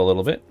food up a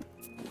little bit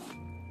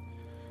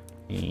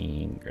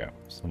and grab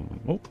some.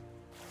 Oh, all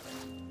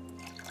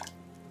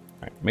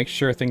right. Make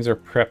sure things are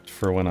prepped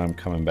for when I'm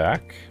coming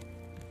back.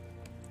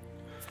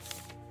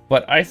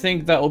 But I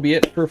think that will be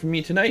it for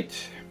me tonight.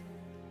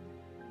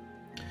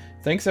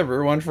 Thanks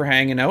everyone for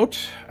hanging out.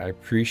 I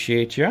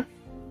appreciate you.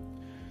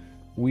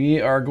 We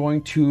are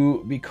going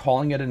to be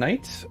calling it a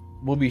night.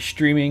 We'll be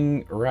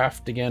streaming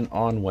Raft again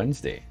on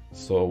Wednesday,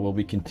 so we'll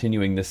be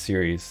continuing this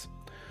series.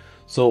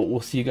 So we'll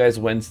see you guys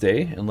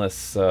Wednesday,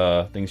 unless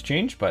things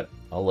change, but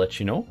I'll let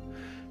you know.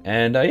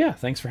 And yeah,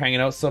 thanks for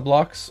hanging out,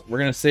 Sublocks. We're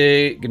going to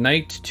say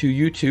goodnight to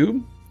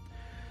YouTube.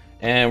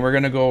 And we're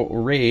going to go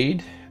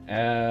raid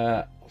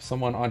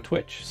someone on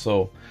Twitch.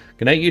 So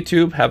goodnight,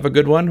 YouTube. Have a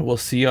good one. We'll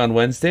see you on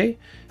Wednesday.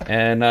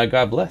 And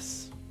God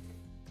bless.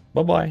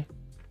 Bye-bye.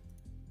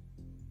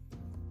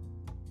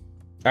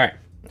 Alright,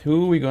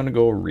 who are we going to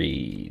go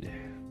raid?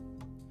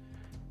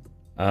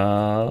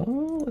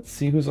 Let's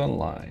see who's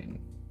online.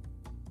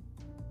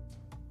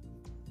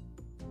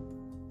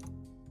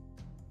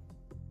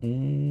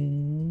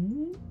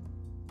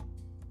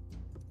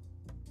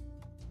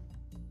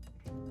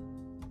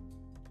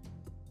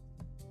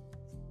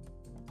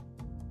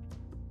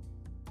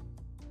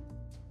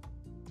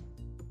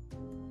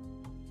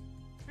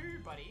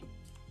 Everybody.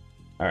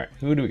 All right,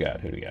 who do we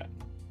got? Who do we got?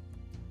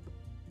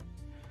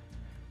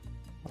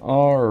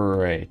 All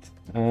right.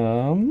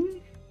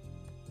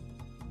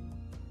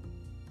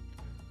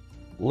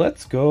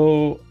 Let's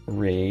go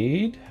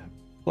raid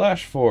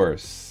Flash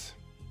Force.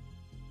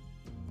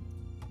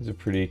 He's a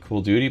pretty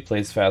cool dude. He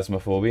plays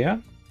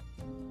Phasmophobia.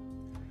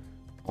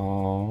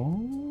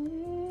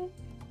 Oh.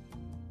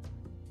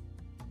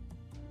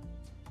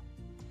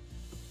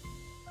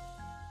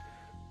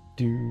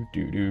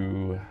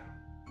 Do.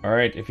 All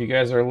right, if you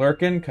guys are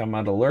lurking, come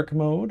onto lurk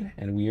mode,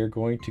 and we are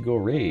going to go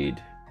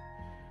raid.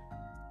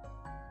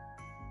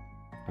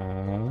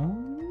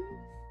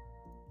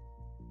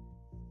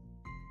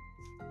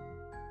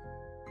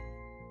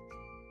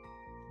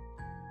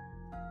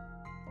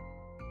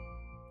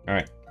 All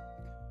right.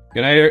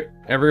 Good night,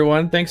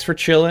 everyone. Thanks for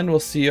chilling. We'll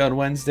see you on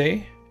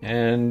Wednesday.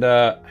 And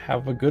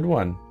have a good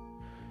one.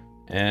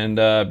 And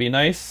be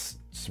nice.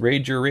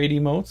 Raid your raid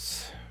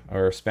emotes.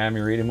 Or spam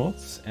your raid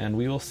emotes. And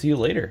we will see you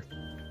later.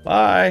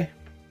 Bye.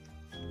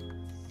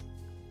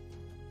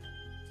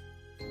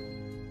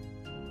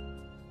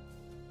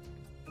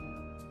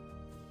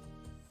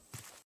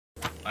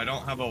 I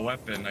don't have a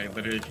weapon. I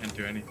literally can't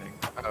do anything.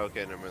 Oh,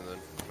 okay, never mind then.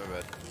 My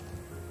bad.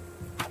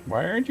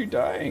 Why aren't you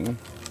dying?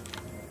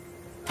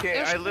 Okay,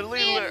 I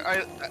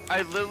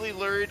literally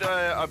lured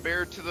a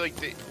bear to like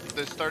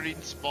the starting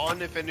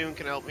spawn. If anyone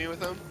can help me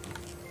with him.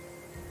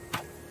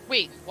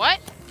 Wait, what?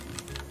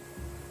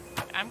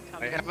 I'm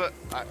coming.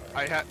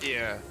 I have,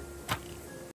 yeah.